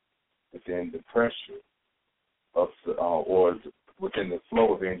within the pressure of within the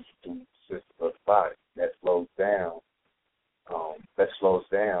flow of energy through the system of the body. That slows down.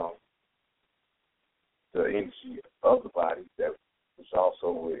 The energy of the body, that which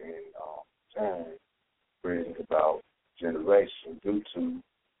also will in turn bring about generation due to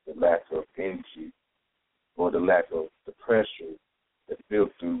the lack of energy or the lack of the pressure that's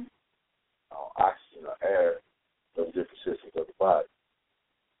built through oxygen or air of different systems of the body.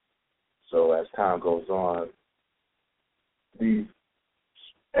 So as time goes on, these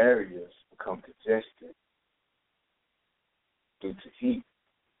areas become congested due to heat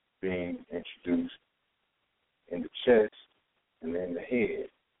being introduced in the chest and in the head.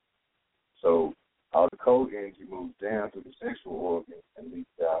 So all the cold energy moves down through the sexual organ and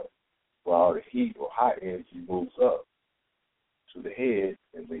leaks out, while the heat or hot energy moves up to the head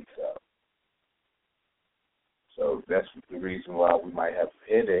and leaks out. So that's the reason why we might have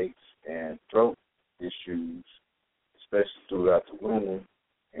headaches and throat issues, especially throughout the winter,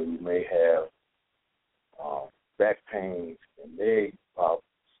 and we may have back pains and leg problems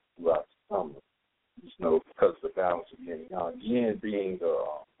throughout the summer. Because of the balance of yin and yang. Yin being the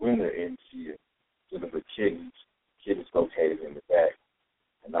winter energy, dealing with kidneys located in the back,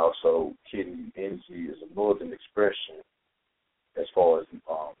 and also kidney energy is a northern expression as far as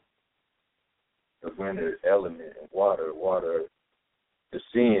the winter element and water. Water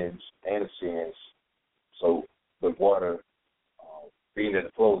descends and ascends. So the water, being that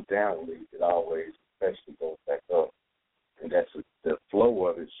it flows downward, it always eventually goes back up. And that's the flow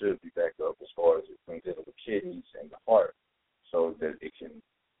of it should be back up as far as it brings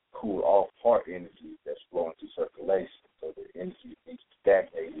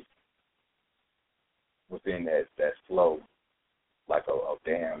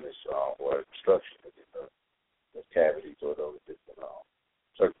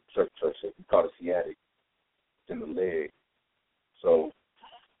called a sciatic in the leg. So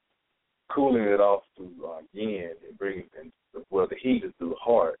cooling it off through yin and bringing, the heat is through the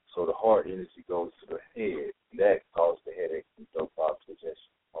heart, so the heart energy goes to the head, and that causes the headache and throat problems,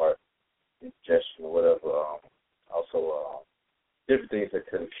 congestion, heart indigestion, or whatever. Also, different things that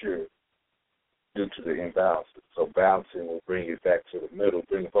can occur due to the imbalances. So balancing will bring it back to the middle,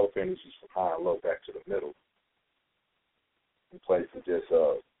 bring both energies from high and low back to the middle. In place of just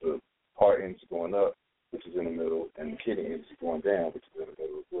the heart energy going up, which is in the middle, and the kidney energy going down, which is in the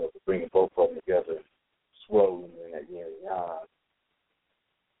middle as well. But bringing both of them together, swirling in that yin and yang,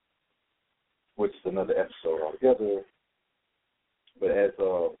 which is another episode altogether. But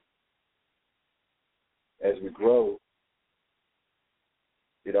as we grow,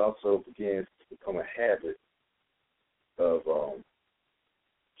 it also begins to become a habit of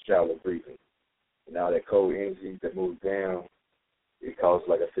shallow breathing. Now that cold energy that moves down, it causes,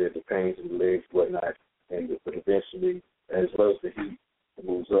 like I said, the pains in the legs, whatnot, but eventually, as well as the heat, it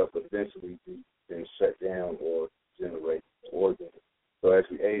moves up, but eventually then shut down or generate organs. So as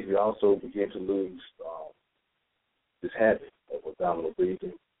we age, we also begin to lose this habit of abdominal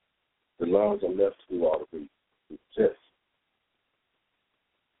breathing. The lungs are left to do all the breathing through the chest.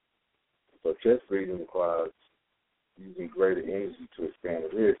 So chest breathing requires using greater energy to expand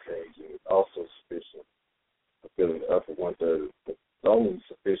the rib cage, and it's also sufficient for filling the upper one-third. It's only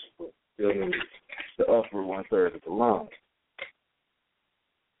sufficient for filling the upper one-third of the lung.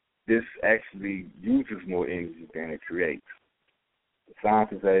 This actually uses more energy than it creates. The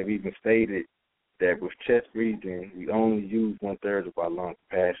scientists have even stated that with chest breathing, we only use one-third of our lung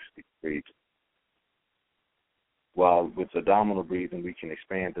capacity breathing. While with abdominal breathing, we can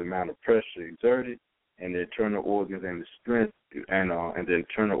expand the amount of pressure exerted, and the internal organs and the strength, and the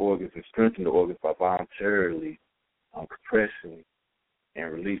internal organs and strengthen the organs by voluntarily compressing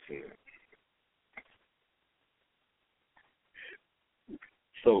and releasing them.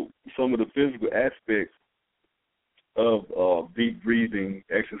 So some of the physical aspects of deep breathing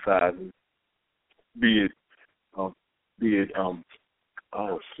exercises, be it oh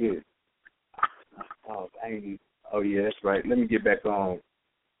shit, oh yeah, that's right. Let me get back on.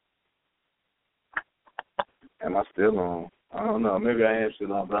 Am I still on? I don't know. Maybe I am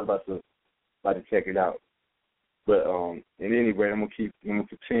still on, but I'm about to check it out. But in any way, I'm gonna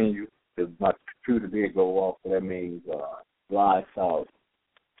continue because my computer did go off, so that means live out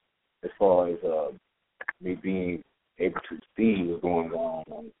as far as me being able to see what's going on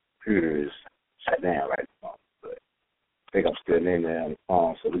the computer is shut down right now. But I think I'm still in there on the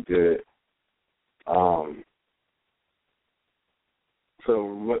phone, so we're good. So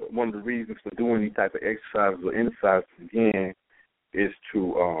one of the reasons for doing these type of exercises or exercises again is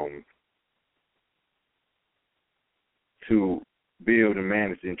to build and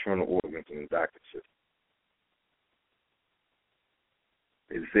manage the internal organs in the endocrine system.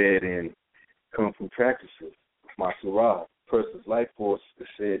 It's said in Kung Fu practices, martial arts, a person's life force is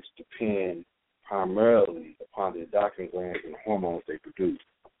said to depend primarily upon the endocrine glands and the hormones they produce.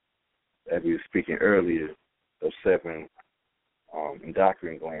 As we were speaking earlier, those 7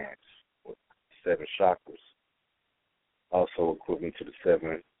 endocrine glands, 7 chakras, also equivalent to the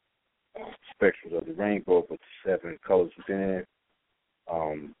 7 spectrums of the rainbow, but the 7 colors within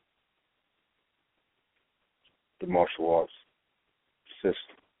the martial arts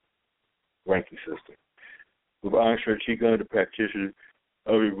system, ranking system. With Iron Shirt Qigong, the practitioner,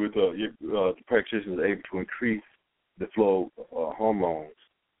 the practitioner is able to increase the flow of hormones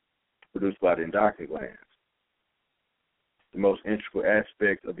produced by the endocrine glands. The most integral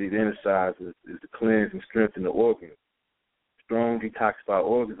aspect of these exercises is to cleanse and strengthen the organs. Strong detoxified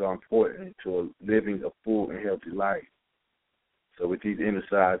organs are important to living a full and healthy life. So with these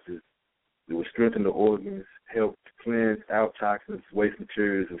exercises, it will strengthen the organs, help to cleanse out toxins, waste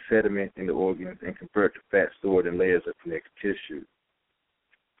materials, and sediment in the organs, and convert the fat stored in layers of connective tissue.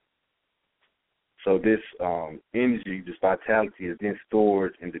 So this energy, this vitality, is then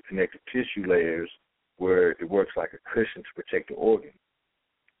stored in the connective tissue layers, where it works like a cushion to protect the organ.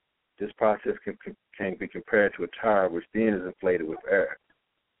 This process can be compared to a tire which then is inflated with air.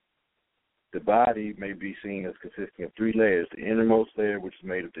 The body may be seen as consisting of 3 layers: the innermost layer, which is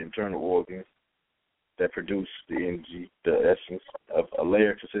made of the internal organs that produce the energy, the essence of a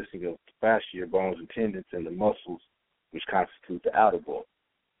layer consisting of fascia, bones, and tendons, and the muscles, which constitute the outer bulk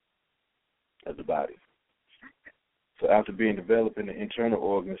of the body. So after being developed in the internal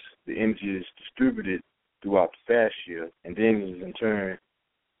organs, the energy is distributed throughout the fascia, and then it is in turn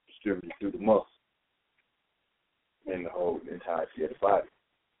distributed through the muscle and the whole entirety of the body.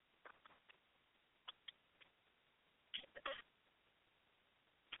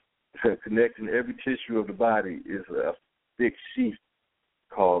 Connecting every tissue of the body is a thick sheath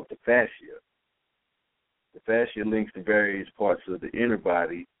called the fascia. The fascia links the various parts of the inner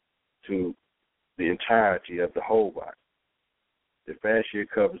body to the entirety of the whole body. The fascia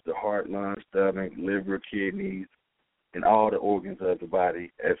covers the heart, lungs, stomach, liver, kidneys, and all the organs of the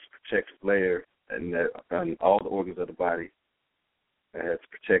body as protective layer, and all the organs of the body has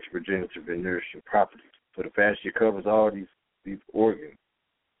protective, regenerative, and nourishing properties. So the fascia covers all these organs.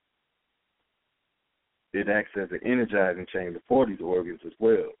 It acts as an energizing chamber for these organs as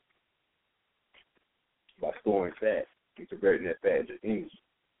well by storing fat and converting that fat into energy.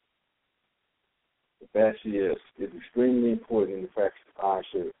 The fascia is extremely important in the practice of iron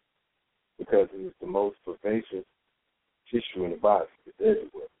shedding because it is the most pervasive tissue in the body. It's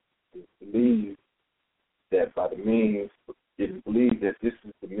everywhere. It's believed that this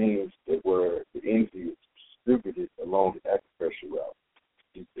is the means that where the energy is distributed along the acupressure route.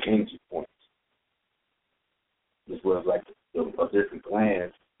 It's the energy points. As well as like the different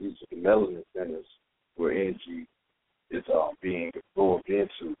glands, these are the melanin centers where energy is being absorbed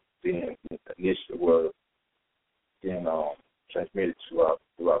into, being transmitted throughout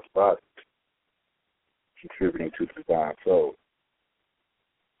the body, contributing to the divine soul.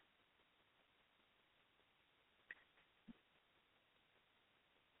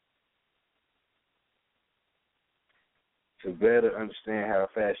 To better understand how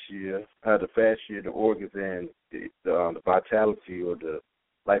the fascia, the organs, and the vitality or the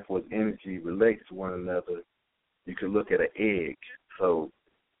life force energy relates to one another, you can look at an egg. So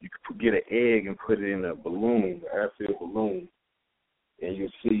you could get an egg and put it in a balloon, an air-filled balloon, and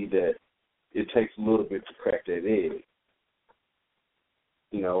you'll see that it takes a little bit to crack that egg.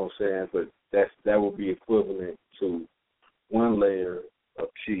 You know what I'm saying? But that will be equivalent to one layer of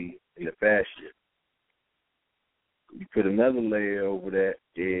chi in the fascia. You put another layer over that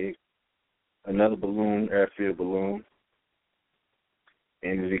egg, another balloon, air-filled balloon,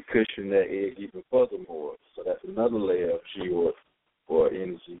 and it cushion that egg even furthermore. So that's another layer of chi or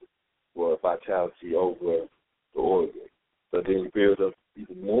energy or vitality over the organ. So then you build up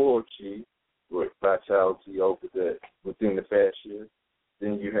even more chi or vitality over that within the fascia.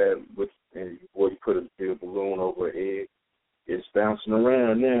 Then you have, before you put a big balloon over an egg, it's bouncing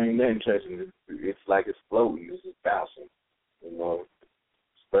around now, ain't nothing touching it. It's like it's floating, it's just bouncing. You know,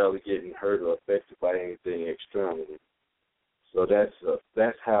 it's barely getting hurt or affected by anything externally. So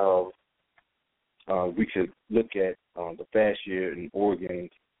that's how we should look at the fascia and organs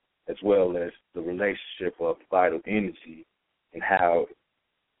as well as the relationship of vital energy and how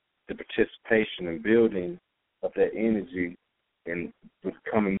the participation and building of that energy and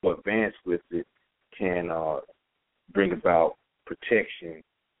becoming more advanced with it can bring about protection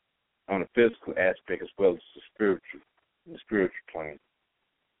on the physical aspect as well as the spiritual plane.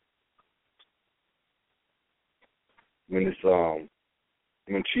 When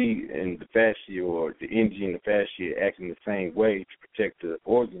chi and the fascia or the energy in the fascia act in the same way to protect the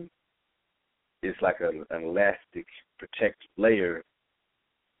organ, it's like an elastic protective layer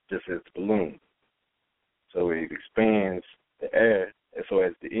just as the balloon. So it expands the air, and so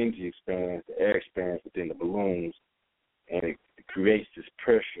as the energy expands, the air expands within the balloons, and it creates this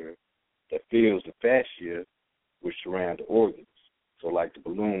pressure that fills the fascia which surround the organs. So like the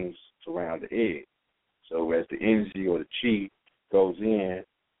balloons surround the egg. So as the energy or the chi goes in,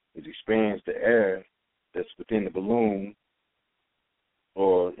 it expands the air that's within the balloon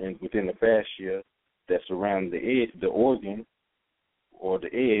within the fascia that surrounds the organ or the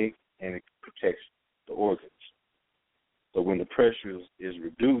egg, and it protects the organs. So when the pressure is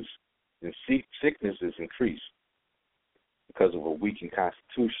reduced, then sickness is increased because of a weakened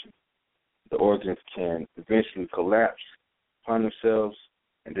constitution. The organs can eventually collapse upon themselves,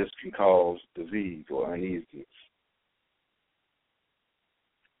 and this can cause disease or uneasiness.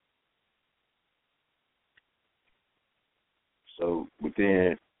 So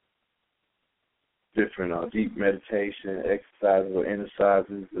within different deep meditation exercises or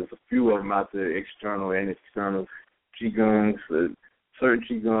exercises, there's a few of them out there, external and external Qigongs. Certain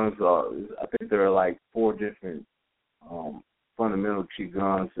Qigongs I think there are like 4 different fundamental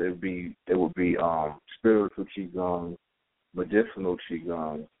Qigongs. There would be spiritual Qigongs, medicinal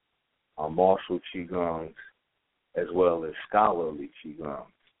Qigongs, martial Qigongs, as well as scholarly Qigongs.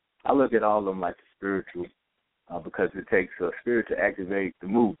 I look at all of them like spiritual because it takes a spirit to activate the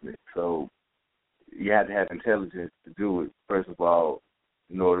movement. So you have to have intelligence to do it, first of all,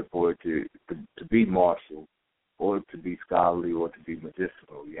 in order for it to be martial or to be scholarly or to be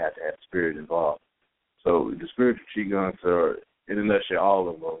medicinal. You have to have spirit involved. So the spiritual Qigongs are, in a nutshell,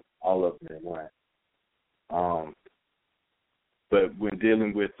 all of them in one. But when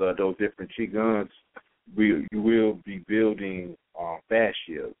dealing with those different Qigons, you will be building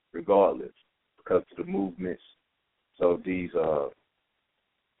fascia regardless because of the movements. So these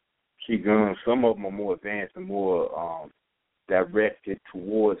Qigons, some of them are more advanced and more directed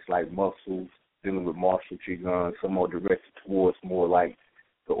towards like muscles, dealing with martial Qigong. Some are directed towards more like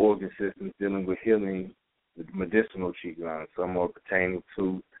the organ systems, dealing with healing, the medicinal Qigong. Some are pertaining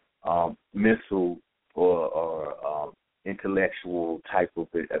to mental or intellectual type of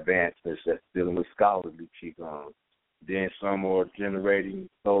advancements that's dealing with scholarly Qigong. Then some are generating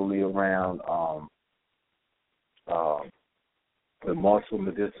solely around the martial,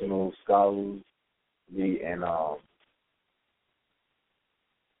 medicinal, scholarly, and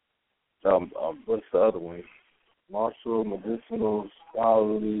what's the other one? Martial, medicinal,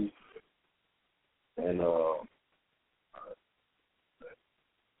 scholarly, and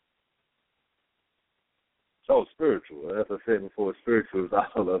spiritual. As I said before, spiritual is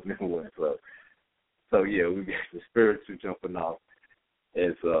all of them in one. So yeah, we got the spiritual jumping off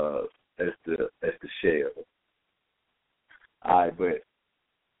as the shell. All right, but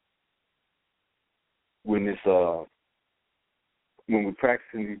when we're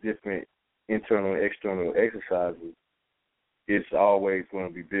practicing these different internal and external exercises, it's always going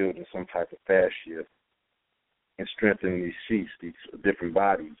to be building some type of fascia and strengthening these sheaths, these different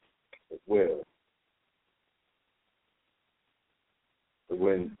bodies as well. So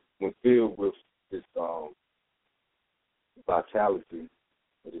when filled with this vitality,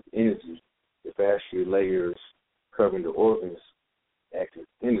 with this energy, the fascia layers covering the organs act as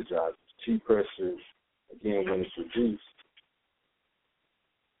energizers. Chi pressure, again, when it's reduced,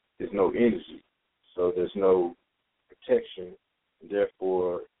 there's no energy, so there's no protection, and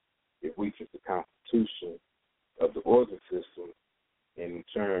therefore it weakens the constitution of the organ system, and in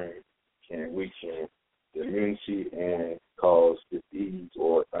turn can weaken the immunity and cause disease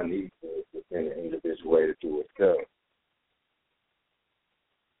or uneasiness within the individual way to do its job.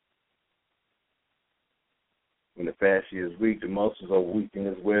 When the fascia is weak, the muscles are weakened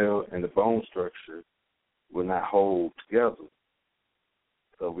as well, and the bone structure will not hold together.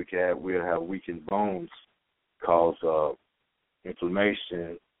 So we'll have weakened bones, cause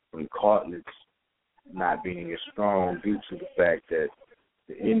inflammation from the cartilage not being as strong due to the fact that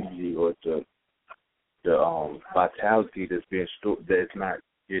the energy or the vitality that's being stored, that's not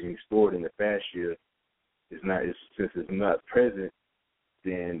getting stored in the fascia, since it's not present,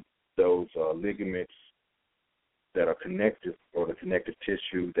 then those ligaments that are connective, or the connective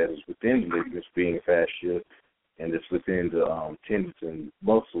tissue that is within the ligaments being fascia and that's within the tendons and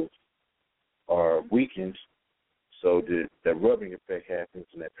muscles are weakened, so that rubbing effect happens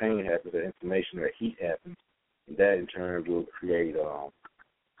and that pain happens, that inflammation or heat happens, and that in turn will create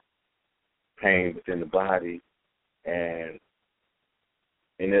pain within the body and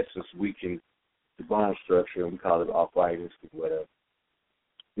in essence weaken the bone structure, and we call it arthritis or whatever.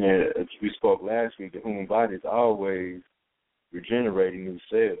 And as we spoke last week, the human body is always regenerating new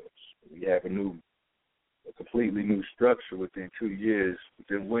cells. We have a completely new structure within 2 years.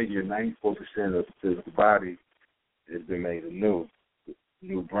 Within 1 year, 94% of the physical body has been made anew.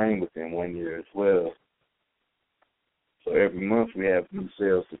 New brain within 1 year as well. So every month we have new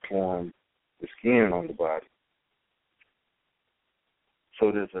cells to form the skin on the body.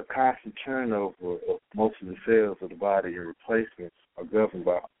 So there's a constant turnover of most of the cells of the body, and replacements are governed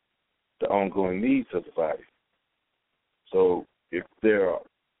by the ongoing needs of the body. So if there are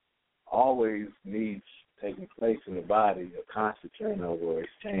always needs taking place in the body, a constant turnover or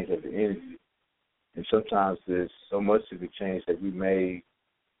exchange of the energy, and sometimes there's so much of the change that we may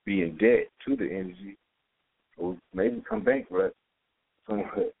be in debt to the energy or maybe become bankrupt,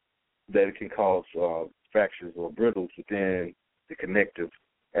 that it can cause fractures or brittles within the connective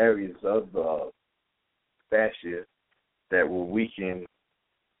areas of the fascia that will weaken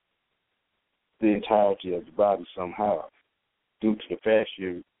the entirety of the body somehow, due to the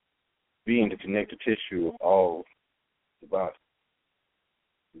fascia being the connective tissue of all the body.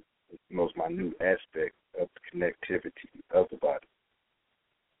 It's the most minute aspect of the connectivity of the body.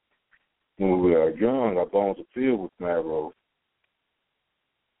 When we are young, our bones are filled with marrow,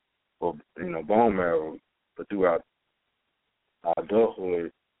 or bone marrow, but throughout our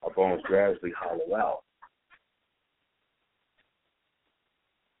adulthood, our bones gradually hollow out.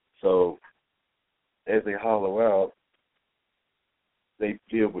 So as they hollow out, they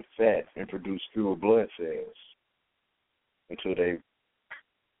deal with fat and produce fewer blood cells until they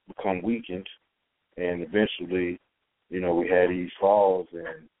become weakened, and eventually, we have these falls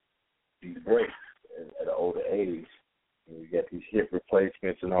and these breaks at an older age. And we got these hip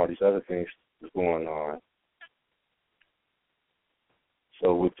replacements and all these other things that's going on.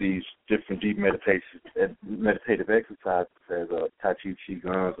 So with these different deep meditative exercises, as Tai Chi,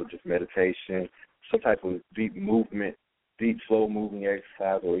 Qigong, or just meditation, some type of deep movement, deep slow moving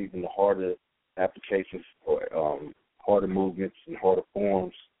exercise, or even the harder applications or harder movements and harder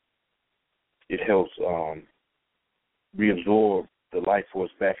forms, it helps reabsorb the life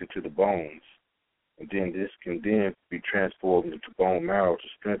force back into the bones. And then this can then be transformed into bone marrow to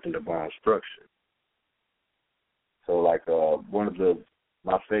strengthen the bone structure. So like one of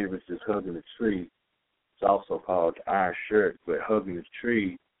my favorites is hugging a tree. It's also called the iron shirt, but hugging a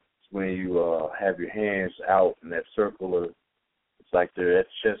tree is when you have your hands out in that circular. It's like they're at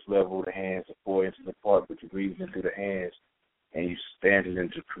chest level, the hands are 4 inches apart, but you're breathing into the hands, and you stand it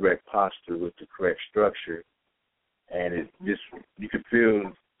into correct posture with the correct structure. And it just, you can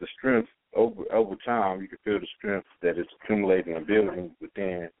feel the strength over time. You can feel the strength that is accumulating and building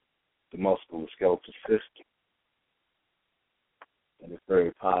within the musculoskeletal system. And it's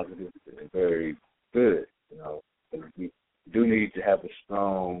very positive and very good, you know. And we do need to have a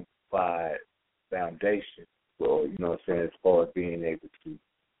strong foundation, well, you know what I'm saying, as far as being able to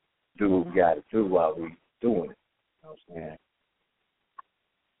do what we got to do while we're doing it, you know what I'm saying.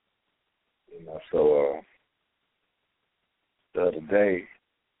 You know, so the other day,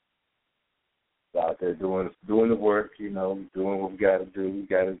 out there doing the work, you know, doing what we got to do. We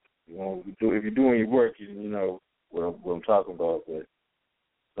got to, you know, if you're doing your work, you know what I'm talking about. But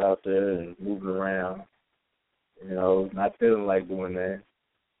out there and moving around, you know, not feeling like doing that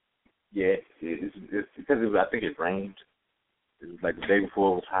yet. It's because I think it rained. It was like the day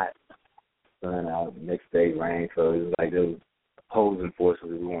before it was hot, sun out. The next day rain, so it was like those opposing forces,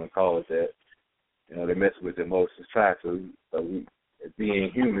 if we want to call it that. You know, they mess with the emotions. So we, being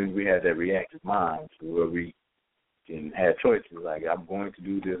human, we have that reactive mind, so where we can have choices. Like, I'm going to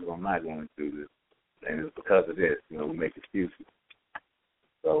do this, or I'm not going to do this, and it's because of this. You know, we make excuses.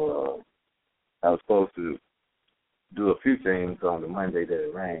 So I was supposed to do a few things on the Monday that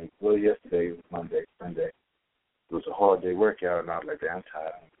it rained. Well, yesterday was Monday, Sunday. It was a hard day workout, and I was like, I'm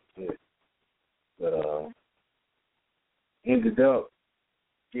tired. But ended up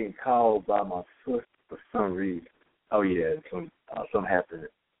getting called by my sister for some reason. Oh yeah, something happened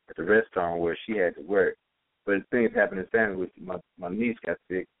at the restaurant where she had to work. But things happened in family with my niece got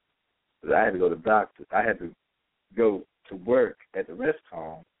sick. So I had to go to the doctor. I had to go to work at the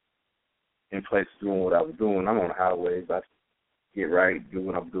restaurant in place of doing what I was doing. I'm on the highway, about to get right, do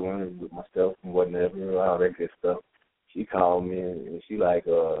what I'm doing with myself and whatever, all that good stuff. She called me and she like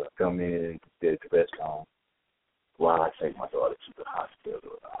come in and sit at the restaurant while I take my daughter to the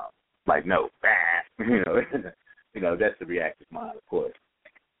hospital. Like, no, you know, that's the reactive mind, of course.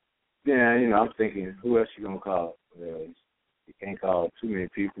 Yeah, you know, I'm thinking, who else you gonna call? Well, you can't call too many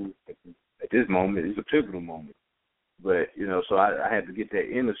people at this moment. It's a pivotal moment. But, you know, so I had to get that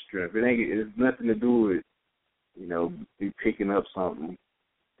inner strength. It's nothing to do with, you know, me picking up something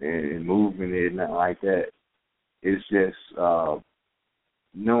and moving it, nothing like that. It's just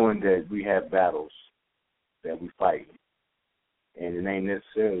knowing that we have battles that we fight. And it ain't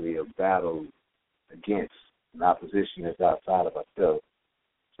necessarily a battle against an opposition that's outside of ourselves.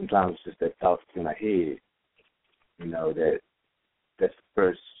 Sometimes it's just that thoughts in our head, you know, that's the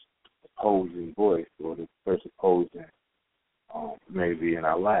first opposing voice or the first opposing maybe in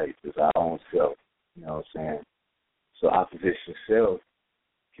our life is our own self, you know what I'm saying? So opposition self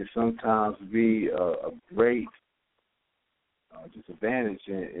can sometimes be a great disadvantage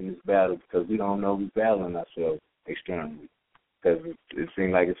in this battle because we don't know we're battling ourselves externally because it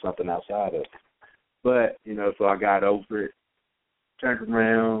seems like it's something outside of us. But, you know, so I got over it, turned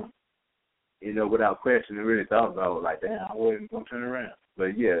around, you know, without question, and really thought about it, like, damn, I wasn't going to turn around.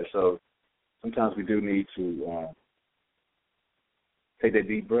 But, yeah, so sometimes we do need to take that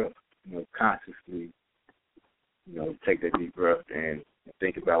deep breath, you know, consciously, you know, take that deep breath and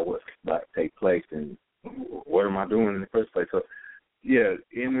think about what's about to take place and what am I doing in the first place. So, yeah,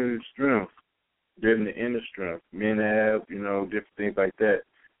 inner strength, driven the inner strength, men have, you know, different things like that,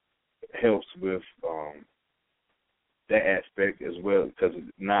 helps with that aspect as well because of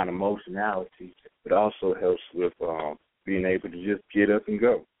non-emotionality. It also helps with being able to just get up and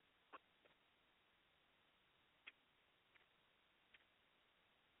go.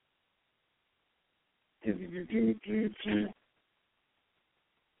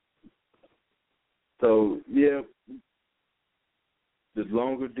 So, yeah, the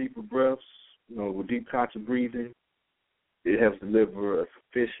longer, deeper breaths, you know, with deep conscious breathing, it helps deliver a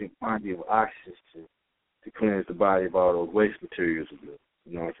sufficient quantity of oxygen to cleanse the body of all those waste materials.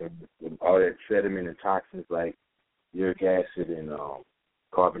 You know what I'm saying? With all that sediment and toxins like uric acid and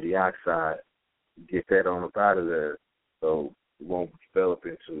carbon dioxide, get that on up out of there. So it won't develop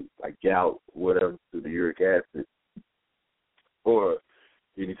into like gout, whatever, through the uric acid, or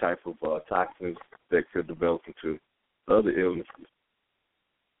any type of toxins that could develop into other illnesses.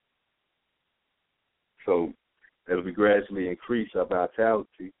 So as we gradually increase our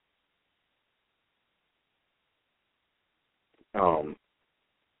vitality,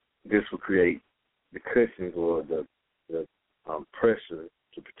 this will create the cushions or the pressure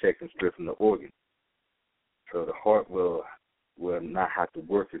to protect and strengthen the organ. So the heart will not have to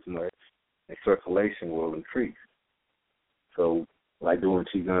work as much, and circulation will increase. So like doing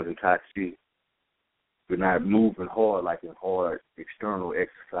Qigong and TIPZ, we're not moving hard like in hard external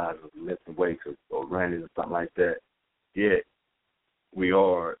exercises, lifting weights or running or something like that. Yet we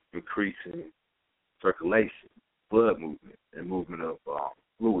are increasing circulation, blood movement, and movement of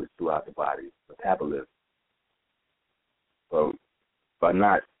fluids throughout the body, metabolism. So by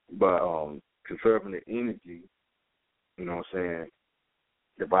conserving the energy, you know what I'm saying,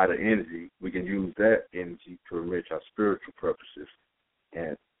 the vital energy, we can use that energy to enrich our spiritual purposes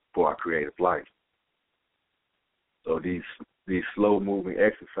and for our creative life. So these slow moving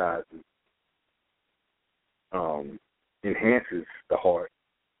exercises enhances the heart,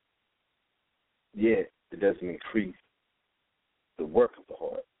 yet it doesn't increase the work of the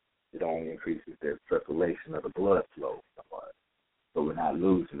heart. It only increases the circulation of the blood flow in the heart. So we're not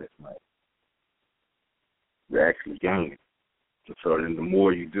losing as much. We're actually gaining. So then the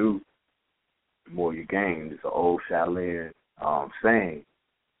more you do, the more you gain. It's an old Shaolin saying,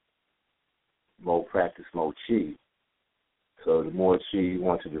 more practice, more chi. So the more chi you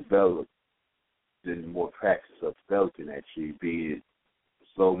want to develop, then the more practice of developing that chi, be it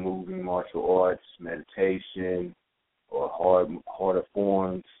slow-moving martial arts, meditation, or harder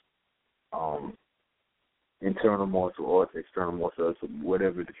forms, internal martial arts, external martial arts,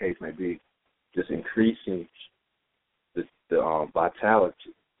 whatever the case may be, just increasing the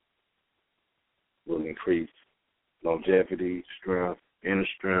vitality will increase longevity, strength, inner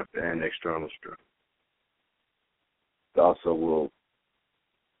strength, and external strength. It also will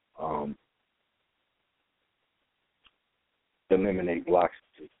eliminate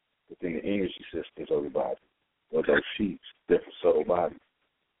blockages within the energy systems of the body, or those sheets, different subtle bodies.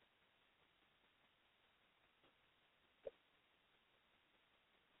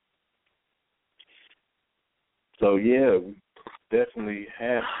 So yeah, we definitely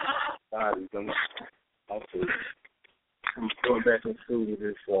have bodies. Also, going back into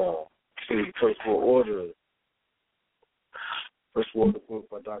this to the First World Order. First World Order book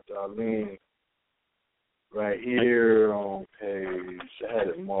by Dr. Arlene, right here on page, I had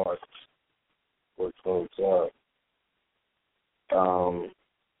it marked for it close up. Oh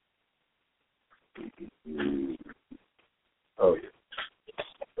yeah.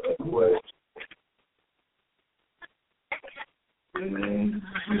 What?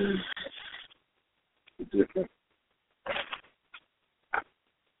 Different.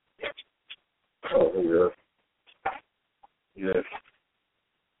 Oh yeah. Yes.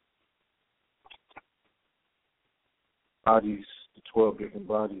 Bodies, the 12 different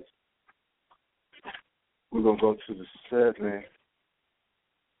bodies. We're going to go to the 7.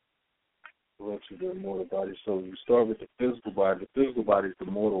 We'll go to the mortal body. So we start with the physical body. The physical body is the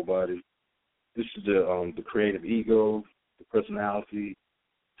mortal body. This is the creative ego, the personality.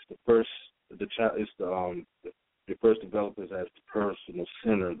 It's the first. The child. It's the first developers as the personal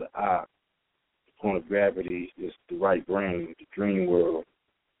center, the I. The point of gravity is the right brain, the dream world.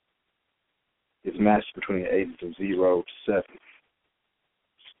 It's matched between the ages of 0 to 7.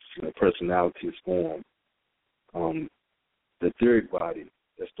 And the personality is formed. The etheric body,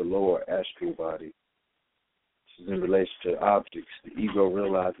 that's the lower astral body. This is in relation to objects. The ego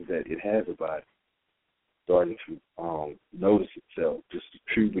realizes that it has a body, starting to notice itself. This is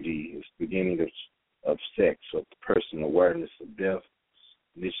puberty, it's the beginning of sex, of the personal awareness of death,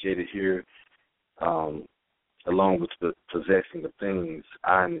 initiated here, along with the possessing of things.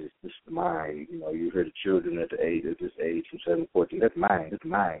 This is the mind. You know, you hear the children at this age from 7 to 14. That's mine. That's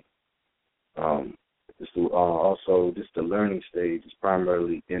mine. Also, this is the learning stage. It's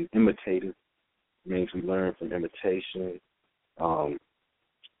primarily imitative. It means we learn from imitation.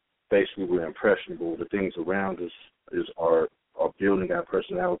 Basically, we're impressionable. The things around us are building our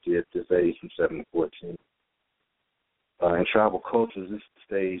personality at this age from 7 to 14. In tribal cultures, this is the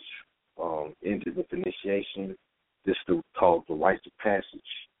stage ended with initiation. This is called the rites of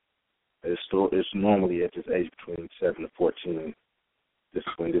passage. It's normally at this age between 7 to 14. This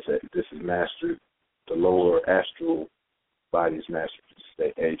is when this is mastered. The lower astral body is mastered at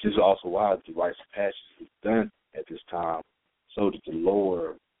this age. This is also why the rites of passage is done at this time, so that the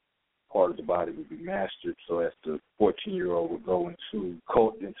lower part of the body would be mastered, so as the 14-year-old would go into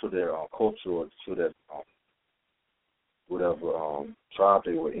their culture or to that whatever tribe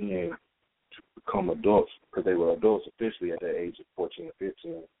they were in to become adults, because they were adults officially at the age of 14 or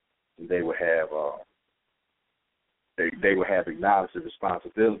 15, and they would have acknowledged the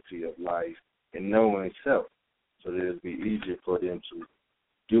responsibility of life and knowing self, so that it would be easier for them to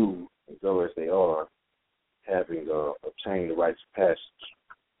do and go as they are, having obtained the rites of passage.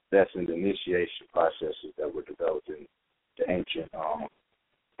 That's in the initiation processes that were developed in the ancient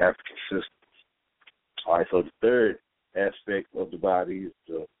African systems. All right, so the third aspect of the body is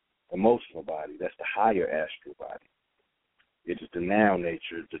the emotional body. That's the higher astral body. It is the now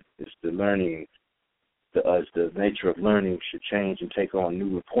nature. It's the learning. The nature of learning should change and take on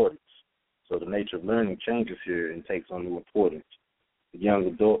new importance. So the nature of learning changes here and takes on new importance. The young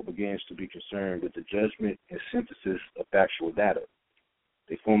adult begins to be concerned with the judgment and synthesis of factual data.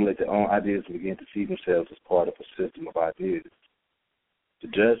 They formulate their own ideas and begin to see themselves as part of a system of ideas. The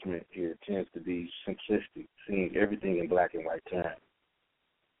judgment here tends to be simplistic, seeing everything in black and white terms.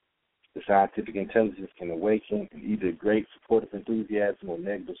 The scientific intelligence can awaken, and either great supportive enthusiasm or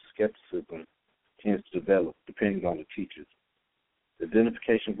negative skepticism tends to develop, depending on the teachers. The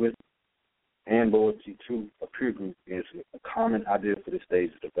identification with and loyalty to a peer group is a common idea for this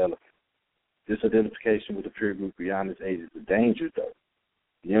stage of development. This identification with a peer group beyond this age is a danger, though.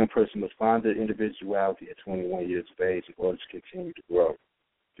 The young person must find their individuality at 21 years of age in order to continue to grow.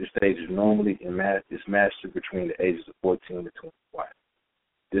 This stage is normally mastered between the ages of 14 and 21.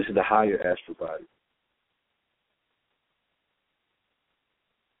 This is the higher astral body.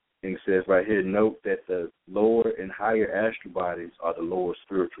 And it says right here, note that the lower and higher astral bodies are the lower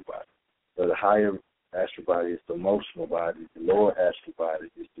spiritual bodies. So the higher astral body is the emotional body. The lower astral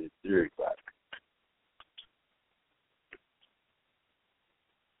body is the etheric body.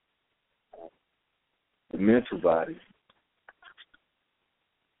 The mental body.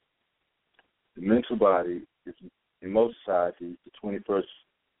 The mental body is, in most societies, the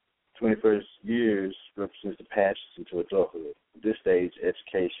 21st years represents the passage into adulthood. At this stage,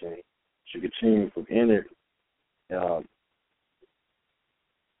 education should continue from inner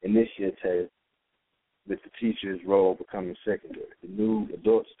initiative, with the teacher's role becoming secondary. The new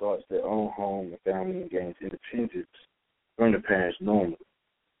adult starts their own home and family and gains independence from the parents normally.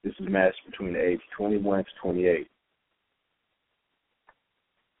 This is matched between the age of 21 to 28.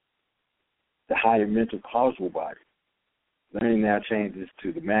 The higher mental causal body. Learning now changes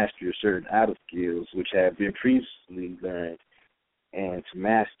to the mastery of certain outer skills which have been previously learned, and to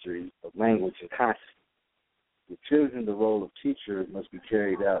mastery of language and consciousness. The children, the role of teacher must be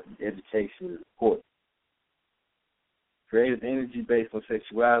carried out in education and support. Creative energy based on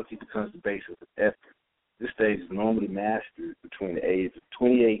sexuality becomes the basis of effort. This stage is normally mastered between the ages of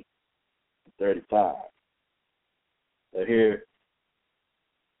 28 and 35. So here,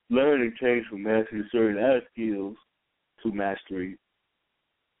 learning changes from mastery of certain outer skills to mastery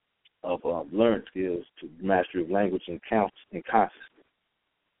of learned skills to mastery of language and consciousness.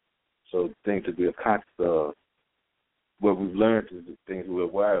 So things to be of conscious of, what we've learned is the things we're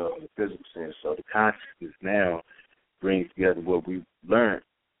aware of in the physical sense. So the consciousness now brings together what we've learned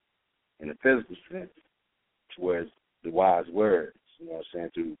in the physical sense towards the wise words, you know what I'm saying,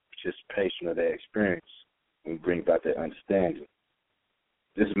 through participation of that experience, and bring about that understanding.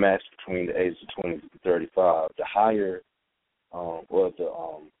 This is matched between the ages of 20 to 35. The higher, or the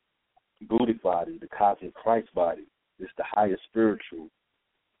Buddhic body, the cosmic Christ body, is the higher spiritual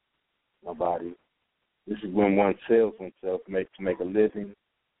body. This is when one sells oneself to make a living.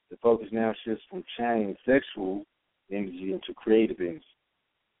 The focus now shifts from chained sexual energy into creative energy,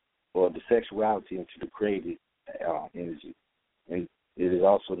 or the sexuality into the creative energy. And it is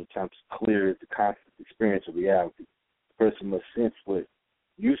also the time to clear the conscious experience of reality. The person must sense what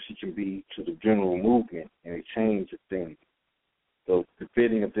usage can be to the general movement and a change of things. So the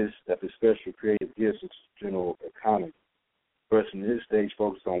fitting of this special creative gifts into the general economy. The person in this stage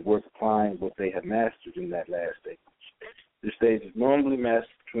focuses on work applying what they have mastered in that last stage. This stage is normally mastered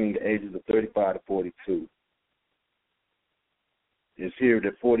between the ages of 35 to 42. It's here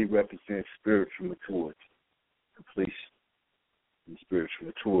that 40 represents spiritual maturity, completion, and spiritual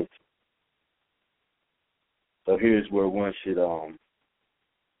maturity. So here's where one should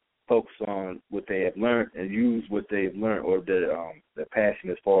focus on what they have learned and use what they have learned, or their passion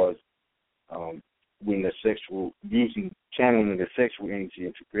as far as when they're sexual, channeling their sexual energy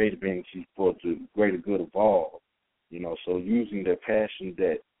into creative energy for the greater good of all. You know, so using their passion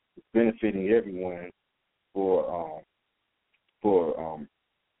that is benefiting everyone for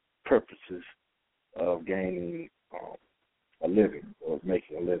purposes of gaining a living or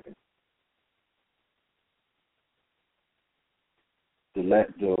making a living. The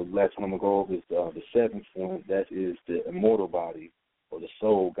last one I'm going to go over is the seventh one. That is the immortal body, or the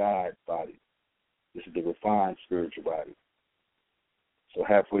soul God body. This is the refined spiritual body. So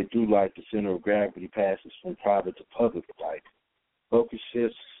halfway through life, the center of gravity passes from private to public life. Focus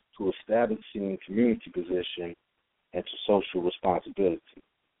shifts to establishing community position and to social responsibility.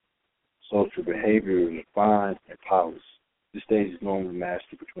 Social behavior refines and polished. This stage is normally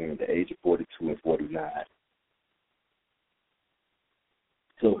mastered between the age of 42 and 49.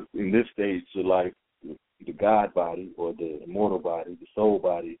 So in this stage of life, the God body, or the immortal body, the soul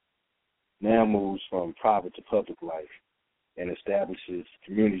body, now moves from private to public life and establishes a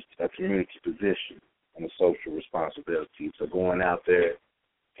community position and a social responsibility. So going out there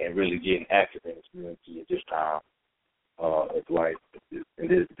and really getting active in the community at this time of life. And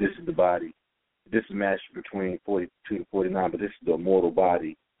this is the body. This is matched between 42 to 49, but this is the immortal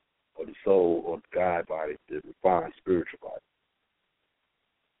body, or the soul, or the God body, the refined spiritual body.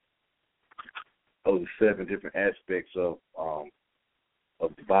 Those are 7 different aspects of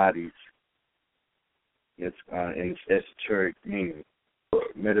the bodies. It's in its esoteric meaning.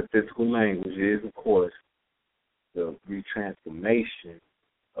 Metaphysical language is, of course, the retransformation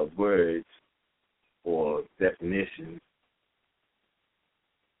of words or definitions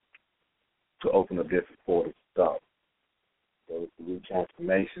to open up different portals of thought. So it's the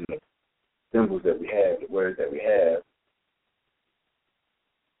retransformation of symbols that we have, the words that we have,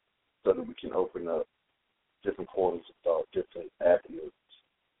 so that we can open up different portals of thought, different avenues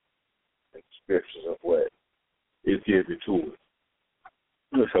and descriptions of what is given to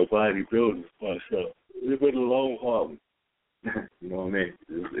us. So bodybuilding myself. It's been a long haul. You know what I mean?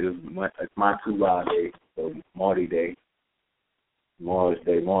 It's my 2 live days. So Marty Day, Mars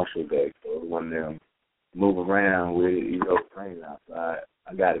Day, Marshall Day. So one of them move around with it, playing outside.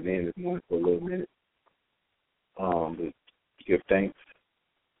 I got it in this morning for a little minute. But give thanks.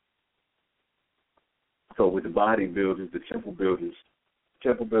 So with the bodybuilders, the temple builders,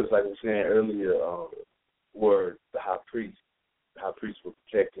 like I was saying earlier, were the high priests. The high priests were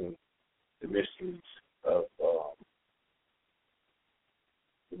protecting the mysteries of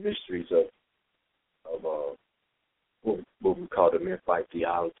what we call the myth-like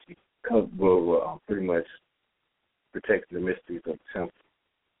theology. We're pretty much protecting the mysteries of the temple.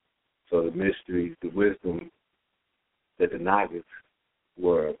 So the mysteries, the wisdom that the Nagas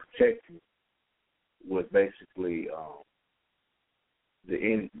were protecting was basically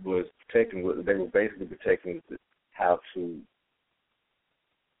they were basically protecting how to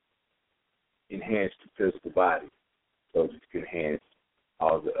enhance the physical body, so that you can enhance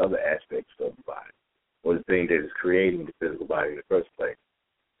all the other aspects of the body, or the thing that is creating the physical body in the first place.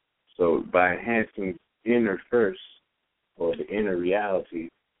 So by enhancing inner first, or the inner reality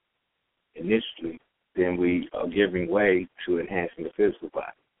initially, then we are giving way to enhancing the physical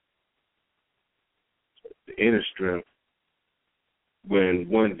body. So the inner strength, when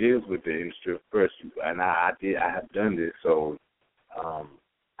one deals with the inner strength first, and I have done this, so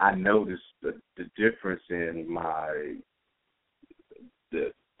I noticed the difference in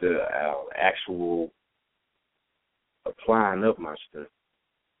the actual applying of my strength.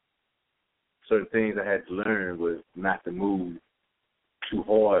 Certain things I had to learn was not to move too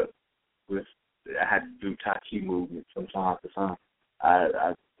hard. I had to do Tai Chi movements from time to time.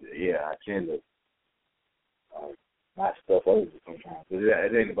 I tend to knock stuff over sometimes. But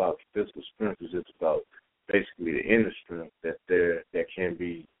it ain't about physical strength. It's just about basically the inner strength that can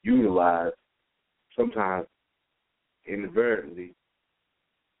be utilized sometimes inadvertently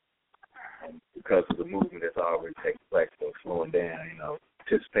because of the movement that's already taking place. So slowing down,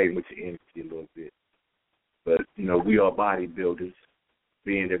 participating with your energy a little bit. But, we are bodybuilders,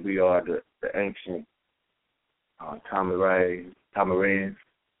 being that we are the ancient Tamarans,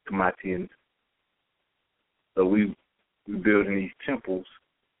 Kamatians. So we building these temples,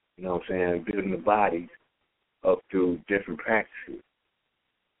 building the bodies up through different practices.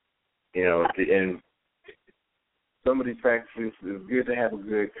 And some of these practices, it's good to have a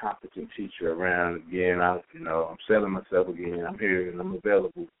good, competent teacher around. Again, I'm selling myself again. I'm here and I'm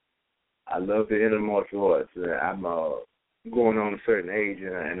available. I love the inner martial arts. I'm going on a certain age,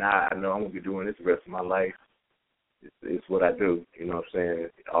 and I know I'm going to be doing this the rest of my life. It's what I do,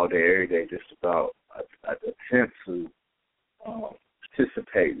 all day, every day, just about I attempt to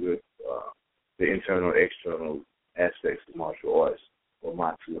participate with the internal, external aspects of martial arts, or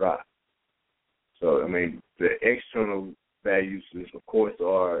Matsura. So, the external values, of course,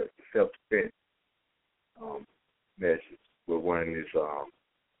 are self-defense measures, where one is,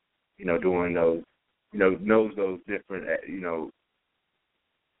 doing those, knows those different,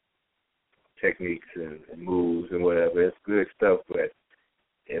 techniques and moves and whatever. It's good stuff, but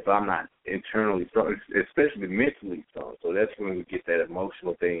if I'm not internally strong, especially mentally strong. So that's when we get that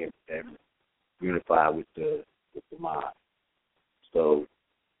emotional thing and unify with the mind. So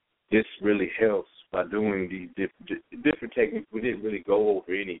this really helps by doing these different techniques. We didn't really go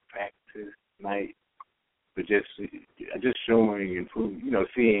over any practices tonight, but just showing and proving,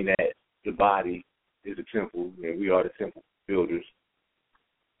 seeing that the body is a temple and we are the temple builders,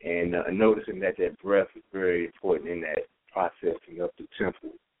 and noticing that breath is very important in that processing of the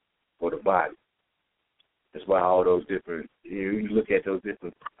temple for the body. That's why all those different, you look at those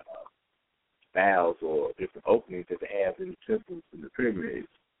different valves or different openings that they have in the temples and the pyramids.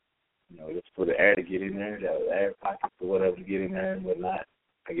 It's for the air to get in there, the air pockets or whatever to get in there and whatnot.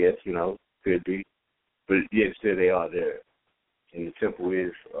 I guess, could be. But yet still they are there. And the temple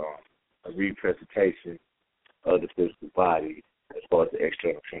is a representation of the physical body as far as the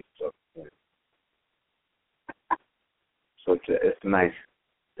external temple. So it's a nice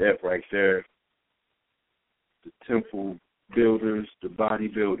step right there. The temple builders, the body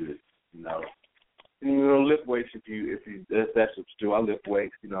builders, lift weights if you that's what you do. I lift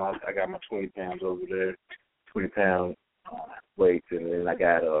weights, I got my 20 pounds over there, 20-pound weights, and then I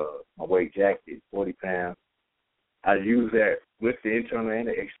got my weight jacket, 40 pounds. I use that with the internal and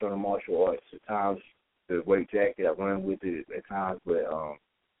the external martial arts. At times, the weight jacket, I run with it at times, but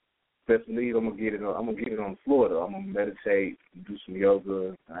especially I'm gonna get it on the floor though. I'm gonna meditate, do some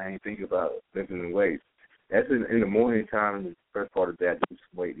yoga. I ain't thinking about lifting the weights. That's in the morning time. The first part of that, I do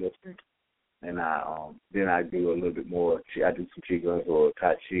some weightlifting. And then I do a little bit more. I do some qigong or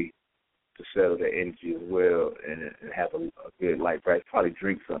tai chi to settle the energy as well, and have a good light break. Probably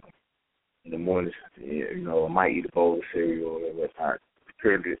drink something in the morning. I might eat a bowl of cereal or whatnot.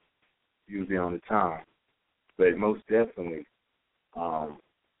 Prepare it usually on the time, but most definitely, I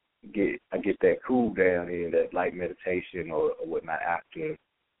get that cool down in that light meditation or whatnot after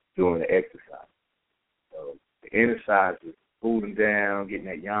doing the exercise. So the inner side is cooling down, getting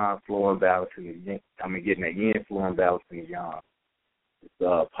that yang flowing, balancing the yin. Getting that yin flowing, balancing the yang. It's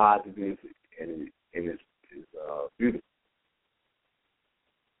positive and it's beautiful.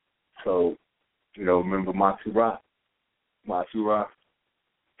 So, remember Maji-Shen,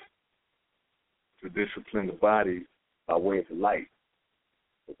 to discipline the body by way of the light,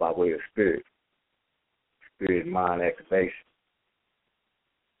 or by way of spirit mind activation,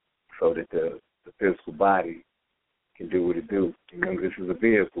 so that the physical body can do what it do. Remember, this is a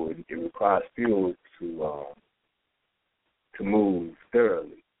vehicle. It requires fuel to move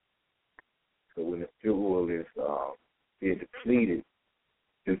thoroughly. So when the fuel is being depleted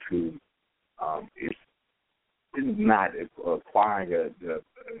due to it's not acquiring an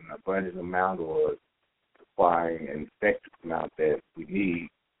abundant amount or acquiring an effective amount that we need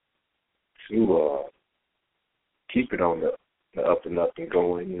to keep it on the up and up and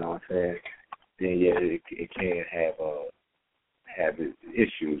going, you know what I'm saying? Then it can have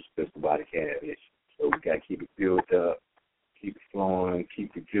issues, because the body can have issues. So we got to keep it built up, keep it flowing,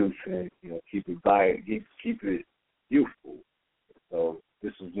 keep it juicing, keep it youthful. So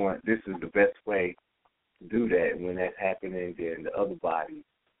this is the best way to do that. And when that's happening, then the other bodies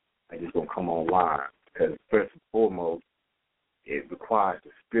are just gonna come online, because first and foremost, it requires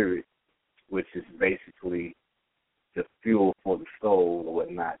the spirit, which is basically the fuel for the soul or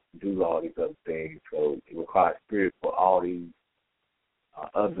whatnot, to do all these other things. So it requires spirit for all these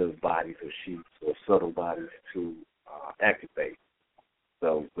other bodies or sheets or subtle bodies to activate.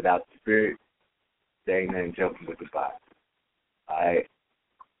 So without the spirit, there ain't nothing jumping with the body. All right.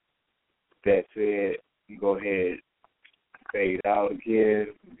 That said, you go ahead, fade out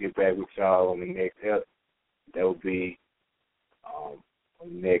again, get back with y'all on the next episode. That will be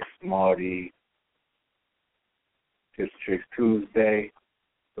next Marty. TIPZ Tuesday.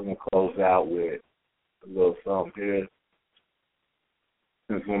 So I'm going to close out with a little something here.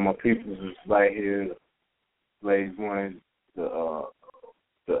 Since one of my peoples is right here, plays one, the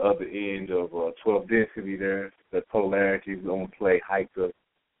other end of 12 density there, the polarity is going to play Hiker.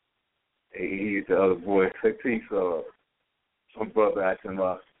 He's the other voice. Peace, some brother I can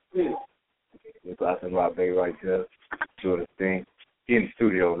rock. I can rock baby right there, doing his thing. He in the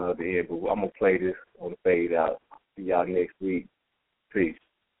studio on the other end, but I'm going to play this on the fade out. See y'all next week. Peace.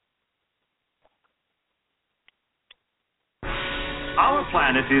 Our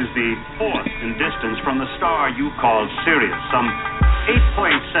planet is the fourth in distance from the star you call Sirius, some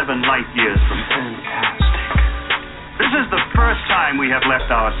 8.7 light years from Earth. Fantastic. This is the first time we have left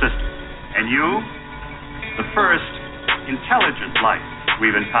our system, and you, the first intelligent life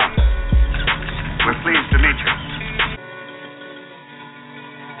we've encountered. We're pleased to meet you.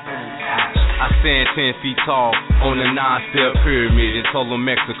 Fantastic. I stand 10 feet tall on a 9-step pyramid in Tolo,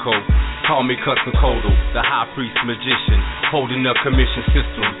 Mexico. Call me Quetzalcoatl, the high priest magician, holding a commission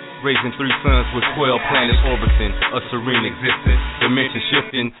system, raising 3 sons with 12 planets orbiting a serene existence. Dimension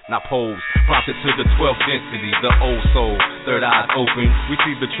shifting, not poles, prompted to the 12th density, the old soul, third eyes open. We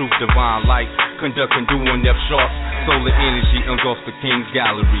see the truth, divine light, conducting doing F sharps. Solar energy engulfs the king's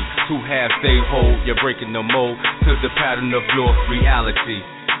gallery. 2 halves stay whole, you're breaking the mold to the pattern of your reality.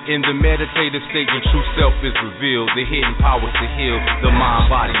 In the meditative state, your true self is revealed. The hidden powers to heal the mind,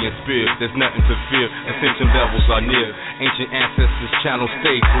 body, and spirit. There's nothing to fear. Ascension levels are near. Ancient ancestors' channels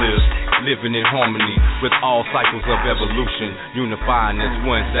stay clear. Living in harmony with all cycles of evolution. Unifying as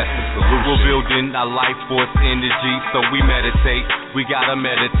one, that's the solution. We're building our life force energy, so we meditate. We gotta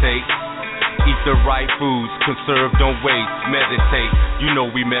meditate. Eat the right foods, conserve, don't waste. Meditate, you know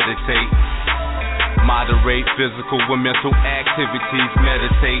we meditate. Moderate physical and mental activities.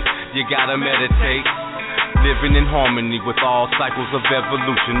 Meditate, you gotta meditate. Living in harmony with all cycles of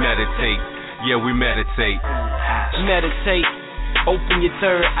evolution. Meditate, yeah, we meditate. Meditate, open your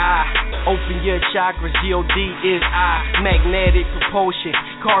third eye, open your chakras. G-O-D is I. Magnetic propulsion,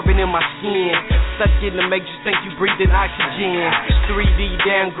 carbon in my skin. Stuck in the matrix, think you breathing oxygen. 3D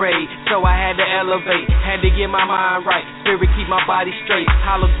downgrade, so I had to elevate. Had to get my mind right, spirit keep my body straight.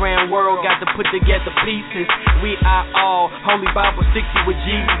 Hologram world, got to put together pieces. We are all, Holy Bible stick you with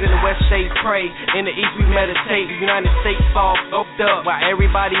Jesus. In the West States pray, in the East we meditate. The United States fall up while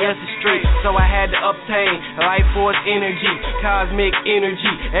everybody else is straight. So I had to obtain life force energy, cosmic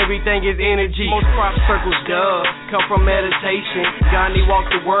energy, everything is energy. Most crop circles, come from meditation. Gandhi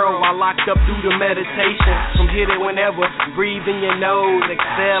walked the world while locked up due to meditation. From hit it whenever, breathe in your nose,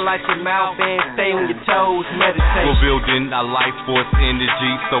 exhale out your mouth and stay on your toes. Meditate. We're building our life force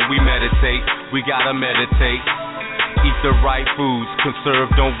energy, so we meditate. We gotta meditate. Eat the right foods,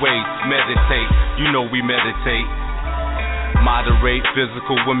 conserve, don't waste. Meditate, you know we meditate. Moderate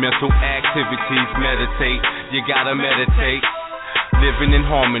physical and mental activities. Meditate, you gotta meditate. Living in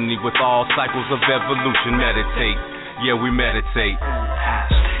harmony with all cycles of evolution. Meditate, yeah, we meditate.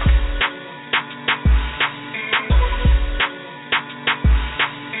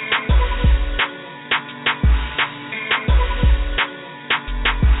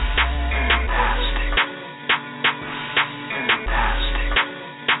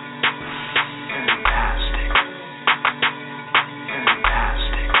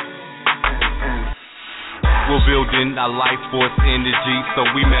 We're building our life force energy, so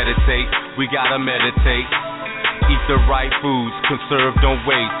we meditate. We gotta meditate. Eat the right foods, conserve, don't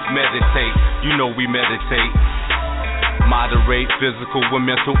waste. Meditate, you know we meditate. Moderate physical and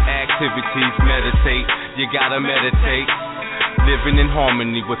mental activities. Meditate, you gotta meditate. Living in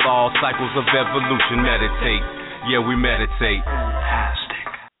harmony with all cycles of evolution. Meditate, yeah, we meditate.